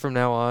glasses from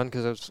now on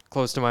because it was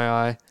close to my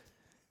eye.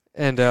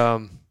 And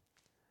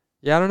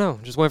yeah, I don't know.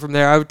 Just went from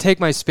there. I would take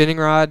my spinning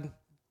rod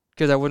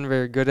because I wasn't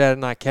very good at it,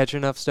 not catching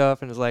enough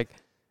stuff. And it's like,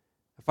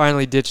 I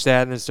finally ditched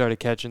that and then started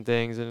catching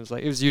things. And it was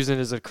like, it was using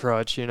it as a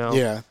crutch, you know?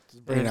 Yeah.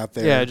 Just bring it And out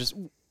there. Yeah, just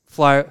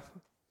fly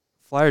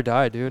or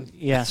die, dude.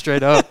 Yeah.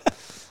 Straight up.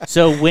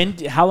 So,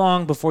 how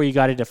long before you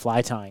got into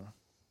fly tying?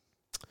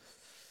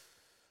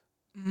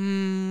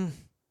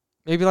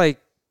 Maybe like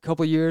a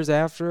couple years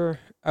after.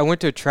 I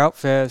went to a trout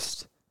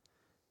fest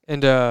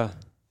and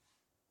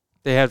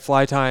they had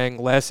fly tying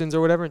lessons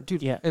or whatever.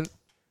 Dude, Yeah. and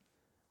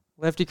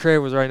Lefty Cray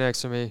was right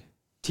next to me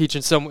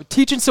teaching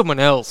someone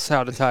else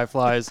how to tie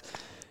flies.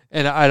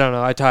 And I don't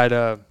know, I tied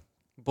a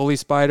bully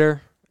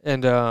spider,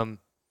 and I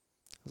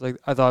thought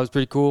it was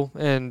pretty cool.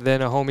 And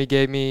then a homie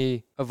gave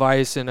me a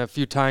vise and a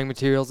few tying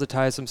materials to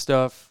tie some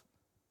stuff,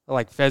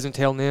 like pheasant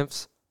tail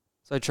nymphs.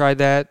 So I tried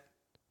that,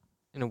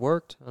 and it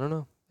worked. I don't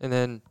know. And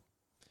then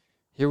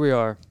here we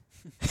are.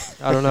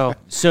 I don't know.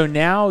 So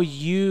now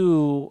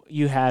you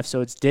have,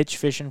 so it's Ditch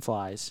Fish and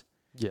Flies,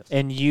 Yes.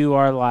 and you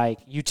are like,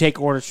 you take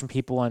orders from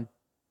people and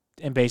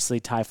basically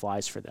tie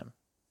flies for them.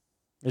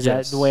 Is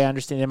Yes. that the way I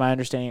understand? Am I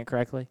understanding it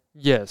correctly?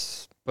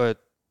 Yes,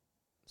 but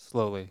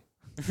slowly.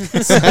 So,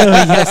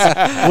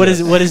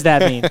 yes. What does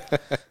that mean?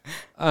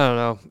 I don't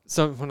know.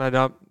 So when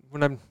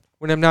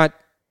I'm not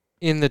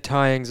in the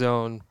tying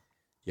zone,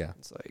 Yeah.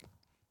 it's like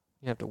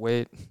you have to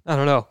wait. I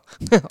don't know.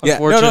 Yeah, no,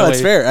 Unfortunately,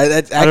 that's fair.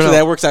 don't Actually, know.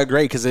 that works out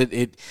great because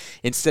it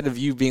instead of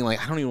you being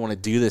like, I don't even want to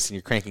do this, and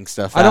you're cranking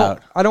stuff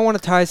out. I don't want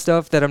to tie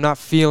stuff that I'm not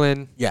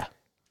feeling Yeah,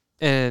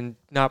 and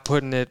not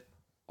putting it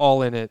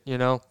all in it, you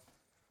know,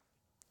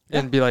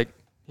 and be like,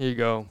 here you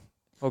go.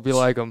 Hope you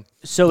like them.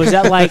 So is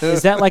that like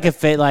a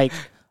fit, like,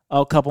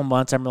 oh, a couple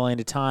months I'm really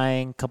into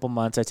tying, a couple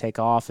months I take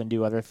off and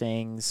do other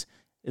things?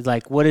 It's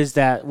like, what is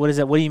that? What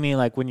do you mean,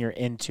 like, when you're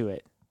into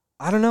it?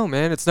 I don't know,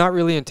 man. It's not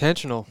really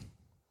intentional.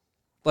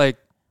 Like,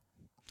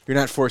 you're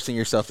not forcing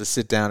yourself to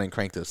sit down and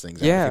crank those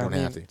things out yeah, if you don't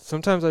have to.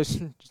 sometimes I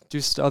do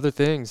other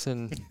things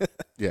and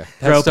Yeah. have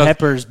Throw stuff-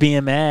 peppers,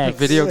 BMX.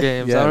 video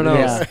games. Yeah, I don't know.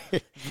 Yeah.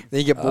 Then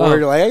you get bored.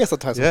 You're like, I guess I'll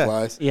tie some Yeah.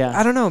 flies. Yeah.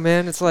 I don't know,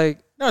 man. It's like,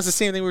 No, it's the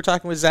same thing we were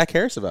talking with Zach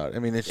Harris about. I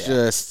mean,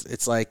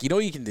 it's like, you know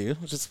what you can do,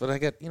 but I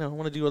got, I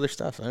want to do other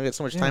stuff. I got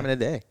so much time in a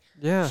day.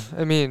 yeah.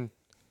 I mean,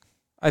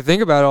 I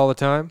think about it all the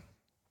time.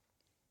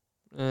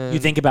 You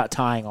think about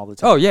tying all the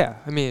time. Oh yeah,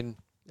 I mean,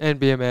 and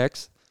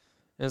BMX,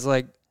 and it's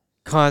like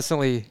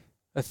constantly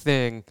a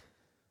thing.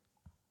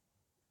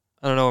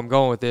 I don't know where I'm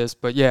going with this,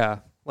 but yeah,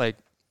 like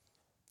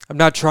I'm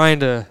not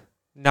trying to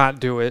not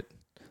do it.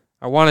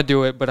 I want to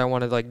do it, but I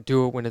want to like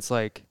do it when it's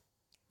like,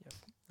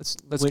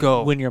 let's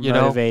go. When you're you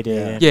know? motivated.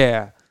 Yeah. and-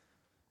 Yeah.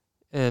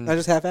 And I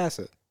just half-ass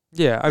it.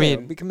 yeah, I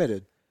mean, be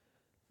committed.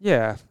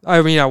 yeah,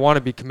 I mean, I want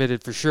to be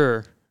committed for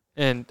sure.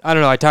 And I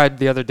don't know, I tied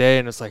the other day,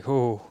 and it's like,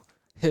 oh,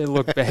 it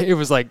looked bad. It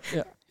was like,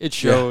 it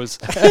shows.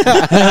 Takes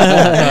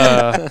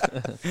a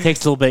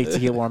little bit to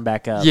get warmed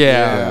back up.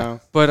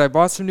 But I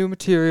bought some new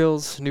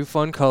materials, new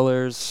fun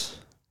colors,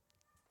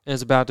 and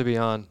it's about to be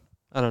on.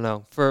 I don't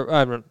know.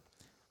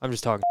 I'm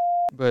just talking,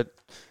 but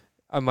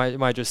I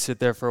might just sit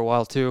there for a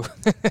while too.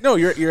 No,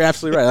 you're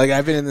absolutely right. Like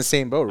I've been in the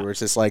same boat where it's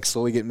just like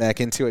slowly getting back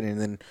into it, and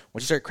then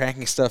once you start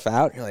cracking stuff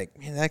out, you're like,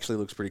 man, that actually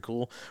looks pretty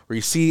cool. Where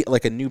you see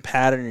like a new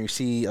pattern, or you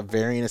see a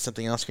variant of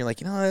something else, and you're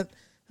like, you know what,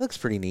 that looks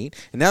pretty neat.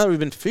 And now that we've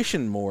been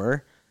fishing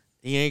more,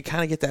 you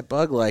kind of get that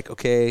bug. Like,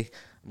 okay,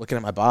 I'm looking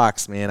at my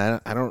box, man.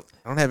 I don't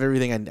have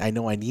everything I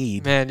know I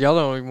need. Man, y'all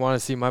don't even want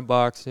to see my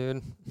box,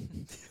 dude.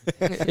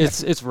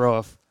 It's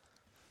rough.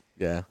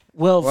 Yeah.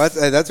 Well, Well,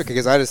 that's okay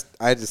because I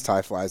just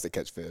tie flies that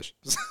catch fish.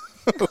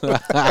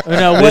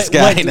 no, This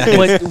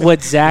guy,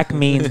 what Zach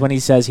means when he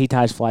says he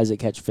ties flies that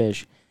catch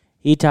fish,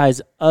 he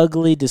ties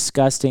ugly,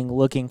 disgusting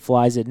looking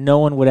flies that no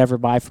one would ever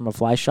buy from a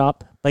fly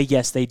shop. But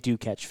yes, they do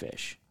catch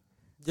fish.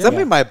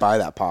 Somebody might buy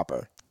that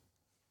popper.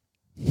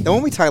 The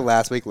one we tied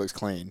last week looks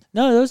clean.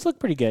 No, those look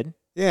pretty good.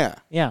 Yeah,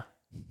 Yeah,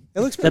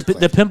 it looks pretty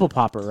the pimple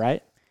popper,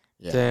 right?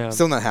 Yeah. Damn.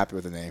 Still not happy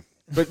with the name.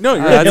 But no,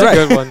 That's you're a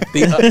right. good one. I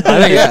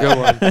think it's a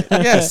good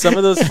one. Yeah, some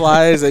of those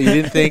flies that you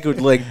didn't think would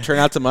like turn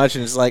out to much,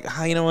 and it's like,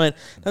 you know what,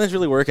 nothing's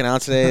really working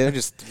out today. I'll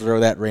just throw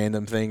that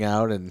random thing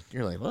out, and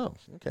you're like, well,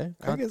 okay,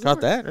 I guess it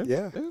caught that. works.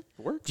 Yeah. it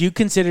worked. Do you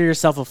consider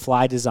yourself a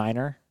fly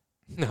designer?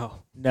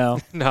 No, No,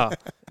 no,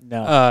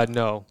 no.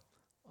 no.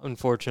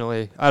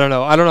 Unfortunately, I don't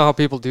know. I don't know how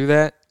people do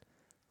that.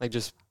 Like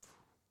just.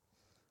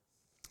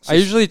 I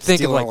usually think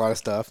of Stealing like. a lot of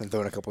stuff and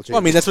throwing a couple. Well,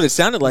 I mean, that's what it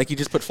sounded like. You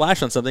just put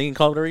flash on something and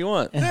call it whatever you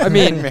want. I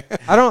mean,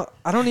 I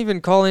don't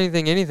even call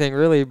anything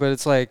really, but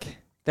it's like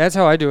that's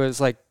how I do it. It's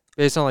like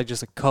based on like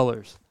just like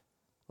colors.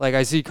 Like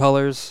I see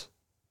colors,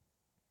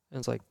 and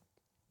it's like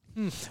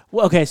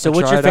Well, okay, so I'll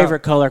what's try your it out.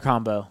 favorite color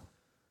combo?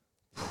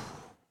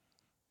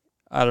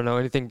 I don't know,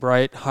 anything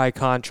bright, high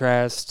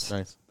contrast.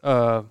 Nice.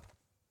 I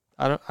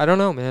don't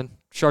know, man.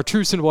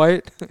 Chartreuse and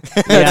white.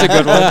 That's a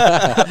good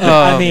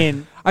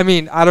one. I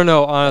mean, I don't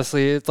know.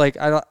 Honestly, it's like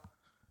I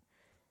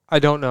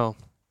don't know,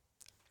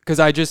 because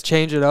I just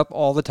change it up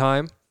all the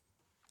time.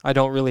 I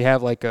don't really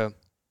have like a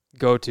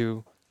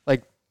go-to.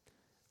 Like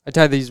I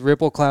tie these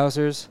Ripple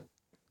Klausers.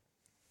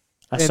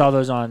 I saw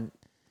those on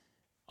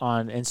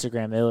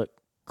Instagram. They look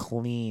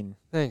clean.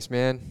 Thanks,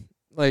 man.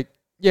 Like,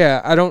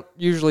 yeah, I don't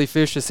usually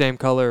fish the same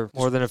color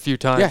more than a few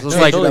times. Yeah, it's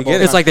no, like totally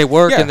get it. it's like they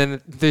work, Yeah. and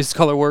then this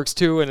color works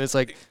too, and it's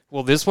like,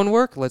 will this one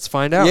work? Let's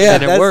find out. Yeah,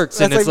 and then it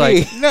works, and that's it's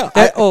like, me.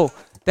 No,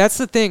 that's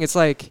the thing. It's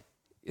like,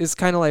 it's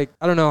kind of like,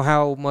 I don't know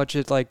how much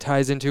it like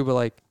ties into, but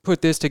like,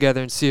 put this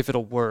together and see if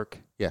it'll work.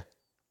 Yeah.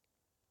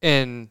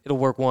 And it'll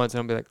work once,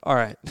 and I'll be like, all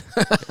right,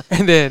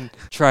 and then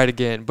try it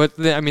again. But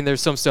then, I mean,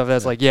 there's some stuff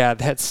that's like, yeah,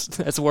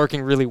 that's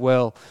working really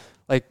well.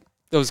 Like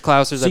those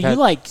Klausers. So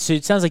so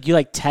it sounds like you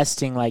like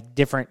testing like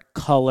different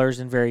colors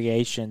and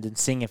variations and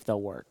seeing if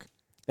they'll work.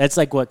 That's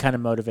like what kind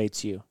of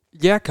motivates you.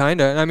 Yeah,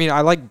 kind of. And I mean,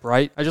 I like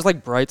bright. I just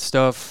like bright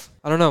stuff.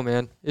 I don't know,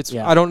 man.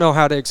 Yeah. I don't know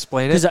how to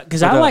explain it.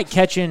 Because I like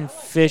catching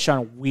fish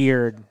on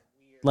weird,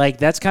 like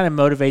that's kind of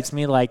motivates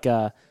me. Like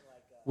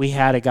we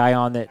had a guy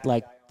on that,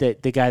 like the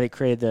guy that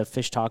created the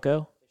fish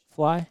taco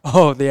fly.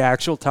 Oh, the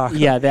actual taco.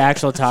 Yeah, the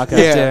actual taco.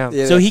 Damn.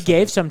 Yeah, So he that's-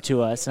 gave some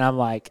to us, and I'm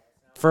like,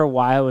 for a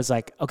while, I was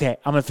like, okay,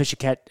 I'm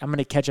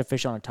gonna catch a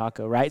fish on a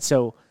taco, right?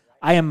 So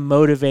I am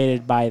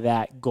motivated by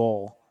that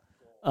goal.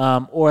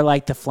 Or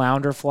like the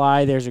flounder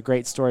fly. There's a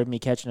great story of me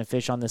catching a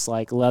fish on this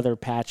like leather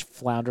patch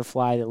flounder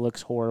fly that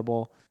looks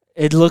horrible.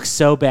 It looks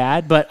so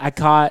bad, but I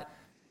caught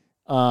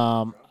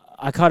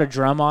a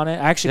drum on it.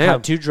 I actually Damn.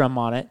 caught 2 drum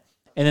on it,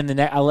 and then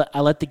I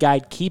let the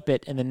guide keep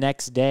it. And the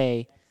next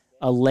day,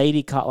 a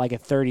lady caught like a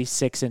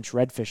 36-inch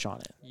redfish on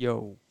it.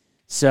 Yo,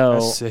 So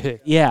that's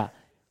sick. yeah.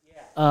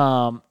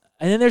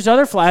 And then there's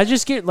other flies. I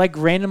just get like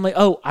randomly,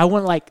 I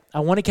want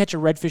to catch a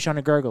redfish on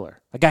a gurgler.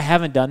 Like I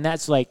haven't done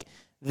that, so like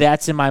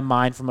that's in my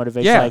mind for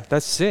motivation. Yeah, Like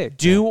that's sick.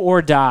 do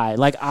or die.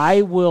 Like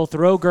I will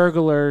throw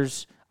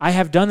gurglers. I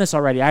have done this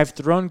already. I've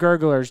thrown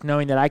gurglers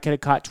knowing that I could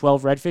have caught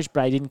 12 redfish,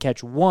 but I didn't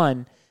catch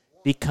one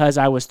because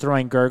I was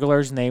throwing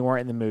gurglers and they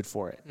weren't in the mood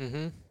for it.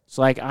 Mm-hmm.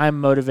 So like I'm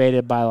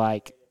motivated by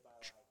like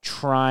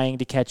trying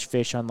to catch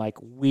fish on like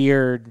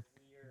weird,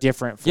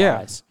 different Yeah,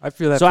 flies. I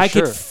feel that. So for I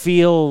sure. could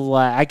feel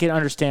like I can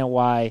understand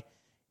why,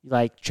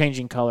 like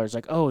changing colors.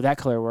 Like, oh, that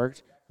color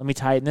worked. Let me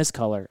tie it in this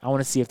color. I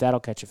want to see if that'll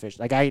catch a fish.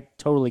 Like I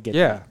totally get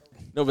Yeah, that.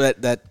 No,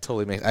 but that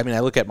totally makes. I mean, I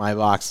look at my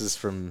boxes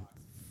from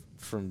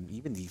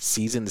even the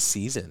season to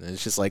season, and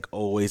it's just like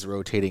always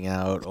rotating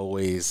out,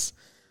 always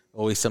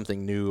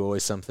something new,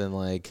 always something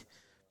like,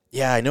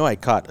 yeah, I know I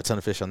caught a ton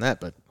of fish on that,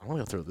 but I want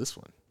to go throw this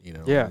one, you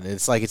know. Yeah. And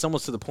it's like it's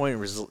almost to the point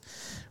where,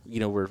 you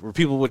know, where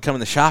people would come in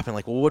the shop and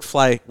like, well, what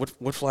fly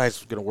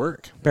is gonna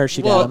work?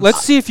 Parachute well, Adams.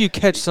 let's see if you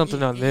catch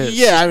something on this.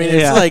 Yeah, I mean,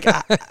 Yeah. it's like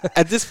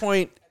at this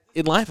point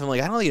in life, I'm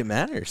like, I don't think it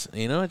matters,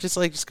 you know. It's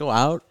just go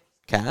out,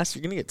 cast,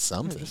 you're gonna get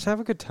something. Just have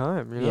a good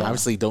time. You know? Yeah.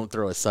 Obviously, don't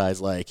throw a size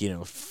like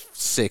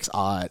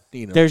 6/0.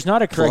 You know, There's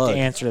not a correct plug.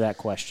 answer to that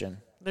question.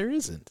 There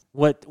isn't.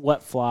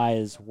 What fly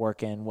is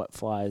working? What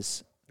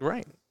flies?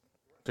 Right.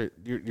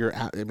 You're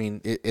out. I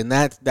mean, and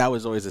that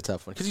was always a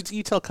tough one because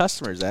you tell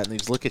customers that and they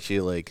just look at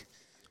you like,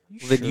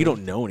 well, then you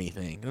don't know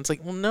anything. And it's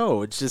like, well,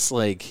 no, it's just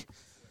like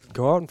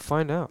go out and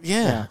find out.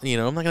 Yeah. You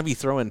know, I'm not going to be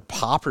throwing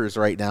poppers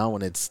right now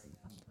when it's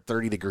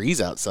 30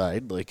 degrees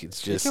outside. Like,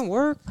 it's It just. can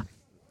work.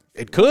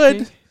 It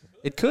could.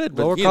 It could.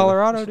 But, Lower you know,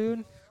 Colorado,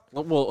 dude.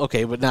 well,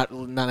 okay, but not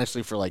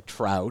necessarily for, like,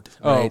 trout.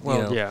 Oh, Right? well,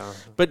 You know? yeah.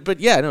 But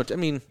yeah, no, I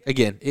mean,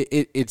 again,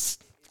 it's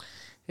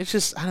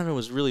just, I don't know, it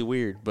was really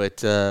weird.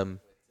 But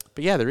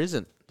yeah, there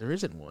isn't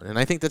one. And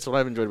I think that's what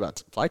I've enjoyed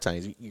about fly tying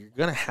is you're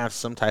going to have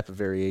some type of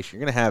variation.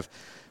 You're going to have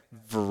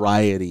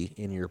variety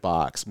in your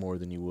box more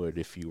than you would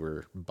if you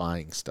were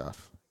buying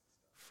stuff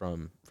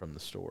from the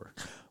store.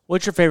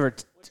 What's your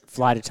favorite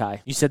fly to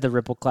tie? You said the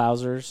Ripple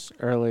Clousers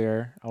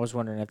earlier. I was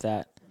wondering if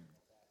that.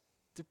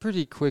 They're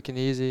pretty quick and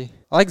easy.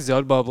 I like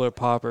Zud Bubbler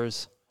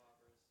poppers.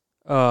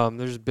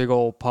 There's big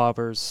old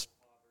poppers,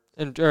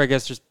 or I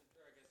guess just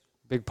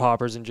big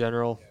poppers in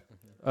general.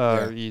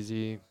 Are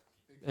easy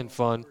and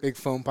fun. Big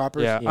foam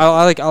poppers. Yeah,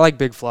 I like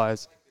big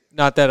flies.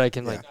 Not that I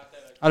can like,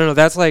 I don't know.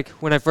 That's like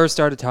when I first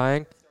started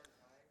tying.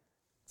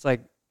 It's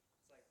like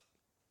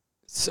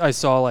I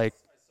saw like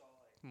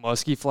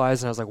musky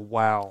flies and I was like,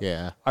 wow,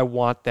 Yeah. I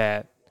want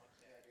that.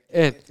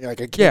 And Yeah, like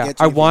I can't yeah,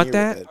 get I too want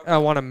familiar with that. it. I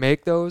want to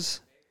make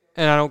those,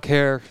 and I don't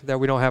care that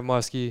we don't have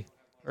musky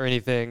or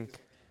anything.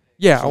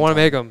 Yeah, I want to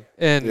make them,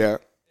 and Yeah.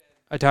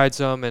 I tied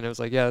some, and it was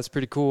like, yeah, that's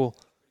pretty cool.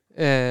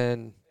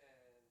 And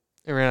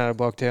I ran out of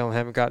bucktail and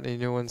haven't gotten any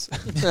new ones.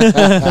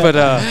 But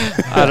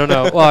I don't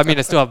know. Well, I mean,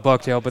 I still have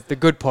bucktail, but the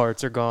good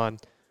parts are gone.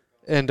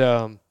 And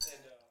I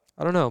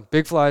don't know.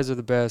 Big flies are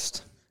the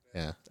best.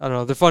 Yeah. I don't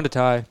know. They're fun to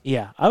tie.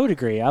 Yeah, I would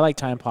agree. I like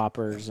tying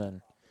poppers,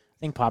 and I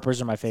think poppers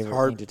are my favorite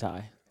hard. thing to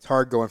tie. It's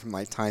hard going from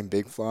like tying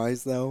big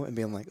flies though and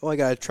being like, oh, I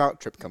got a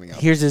trout trip coming up.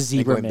 Here's a And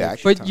zebra going back midge.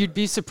 to But tying. you'd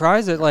be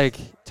surprised at like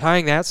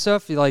tying that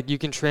stuff. You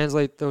can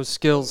translate those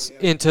skills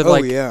into Oh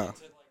like yeah.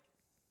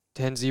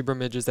 10 zebra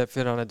midges that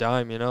fit on a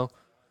dime, Yeah.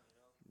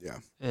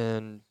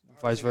 and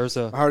vice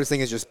versa. The hardest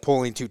thing is just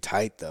pulling too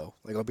tight though.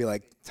 Like I'll be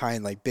like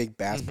tying like big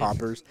bass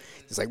poppers,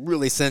 just like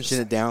really cinching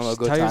it down. I'll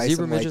go Tie your tie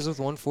zebra some like, midges with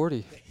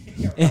 140.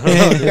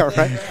 yeah,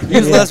 right.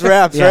 Use less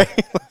wraps, Yeah.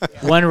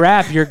 right? One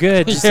wrap, you're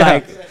good. Just Yeah.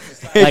 like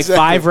Exactly.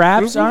 5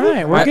 wraps. All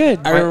right, we're good.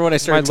 I remember when I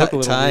started might look a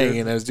little tying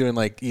weird. and I was doing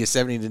like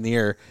Yosemite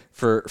denier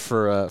for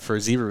a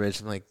zebra midge.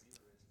 I'm like,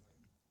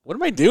 what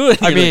am I doing?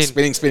 I Like,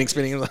 mean-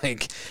 spinning.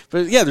 Like,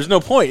 but yeah, there's no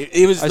point.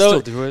 It was I though,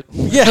 still do it.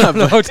 Yeah,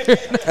 but No, dude.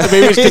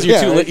 maybe it's because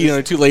you're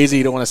Yeah. too lazy.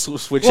 You don't want to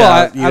switch Well,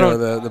 out. I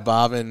don't- The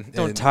bobbin.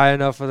 Don't and- tie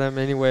enough of them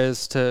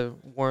anyways to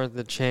warrant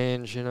the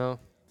change,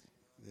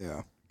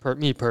 Yeah.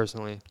 Me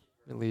personally,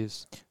 at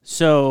least. I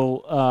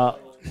So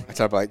tied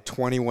about like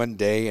 21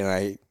 day,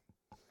 and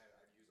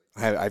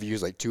I've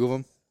used like 2 of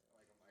them.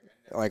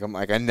 Like I'm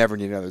like I never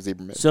need another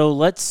zebra midge. So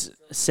let's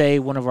say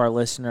one of our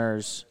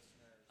listeners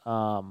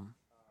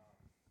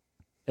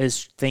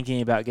is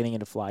thinking about getting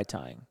into fly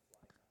tying.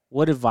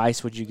 What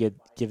advice would you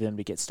give them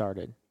to get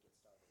started?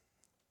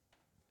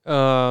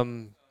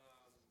 Don't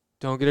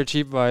get a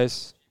cheap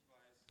vise.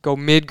 Go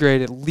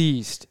mid-grade at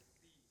least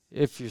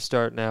if you're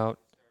starting out.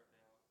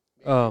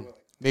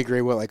 Mid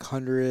grade, what, like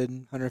 100,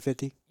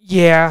 150?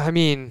 Yeah, I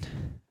mean,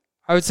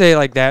 I would say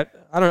like that.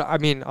 I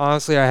mean,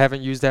 honestly, I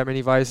haven't used that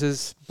many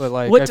vices, but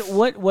like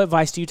What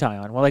vice do you tie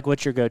on? Well, like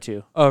what's your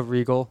go-to?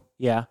 Regal.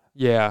 Yeah.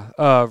 Yeah.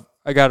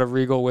 I got a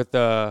Regal with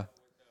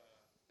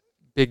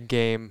big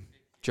game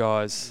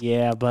jaws.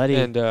 Yeah, buddy.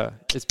 And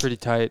it's pretty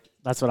tight.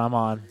 That's what I'm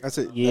on. That's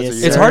it.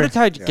 Yes, It's sir. hard to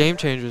tie Yeah. game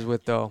changers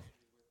with though,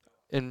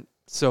 and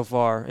so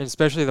far, and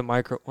especially the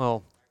micro.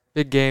 Well,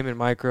 big game and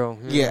micro.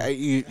 Yeah,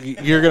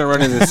 you're gonna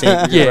run into the same. You're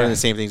Yeah. gonna run into the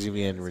same things you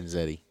in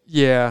Renzetti.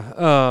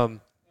 Yeah.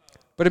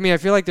 But I mean, I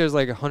feel like there's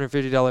like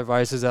 $150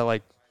 vices that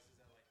like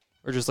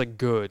are just like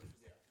good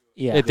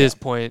Yeah. at this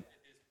point.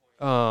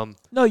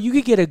 No, you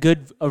could get a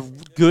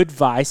good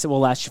vice that will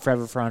last you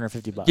forever for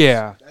 $150.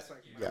 Yeah.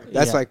 Yeah,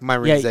 that's Yeah. like my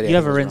Yeah, Renzetti. you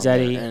have a I think is around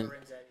Renzetti. there.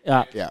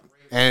 And, Yeah.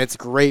 and it's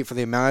great for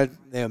the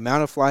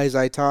amount of flies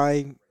I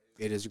tie.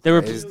 It is. They were-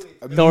 it is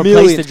a They'll million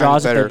replace the times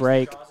jaws if better. they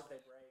break.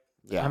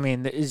 Yeah, I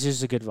mean, it's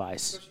just a good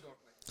vice.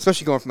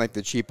 especially going from like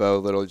the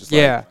cheapo little just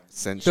Yeah. like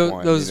cinch So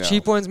one. those you know.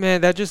 cheap ones,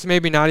 man, that just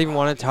made me not even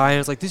want to tie. And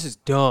it's like, this is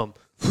dumb.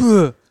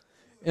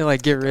 And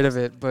like get rid of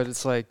it. But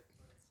it's like,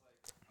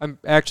 I'm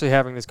actually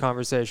having this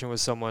conversation with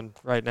someone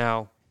right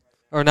now,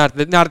 or not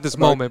at this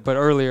moment, but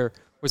earlier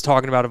was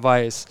talking about a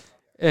vice.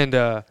 And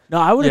No,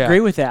 I would Yeah. agree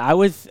with that. I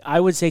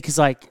would say because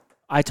like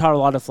I taught a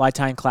lot of fly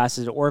tying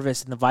classes at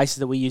Orvis, and the vices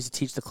that we use to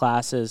teach the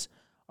classes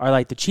are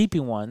like the cheapy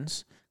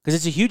ones because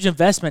it's a huge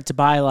investment to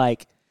buy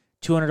like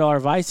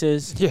 $200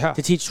 vices Yeah.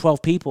 to teach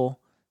 12 people.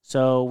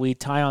 So we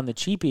tie on the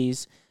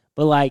cheapies,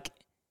 but like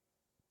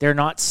they're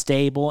not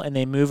stable and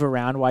they move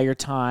around while you're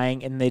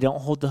tying, and they don't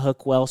hold the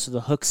hook well, so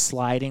the hook's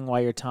sliding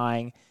while you're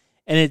tying,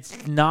 and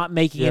it's not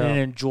making it Yeah. an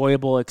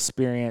enjoyable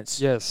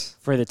experience yes,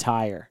 for the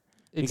tyer.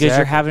 Because exactly.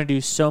 you're having to do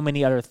so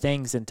many other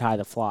things than tie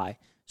the fly.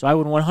 So I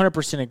would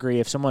 100% agree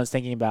if someone's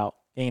thinking about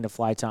getting into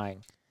fly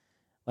tying,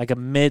 like a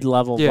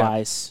mid-level Yeah.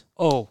 vice.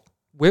 Oh,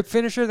 whip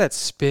finisher that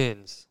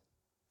spins.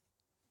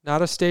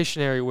 Not a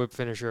stationary whip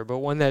finisher, but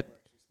one that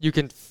you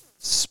can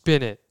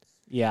spin it.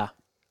 Yeah.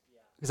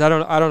 Because I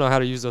don't know how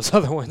to use those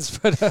other ones,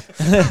 but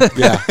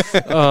Yeah.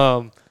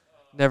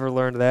 never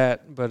learned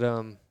that, but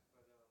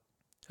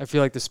I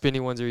feel like the spinny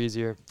ones are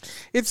easier.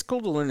 It's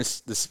cool to learn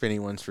the spinny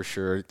ones for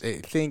sure. I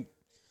think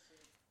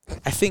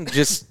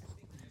just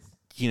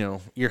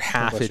your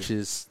half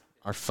hitches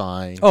are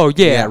fine. Oh,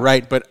 yeah.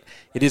 Right. But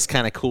it is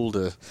kind of cool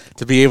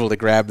to be able to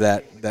grab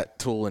that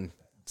tool and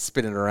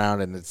spin it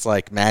around, and it's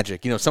like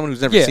magic. Someone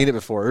who's never seen it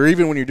before, or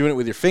even when you're doing it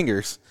with your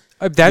fingers.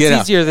 That's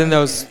easier than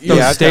those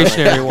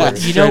stationary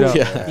ones. You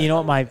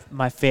know what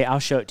my I'll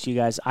show it to you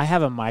guys. I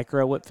have a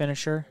micro whip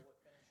finisher,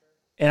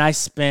 and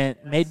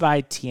made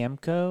by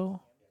Tiemco,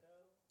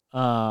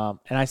 and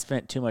I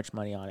spent too much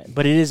money on it,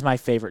 but it is my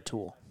favorite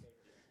tool.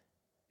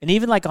 And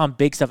even like on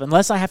big stuff,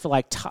 unless I have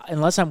to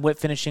unless I'm whip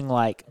finishing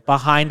like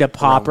behind a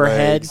popper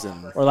head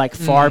or like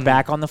far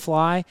back on the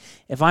fly,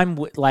 if I'm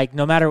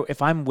no matter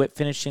if I'm whip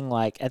finishing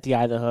like at the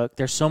eye of the hook,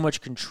 there's so much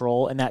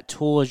control, and that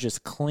tool is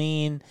just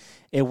clean.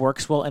 It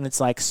works well, and it's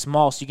like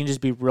small, so you can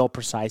just be real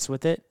precise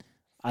with it.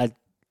 I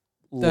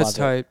love That's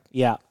tight.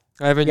 Yeah.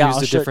 I haven't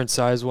used a different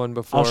size one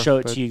before. I'll show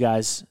it to you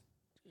guys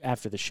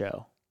after the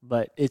show,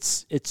 but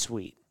it's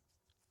sweet.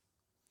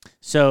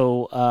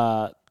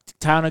 So,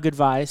 tie on a good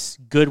vise,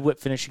 good whip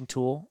finishing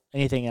tool.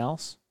 Anything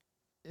else?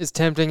 As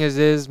tempting as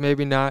is,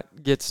 maybe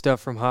not get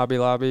stuff from Hobby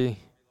Lobby,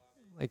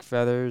 like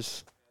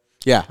feathers.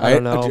 Yeah, I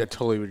don't know. I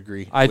totally would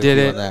agree. I with did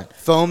you it. on that.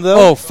 Foam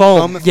though. Oh,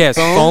 foam. Yes,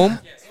 foam.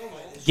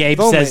 Gabe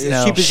Foam says is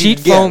no. cheap as you Sheet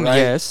can get, foam, right?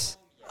 yes.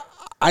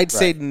 I'd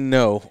say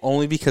no,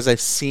 only because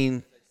I've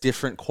seen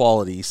different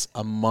qualities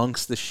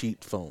amongst the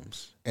sheet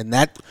foams.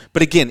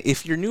 But again,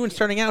 if you're new and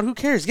starting out, who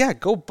cares? Yeah,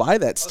 go buy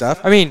that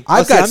stuff. I mean,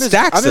 I've got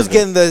stacks I'm just of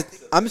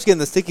it. getting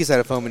the sticky side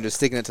of foam and just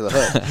sticking it to the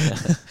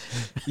hook.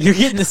 You're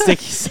getting the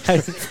sticky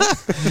side.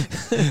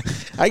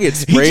 I get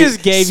He spray.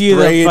 just gave you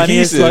the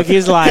funniest look.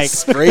 He's like,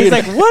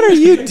 what are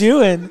you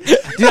doing?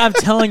 Dude, I'm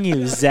telling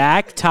you,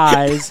 Zach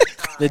ties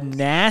the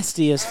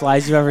nastiest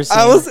flies you've ever seen.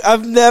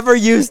 I've never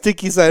used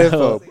sticky side of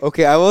Oh. foam.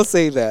 Okay, I will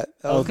say that.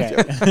 Okay.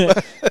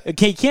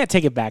 Okay, you can't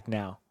take it back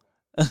now.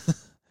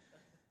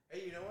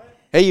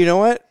 Hey, you know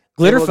what?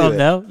 Glitter We'll do foam, it.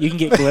 though. You can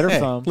get glitter Hey,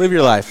 foam. live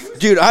your life.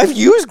 Dude, I've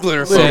used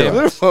glitter foam. Same.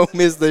 Glitter foam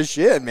is the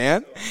shit,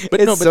 man. But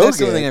it's no, but so that's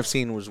the good. only thing I've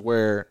seen was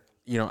where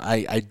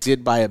I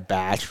did buy a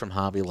batch from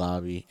Hobby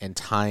Lobby and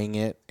tying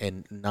it,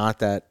 and not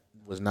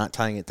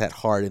tying it that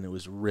hard, and it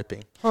was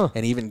ripping.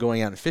 And even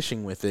going out and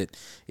fishing with it,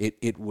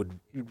 it would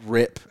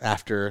rip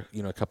after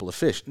a couple of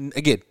fish.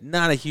 Again,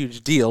 not a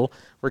huge deal.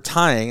 We're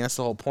tying. That's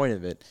the whole point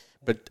of it.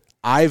 But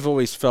I've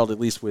always felt, at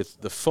least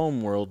with the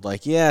foam world,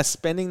 like,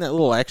 spending that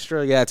little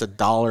extra, it's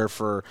 $1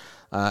 for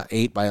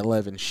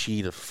 8x11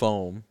 sheet of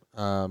foam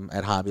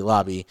at Hobby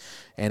Lobby,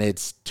 and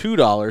it's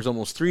 $2,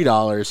 almost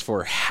 $3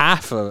 for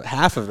half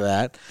of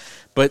that.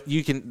 But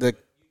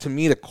to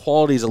me, the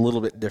quality is a little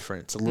bit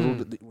different. It's a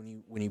little bit,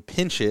 when you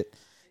pinch it,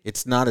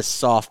 it's not as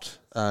soft.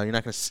 You're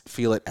not going to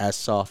feel it as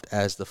soft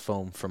as the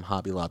foam from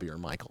Hobby Lobby or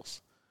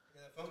Michaels.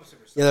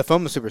 Yeah, the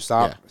foam is super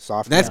soft.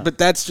 But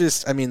that's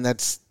just. I mean,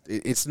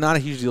 it's not a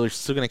huge deal. You're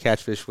still going to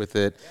catch fish with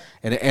it,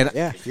 and you're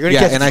gonna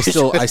catch and I fish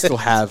still with I still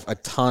have a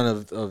ton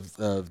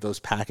of those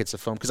packets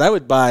of foam, because I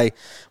would buy.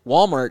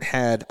 Walmart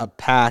had a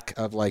pack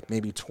of like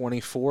maybe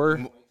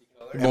 24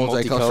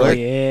 multicolored for like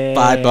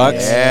 $5.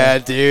 Yeah,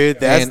 dude,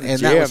 that's and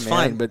that was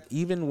fine. But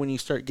even when you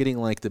start getting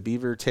like the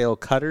beaver tail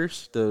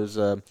cutters, those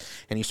and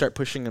you start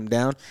pushing them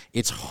down,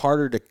 it's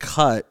harder to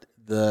cut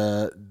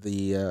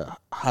the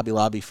Hobby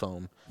Lobby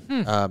foam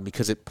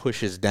because it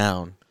pushes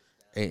down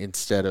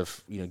instead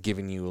of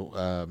giving you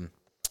a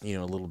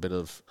little bit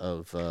of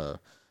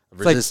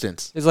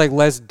resistance. It's like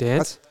less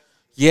dense.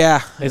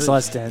 It's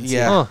less dense.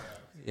 Huh.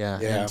 Yeah.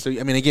 And so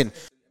I mean, again,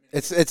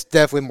 it's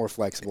definitely more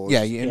flexible.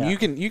 and you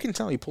can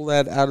tell, you pull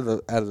that out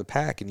of the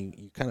pack and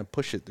you kind of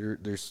push it.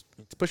 It's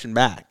pushing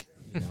back.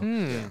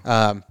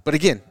 But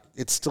again,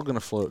 it's still going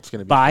to float. It's going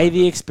to be Buy fun,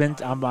 the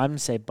expensive. I'm going to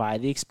say buy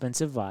the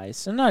expensive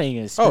vise. I'm not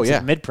even expensive.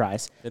 yeah.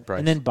 Mid-price.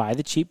 And then buy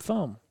the cheap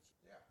foam.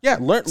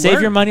 learn.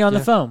 Save your money on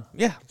the foam.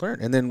 Yeah, learn.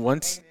 And then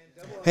once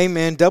Hey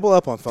man, double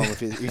up on foam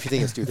if you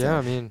think it's too thin. Yeah,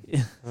 I mean,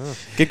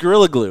 get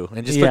Gorilla Glue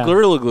and just put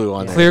Gorilla Glue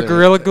on there. clear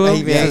Gorilla Glue.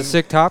 Hey, man. Yeah,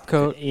 sick top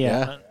coat.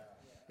 Yeah.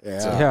 Yeah.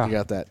 So Yeah. you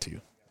got that too.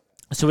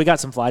 So we got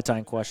some fly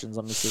tying questions.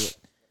 Let me see it.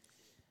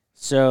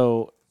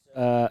 So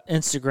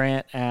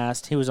Instagram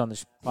asked, he was on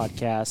this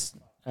podcast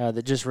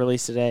that just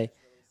released today,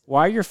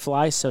 why are your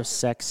flies so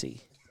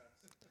sexy?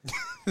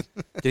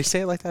 Did he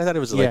say it like that? I thought it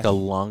was like a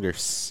longer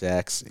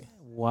sexy.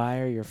 Why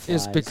are your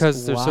flies? It's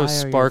because they're so why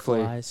sparkly.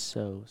 Are your flies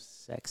so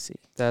sexy?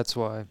 That's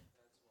why.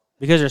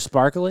 Because they're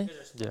sparkly?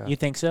 Yeah. You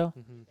think so?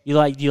 You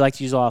like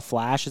to use a lot of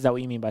flash? Is that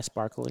what you mean by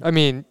sparkly? I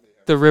mean,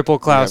 the Ripple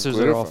Klausers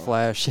glitter are all foam.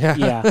 flash. Yeah.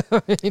 Yeah.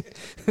 I mean,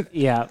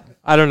 Yeah.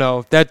 I don't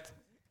know.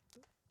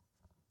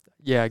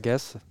 Yeah, I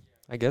guess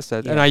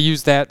that. Yeah. And I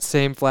use that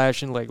same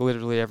flash in like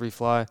literally every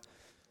fly.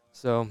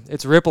 So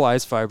it's Ripple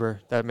Ice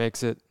Fiber that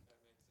makes it.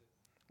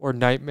 Or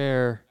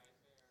Nightmare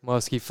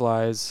Musky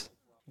Flies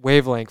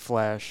wavelength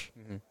flash.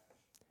 Mm-hmm.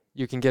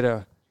 You can get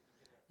a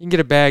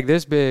bag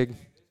this big.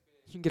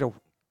 You can get a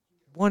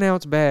 1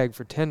 ounce bag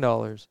for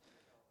 $10. And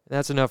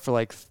that's enough for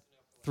like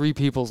 3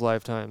 people's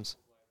lifetimes.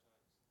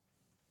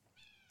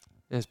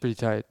 and it's pretty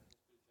tight.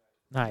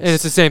 Nice. And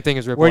it's the same thing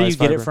as ripple. Where do you ice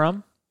get it fiber.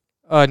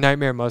 from?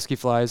 Nightmare musky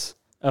flies.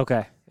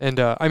 Okay. And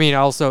I mean,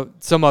 also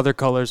some other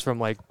colors from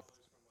like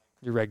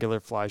your regular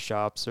fly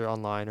shops or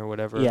online or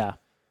whatever. Yeah.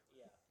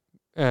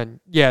 And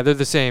yeah, they're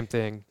the same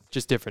thing,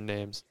 just different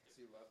names.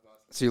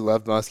 So you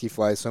love musky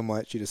flies so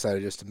much, you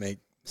decided just to make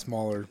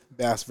smaller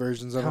bass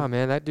versions of Oh them.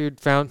 man, that dude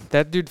found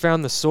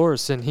the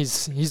source, and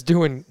he's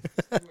doing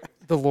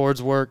the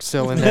Lord's work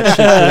selling that shit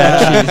for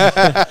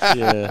that cheap.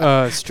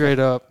 Yeah. Straight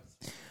up.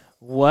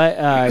 What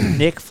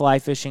Nick Fly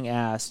Fishing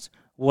asked,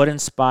 what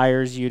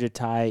inspires you to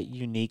tie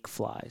unique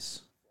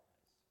flies?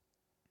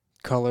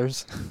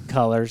 Colors.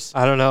 Colors.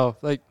 I don't know.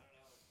 Like,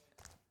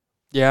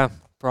 yeah,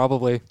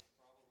 probably.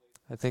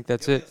 I think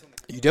that's it.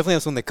 You definitely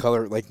have some of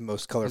the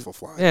most colorful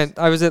flies. And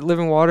I was at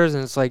Living Waters,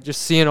 and it's like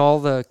just seeing all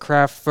the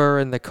craft fur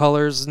and the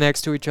colors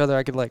next to each other.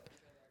 I could like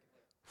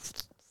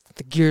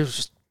the gears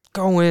just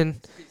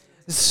going.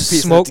 Piecing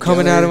Smoke it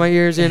coming out together. of my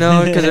ears,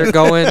 because they're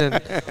going.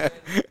 And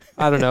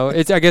I don't know.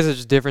 I guess it's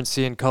just different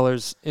seeing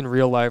colors in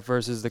real life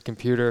versus the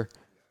computer.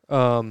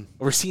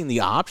 We're seeing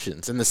the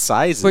options and the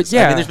sizes. But I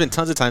yeah. mean, there's been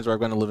tons of times where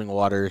I've gone to Living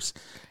Waters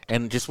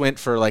and just went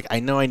for I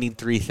know I need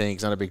 3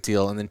 things, not a big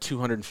deal, and then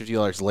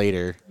 $250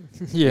 later,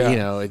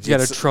 Yeah, it's you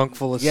got a trunk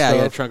full of I got a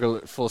stuff.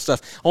 trunk full of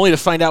stuff. Only to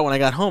find out when I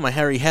got home, I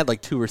already had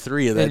 2 or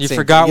 3 of that. And you same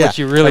forgot thing. what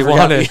you really I forgot-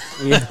 wanted.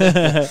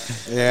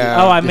 Yeah.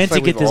 Oh, I Just meant to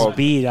like get we've this all-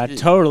 bead. I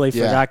totally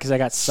Yeah. forgot because I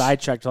got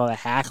sidetracked with all the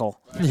hackle.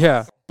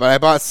 Yeah. But I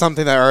bought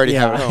something that I already Yeah,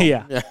 have at home.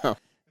 yeah.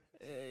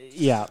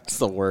 Yeah. It's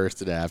the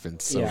worst. It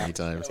happens so Yeah. many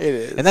times. It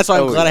is. And that's why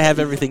I'm Oh, glad I yeah. have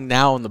everything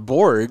now on the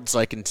board so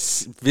I can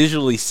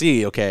visually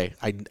see, okay,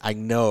 I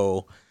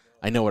know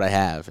what I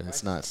have, and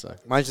it's not suck.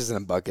 Mine's just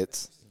in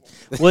buckets.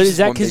 Well, is Just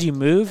that one because big- you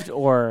moved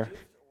or?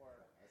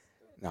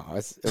 No,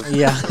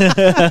 Yeah.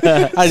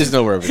 I just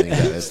know where everything's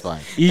at. It's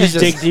fine. You just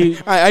dig deep.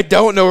 I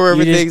don't know where You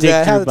just everything's dig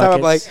at. Half through the time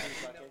I'm like, buckets.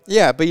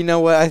 yeah, but you know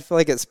what? I feel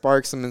like it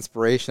sparks some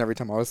inspiration every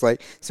time I was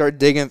start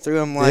digging through.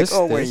 I'm like, This,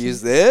 oh, we're going this. to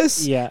use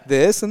this, Yeah.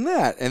 this, and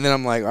that. And then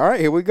I'm like, all right,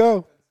 here we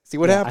go. See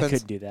what Yeah, happens. I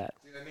could do that.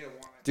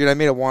 Dude, I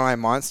made a one-eye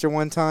monster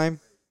one time.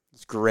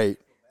 It's great.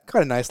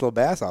 Caught a nice little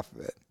bass off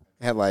of it.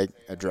 It had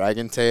a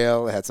dragon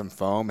tail. It had some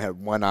foam. It had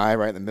one eye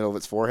right in the middle of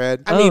its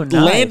forehead. I Oh, mean,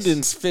 nice.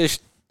 Landon's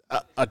fished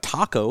a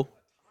taco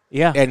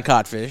Yeah. and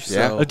caught fish.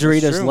 Yeah. So A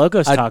Doritos true.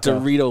 Locos a taco.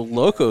 Dorito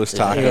Locos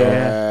taco.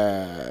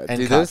 Yeah. Dude,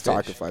 And those caught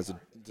taco fish. flies just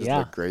Yeah.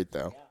 look great,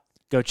 though.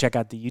 Go check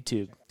out the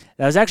YouTube.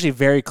 That was actually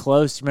very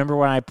close. Remember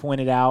when I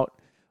pointed out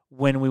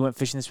when we went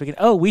fishing this weekend?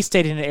 Oh, we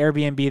stayed in an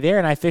Airbnb there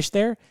and I fished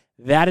there.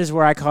 That is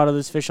where I caught all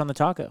those fish on the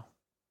taco.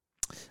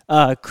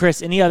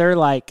 Chris, any other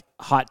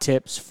hot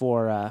tips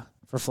for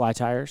fly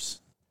tires?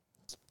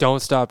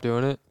 Don't stop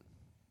doing it.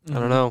 I Mm-hmm.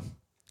 don't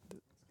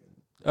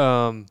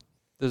know.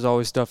 There's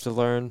always stuff to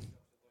learn,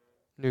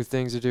 new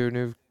things to do,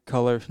 new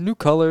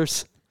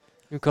colors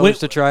Wait,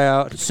 to try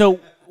out. So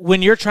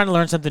when you're trying to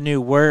learn something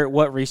new,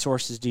 what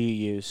resources do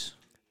you use?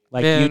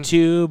 Like Man.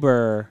 YouTube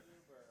or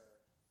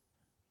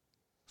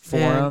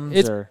forums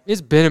Man, or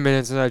it's been a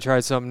minute since I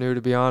tried something new,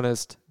 to be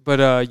honest. But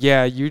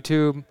yeah,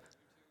 YouTube,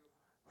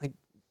 like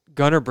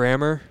Gunnar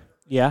Brammer,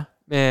 yeah?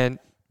 man,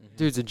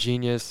 dude's a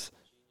genius.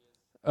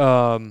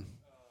 Yeah,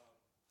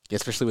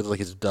 especially with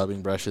his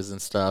dubbing brushes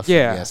and stuff.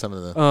 Yeah. Some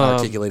of the Um,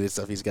 articulated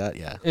stuff he's got.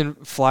 Yeah. In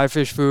Fly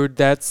Fish Food,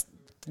 that's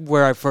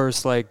where I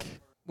first one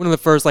of the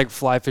first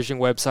fly fishing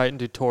website and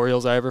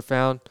tutorials I ever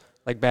found,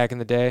 back in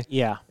the day.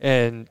 Yeah.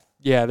 And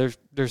yeah,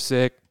 they're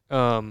sick.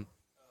 It's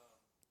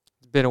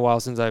been a while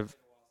since I've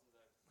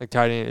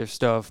tied any of their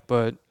stuff,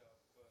 but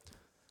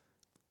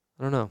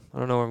I don't know. I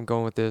don't know where I'm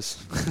going with this.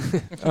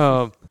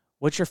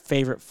 What's your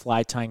favorite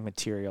fly tying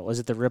material? Is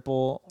it the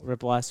ripple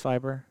ice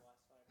fiber?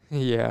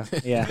 Yeah.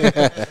 Yeah.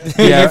 Yeah,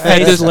 Your at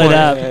face this lit point.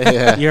 up.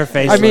 Yeah. Your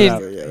face I lit mean-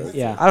 up.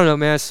 Yeah. I don't know,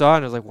 man. I saw it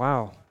and I was like,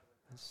 wow,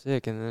 that's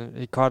sick. And then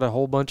he caught a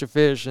whole bunch of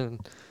fish,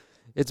 and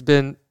it's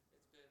been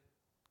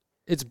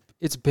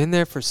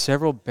there for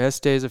several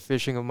best days of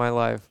fishing of my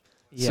life.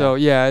 Yeah. So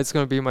yeah, it's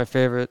gonna be my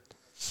favorite,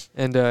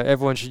 and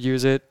everyone should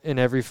use it in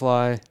every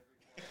fly.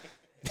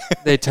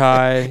 They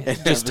tie,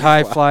 just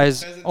tie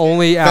flies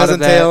only out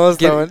Pheasant of that. tail is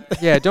throwing.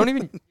 Yeah, you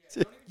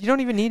don't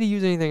even need to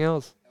use anything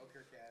else.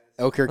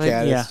 Ochre Like,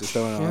 caddis yeah. just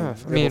throwing Yeah, on.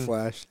 I mean-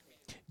 Flash.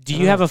 Do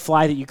you have a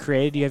fly that you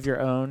created? Do you have your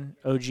own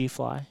OG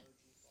fly?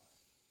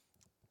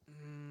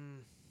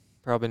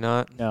 Probably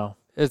not. No.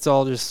 It's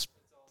all just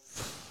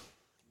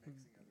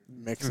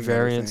Mixing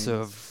variants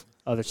everything. of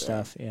Other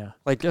stuff. Yeah.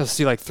 I'll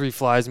see 3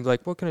 flies and be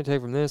like, what can I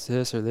take from this,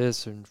 or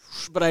this, and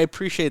But I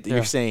appreciate that Yeah.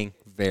 you're saying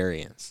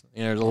variants.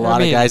 There's a I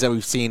lot mean- of guys that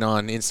we've seen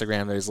on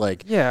Instagram. There's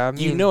yeah. I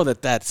mean, you know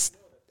that's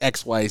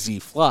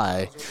XYZ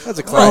fly. That's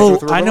a clash Oh,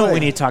 with I know what Relay.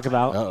 we need to talk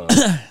about.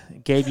 Uh-oh.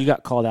 Gabe, you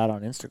got called out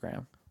on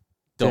Instagram.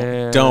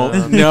 Damn.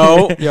 Don't.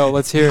 No. Yo,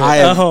 let's hear it. I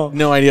have Oh.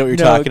 no idea what you're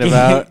No, talking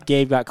about.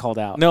 Gabe got called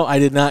out. No, I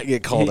did not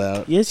get called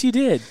out. Yes, you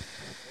did.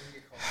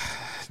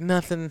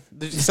 Nothing.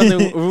 There's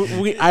something.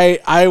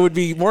 I would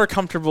be more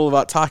comfortable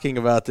about talking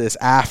about this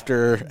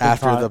after the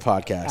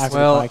podcast. After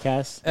Well, the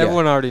podcast.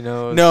 Everyone already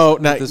knows. No,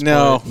 at no, this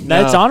no, point.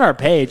 No, it's on our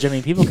page. I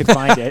mean, people could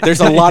find it. There's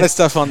a lot of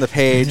stuff on the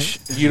page.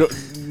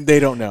 They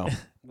don't know.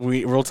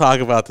 We'll talk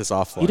about this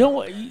offline. You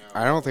don't.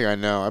 I don't think I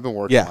know. I've been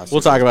working. Yeah, on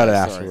we'll talk about it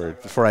Sorry.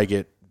 afterward before I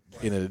get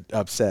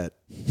upset.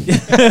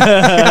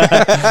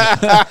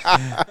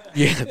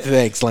 Yeah,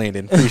 thanks,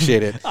 Landon.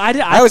 Appreciate it.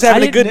 I was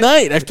having a good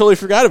night. I totally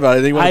forgot about it.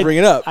 I didn't want to bring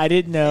it up. I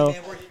didn't know.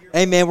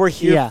 Hey man, we're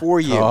here Yeah.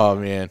 for you. Oh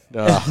man.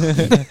 I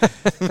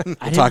didn't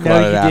talk know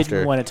about it you after.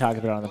 didn't want to talk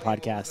about it on the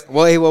podcast.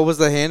 Well, hey, what was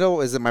the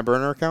handle? Is it my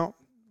burner account?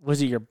 Was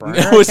it your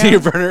burner? Was it your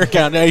account? burner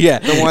account? No, yeah.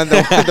 The one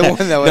that was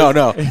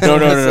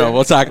No.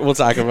 We'll talk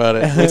about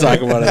it. We'll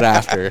talk about it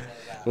after.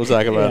 We'll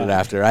talk about it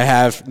after. I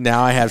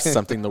have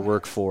something to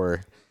work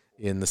for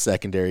in the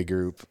secondary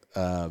group.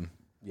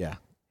 Yeah.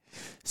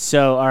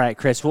 So, all right,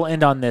 Chris, we'll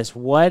end on this.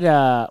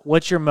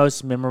 What's your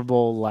most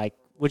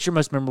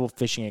memorable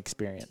fishing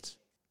experience?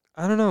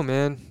 I don't know,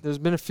 man. There's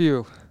been a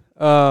few.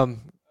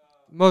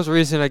 Most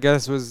recent, I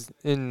guess, was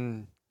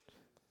in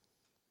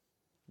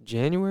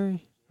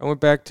January. I went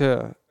back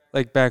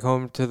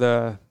home to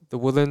the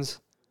Woodlands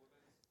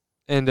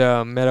and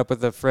met up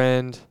with a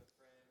friend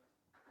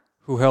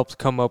who helped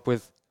come up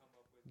with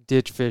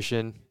ditch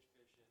fishing.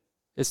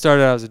 It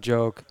started out as a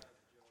joke.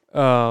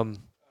 But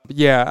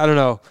yeah, I don't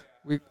know.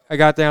 I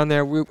got down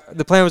there.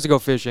 The plan was to go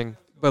fishing,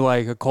 but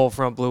like a cold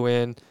front blew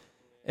in,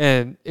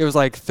 and it was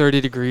like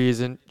 30 degrees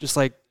and just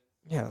like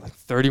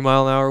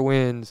 30-mile-an-hour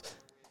winds,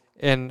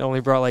 and only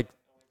brought like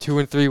 2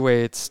 and 3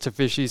 weights to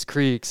fish these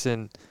creeks.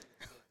 And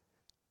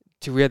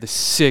dude, we had the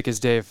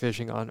sickest day of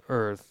fishing on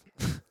earth.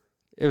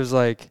 It was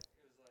like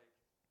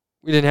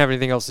we didn't have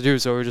anything else to do,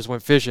 so we just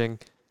went fishing.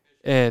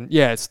 And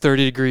yeah, it's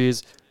 30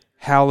 degrees,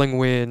 howling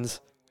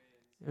winds.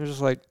 It was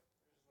just like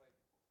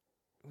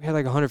we had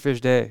like 100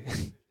 fish day,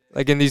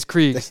 like in these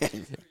creeks.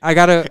 I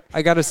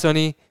got a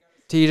sunny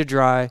to eat a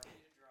dry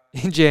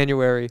in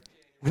January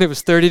when it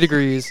was 30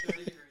 degrees.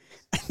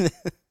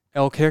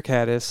 Elk hair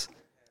caddis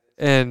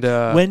and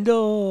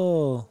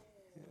Wendell.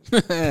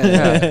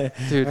 yeah,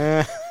 dude.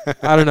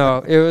 I don't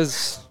know. It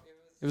was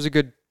a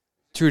good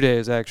 2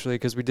 days actually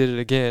because we did it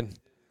again.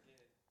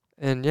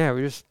 And yeah,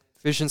 we just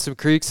fishing some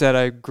creeks that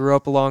I grew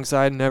up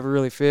alongside and never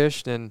really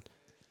fished, and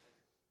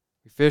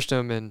we fished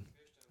them, and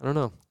I don't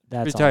know.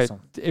 That's pretty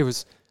awesome. tight. It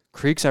was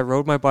creeks I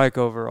rode my bike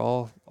over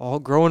all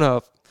growing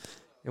up,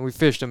 and we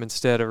fished them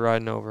instead of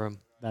riding over them.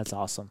 That's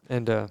awesome.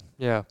 And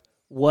yeah.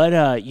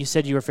 What you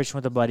said you were fishing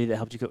with a buddy that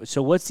helped you go.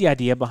 So what's the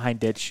idea behind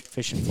ditch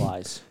fishing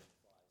flies?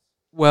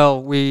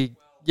 Well,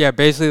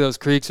 basically those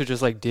creeks are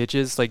just like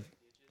ditches, like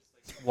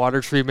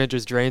water treatment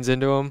just drains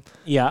into them.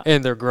 Yeah.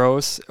 And they're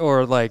gross,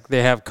 or like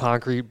they have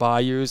concrete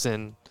bayous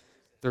and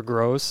they're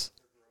gross.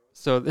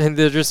 So, and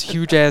they're just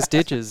huge ass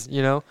ditches,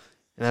 and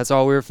that's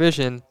all we were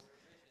fishing.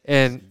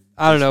 And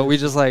I don't know, we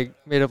just like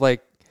made up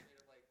like,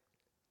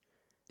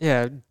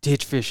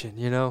 ditch fishing,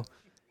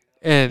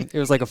 and it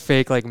was like a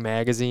fake like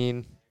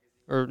magazine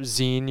or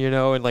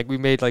zine, and like we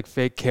made like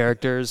fake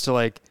characters to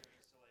like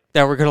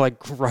that were gonna like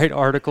write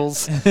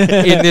articles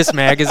in this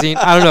magazine.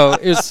 I don't know.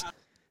 It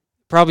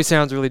probably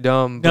sounds really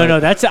dumb.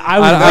 No, that's I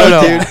would I read don't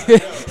know.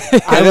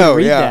 that. I I know, would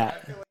read yeah. that.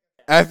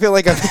 I feel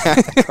like I've had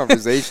a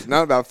conversation,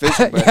 not about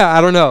fishing, but Yeah,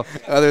 I don't know.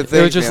 other things.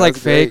 It was just man, like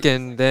that's fake, great.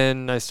 and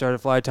then I started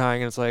fly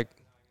tying, and it's like,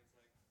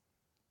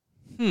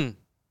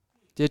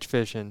 ditch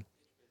fishing.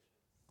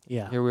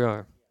 Yeah. Here we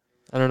are.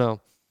 I don't know.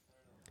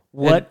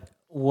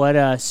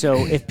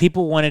 So if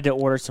people wanted to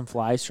order some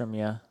flies from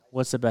you,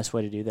 what's the best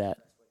way to do that?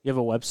 You have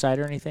a website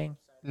or anything?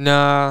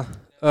 Nah.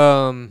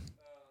 DM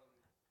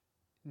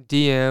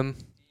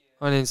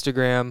on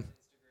Instagram.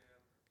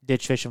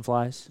 Ditch fishing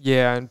flies?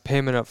 Yeah, and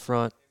payment up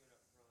front.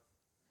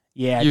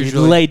 Yeah,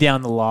 Usually. dude, lay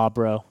down the law,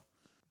 bro.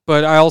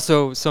 But I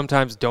also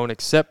sometimes don't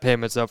accept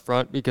payments up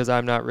front because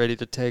I'm not ready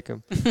to take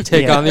them.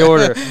 Take Yeah. on the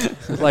order.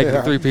 Like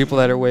the 3 people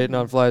that are waiting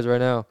on flies right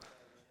now.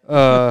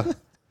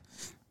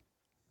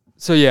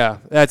 So yeah,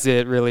 that's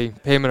it really.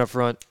 Payment up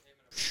front.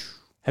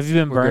 Have you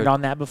been We're burned good.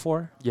 on that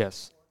before?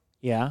 Yes.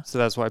 Yeah. So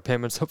that's why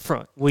payments up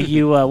front. Will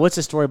you? What's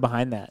the story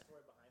behind that?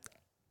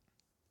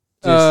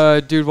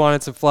 Dude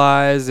wanted some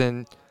flies,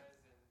 and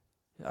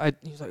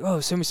he was like, "Oh,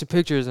 send me some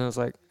pictures." And I was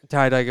like,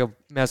 tied like a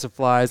mess of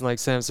flies and like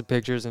sent him some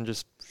pictures and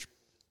just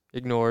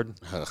ignored.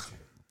 Ugh.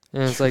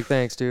 And it's like,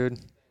 thanks, dude.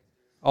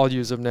 I'll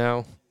use them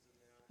now.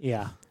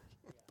 Yeah.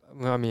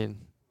 I mean,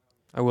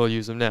 I will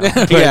use them now.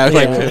 Yeah,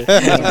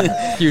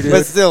 Yeah. You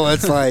But still,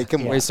 it's like,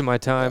 come on. wasting my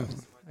time.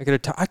 I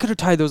could have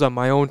tied those on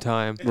my own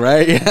time.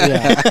 Right?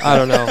 Yeah. I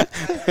don't know.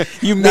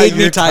 You made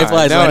me your tie time.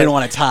 flies, No, and I it- didn't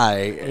want to tie,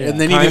 and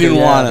then you Kinda, didn't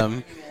yeah. want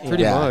them.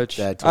 Pretty much.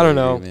 I I don't totally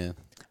know. agree, man.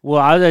 Well,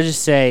 I would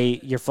just say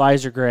your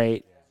flies are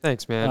great.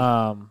 Thanks, man.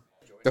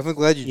 Definitely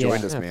glad you Yeah.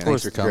 joined us, Yeah, man. of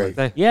course. Thanks for coming.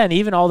 Thank- Yeah, and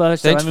even all the other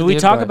stuff. Thanks I for mean, we the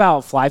talk invite.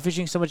 about fly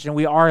fishing so much, and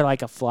we are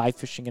like a fly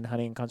fishing and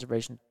hunting and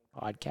conservation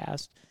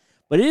podcast.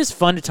 But it is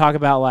fun to talk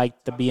about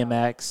like the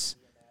BMX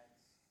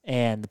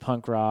and the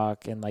punk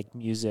rock and like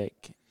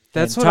music.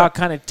 That's and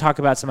what talk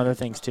about some other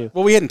things too.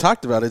 Well, we hadn't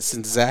talked about it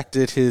since Zach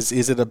did his.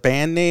 Is it a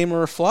band name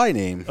or a fly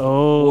name?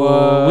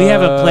 Oh, we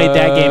haven't played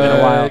that game in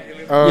a while.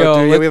 Oh,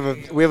 Yo, dude,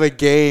 let- we have a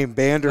game,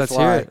 band or Let's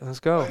fly. hear it. Let's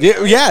go.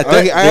 Yeah.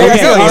 Okay, He's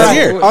all right.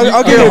 here.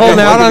 I'll give You're you a holding couple.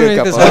 out I'll on give you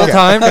me a this couple. whole Okay.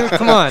 time, dude?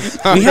 Come on.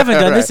 We haven't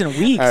done All this right.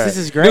 in weeks. All right. This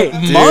is great.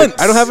 Dude, Months.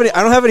 I don't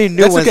have any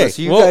new That's ones. okay.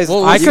 So you Well, guys,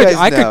 well, I you could guys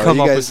I could know. come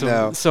You up guys with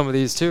know. some of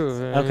these too.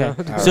 Okay.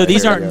 All So right,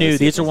 these here we aren't go. new. Let's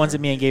see These are this ones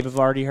that me and Gabe have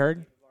already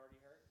heard.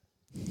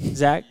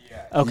 Zach?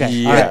 Okay.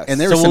 Yeah. All right. And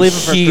there so were we'll leave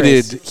them some for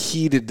Chris.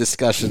 heated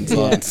discussions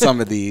on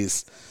some of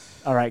these.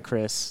 All right,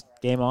 Chris.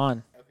 Game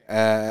on.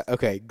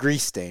 Okay,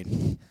 grease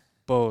stain.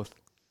 Both.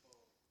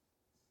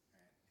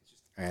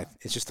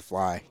 It's just a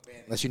fly.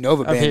 Unless you know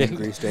of a I band mean- named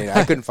Grease Stain.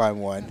 I couldn't find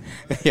one.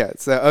 Yeah,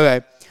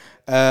 so,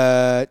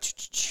 okay.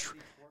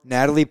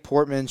 Natalie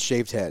Portman,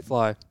 shaved head.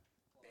 Fly.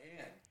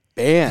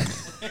 Band.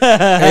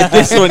 And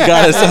this one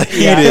got us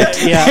heated.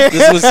 Yeah.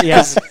 This was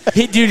Yes.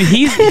 Dude,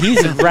 he's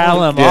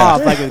rattling them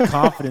off like with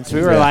confidence.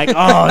 We were like,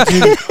 oh,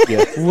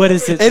 dude, what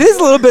is it? It is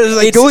a little bit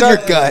like It go with your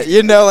start- gut,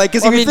 you know, like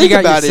because Well, I if mean, you you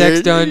think got your about sex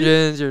it,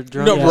 dungeons, your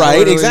drunk. No, yeah, right,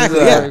 whatever, exactly.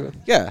 yeah.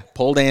 Yeah.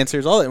 Pole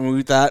dancers, all that. And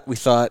we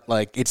thought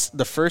like it's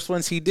the first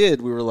ones he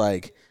did. We were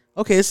like,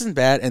 okay, this isn't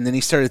bad. And then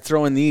he started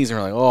throwing these, and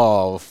we're like,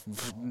 oh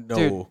no.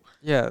 Dude,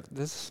 yeah,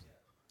 this.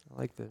 I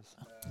like this.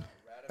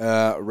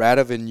 rat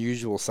of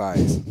unusual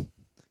size.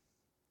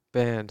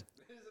 Band.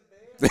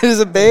 It is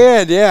a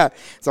band, yeah.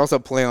 It's also a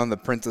play on the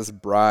Princess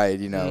Bride,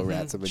 you know,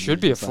 rats of unusual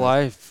Should be a size.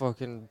 fly.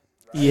 Fucking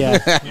Yeah.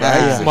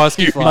 Yeah.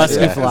 musky fly.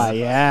 Musky yeah. fly,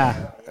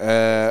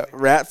 yeah.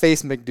 Rat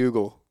face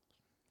McDougal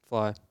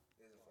Fly.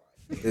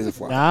 is a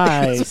fly.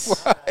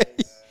 Nice. Fly.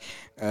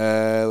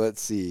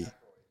 Let's see.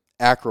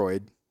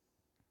 Ackroyd.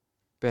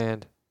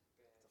 Band.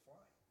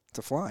 It's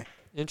a fly.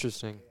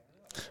 Interesting.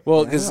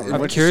 Well, because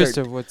I'm curious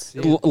to what's.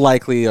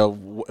 likely it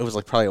was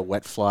like probably a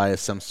wet fly of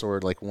some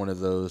sort, like one of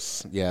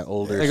those,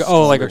 older. Like a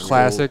older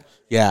classic.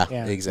 Yeah,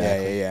 Yeah.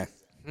 exactly. Yeah.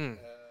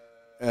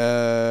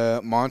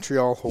 Hmm.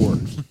 Montreal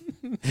whore.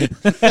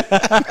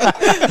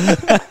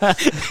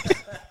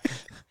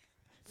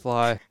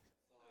 Fly.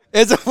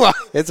 It's a fly.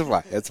 It's a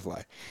fly. It's a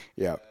fly.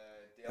 Yeah.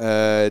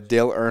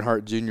 Dale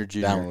Earnhardt Jr.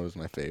 That one Jr. was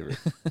my favorite.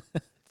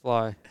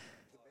 Fly.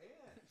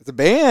 It's a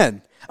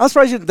band. I'm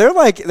surprised they're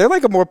like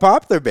a more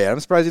popular band. I'm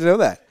surprised you know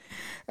that.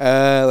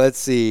 Let's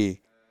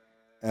see.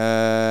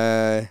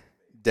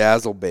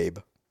 Dazzle Babe.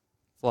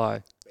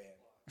 Fly.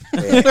 See?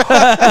 They're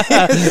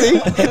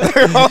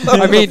all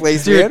over I mean, the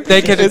place, dude, man.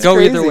 they could It's go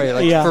crazy. either way,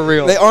 like Yeah. for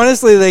real. They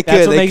honestly they That's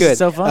could. what They makes it could.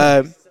 so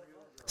fun.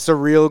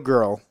 Surreal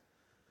Girl.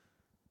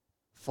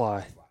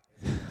 Fly.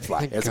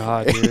 Fly. Thank It's a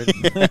God, fly.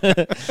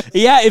 dude.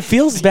 Yeah, it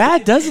feels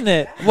bad, doesn't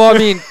it? Well, I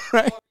mean,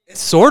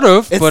 sort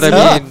of, It's but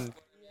tough. I mean,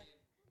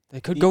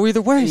 they could go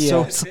either way.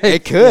 So Yeah. it's like,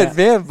 It could, Yeah.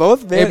 man.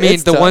 Both, man. I mean,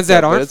 It's the tough, ones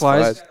that but aren't it's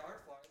flies, fun.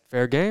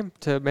 fair game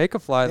to make a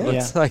fly that Yeah.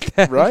 looks like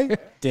that. Right?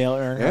 Dale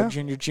Earnhardt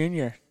Yeah.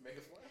 Jr.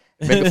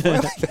 Make a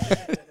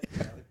fly.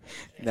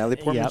 Natalie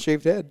Portman Yep.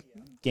 shaved head.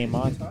 Game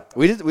on.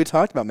 We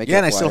talked about making. Yeah, a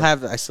and I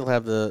fly. still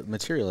have the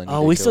material.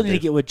 Oh, we still need to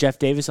get with Jeff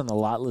Davis on the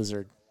lot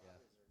lizard.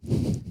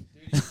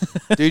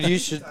 Dude, you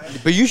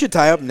should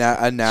tie up a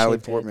Natalie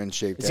Shaved head. Portman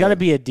shaved It's head. got to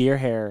be a deer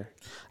hair,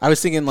 I was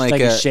thinking like,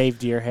 like a shaved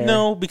deer hair.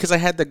 no, because I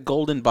had the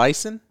golden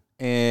bison,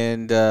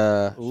 and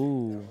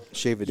Ooh.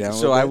 shave it down. a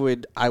so little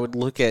bit. I would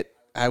look at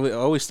I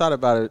always thought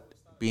about it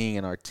being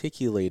an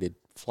articulated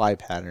fly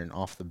pattern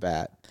off the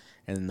bat,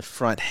 and then the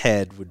front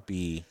head would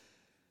be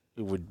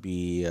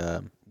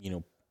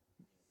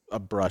a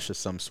brush of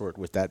some sort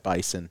with that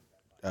bison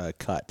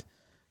cut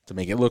to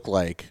make it look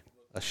like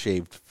a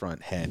shaved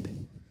front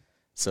head.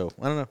 So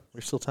I don't know.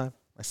 There's still time.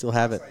 I still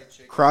have it.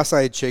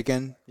 Cross-eyed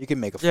chicken. You can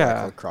make a fly Yeah.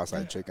 called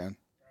cross-eyed chicken.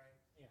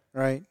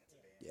 Right?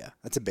 Yeah,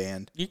 that's a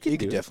band. You could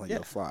do it, definitely yeah.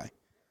 go fly.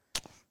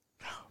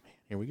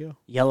 Here we go.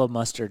 Yellow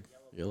mustard.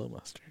 Yellow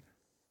mustard.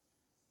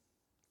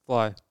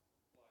 Fly.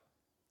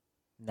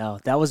 No,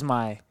 that was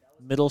my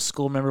middle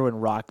school. Remember when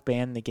Rock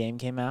Band, the game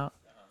came out?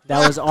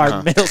 That was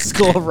our middle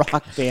school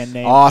rock band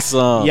name.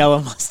 Awesome. Yellow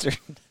mustard.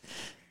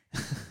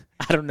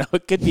 I don't know.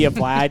 It could be a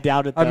fly. I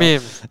doubt it, though. I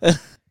mean,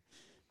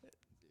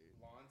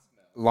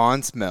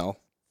 Lawn smell.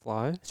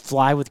 fly.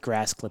 Fly with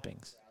grass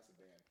clippings.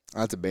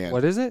 That's a band.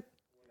 What is it?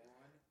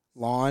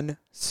 Lawn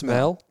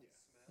smell.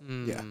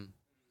 Smell. Yeah.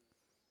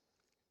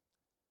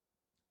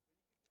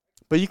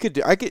 But you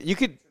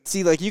could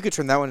see like you could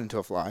turn that one into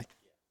a fly.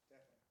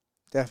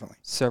 Definitely.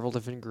 Several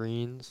different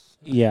greens.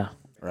 Yeah.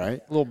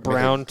 Right? A little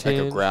brown like a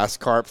tinge. grass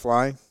carp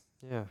fly.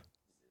 Yeah.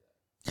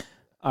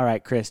 All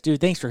right, Chris.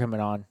 Dude, thanks for coming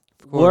on.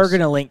 Of We're course.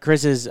 going to link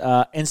Chris's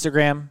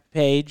Instagram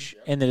page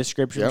in the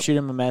description. Yep. Shoot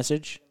him a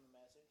message.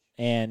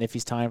 And if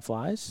he's time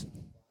flies,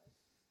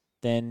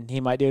 then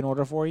he might do an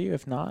order for you.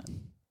 If not,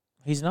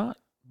 he's not.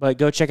 But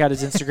go check out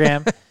his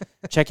Instagram.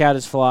 Check out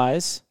his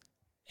flies.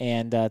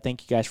 And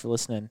thank you guys for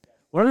listening.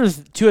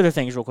 Two other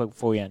things real quick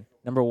before we end.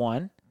 Number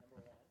one,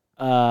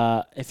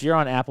 if you're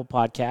on Apple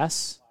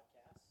Podcasts,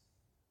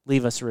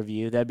 leave us a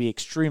review. That'd be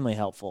extremely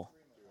helpful.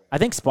 I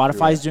think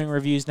Spotify's doing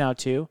reviews now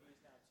too.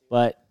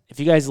 But if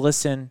you guys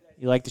listen,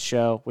 you like the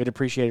show, we'd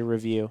appreciate a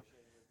review.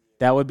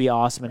 That would be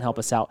awesome and help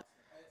us out.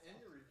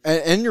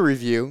 And in your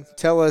review,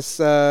 tell us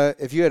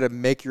if you had to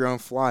make your own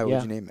fly, what would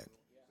Yeah. you name it?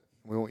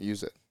 We won't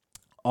use it.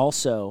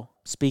 Also,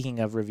 speaking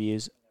of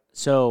reviews,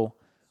 so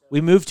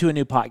we moved to a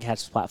new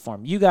podcast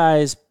platform. You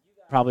guys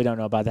probably don't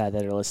know about that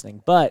are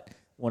listening, but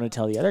want to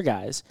tell the other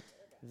guys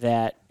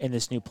that in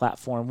this new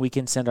platform, we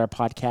can send our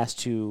podcast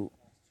to,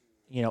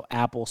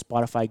 Apple,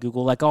 Spotify,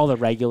 Google, like all the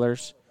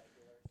regulars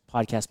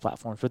podcast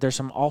platforms. But there's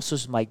also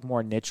some like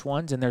more niche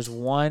ones, and there's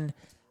one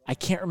I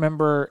can't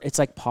remember. It's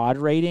like Pod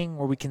Rating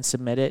where we can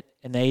submit it,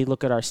 and they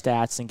look at our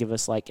stats and give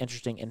us like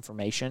interesting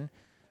information.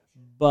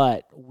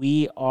 But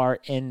we are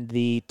in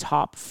the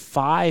top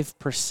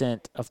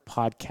 5% of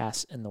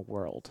podcasts in the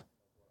world.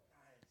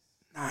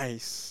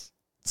 Nice.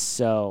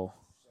 So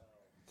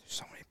There's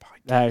so many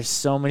podcasts. there's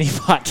so many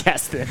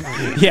podcasts there.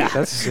 Yeah.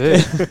 That's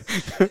sick.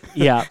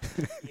 Yeah.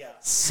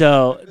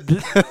 So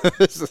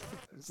There's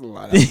a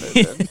lot out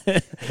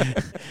there.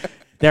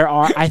 there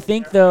are, I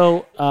think,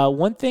 though,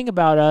 one thing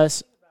about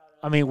us,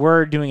 I mean,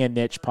 we're doing a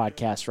niche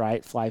podcast,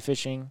 right? Fly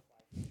fishing.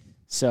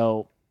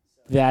 So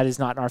that is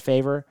not in our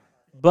favor.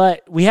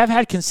 But we have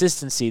had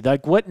consistency.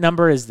 Like, what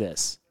number is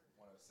this?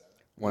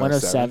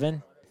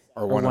 107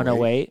 or or 108.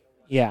 108?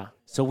 Yeah.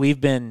 So we've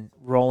been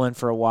rolling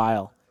for a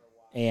while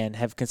and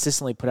have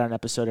consistently put out an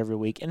episode every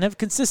week and have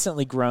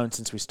consistently grown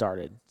since we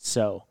started.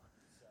 So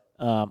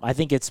I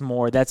think that's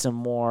more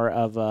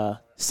of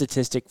a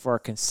statistic for our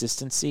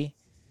consistency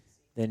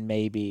than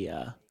maybe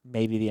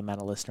the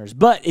amount of listeners.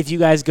 But if you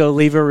guys go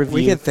leave a review.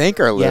 We can thank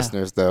our Yeah.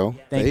 listeners, though.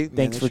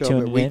 Thanks for show up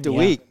tuning week in. to Yeah.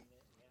 week.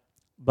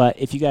 But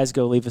if you guys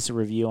go leave us a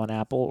review on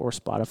Apple or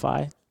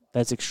Spotify,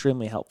 that's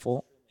extremely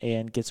helpful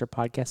and gets our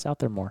podcast out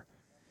there more.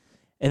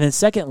 And then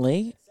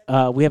secondly,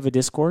 we have a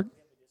Discord.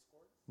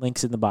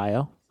 Links in the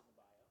bio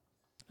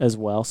as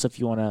well. So if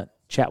you want to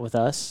chat with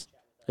us,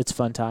 it's a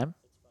fun time.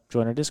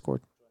 Join our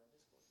Discord.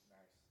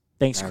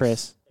 Thanks, Nice.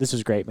 Chris. This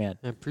was great, man.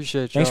 I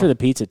appreciate you. Thanks for the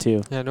pizza,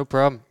 too. Yeah, no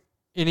problem.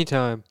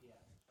 Anytime.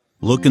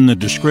 Look in the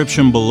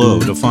description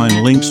below to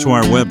find links to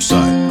our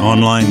website,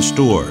 online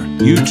store,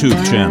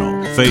 YouTube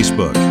channel,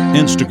 Facebook,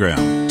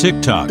 Instagram,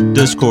 TikTok,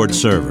 Discord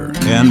server,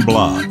 and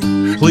blog.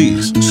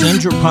 Please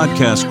send your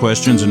podcast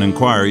questions and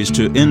inquiries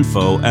to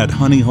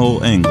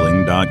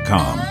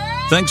info@honeyholeangling.com.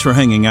 Thanks for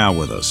hanging out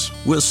with us.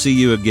 We'll see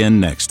you again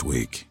next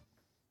week.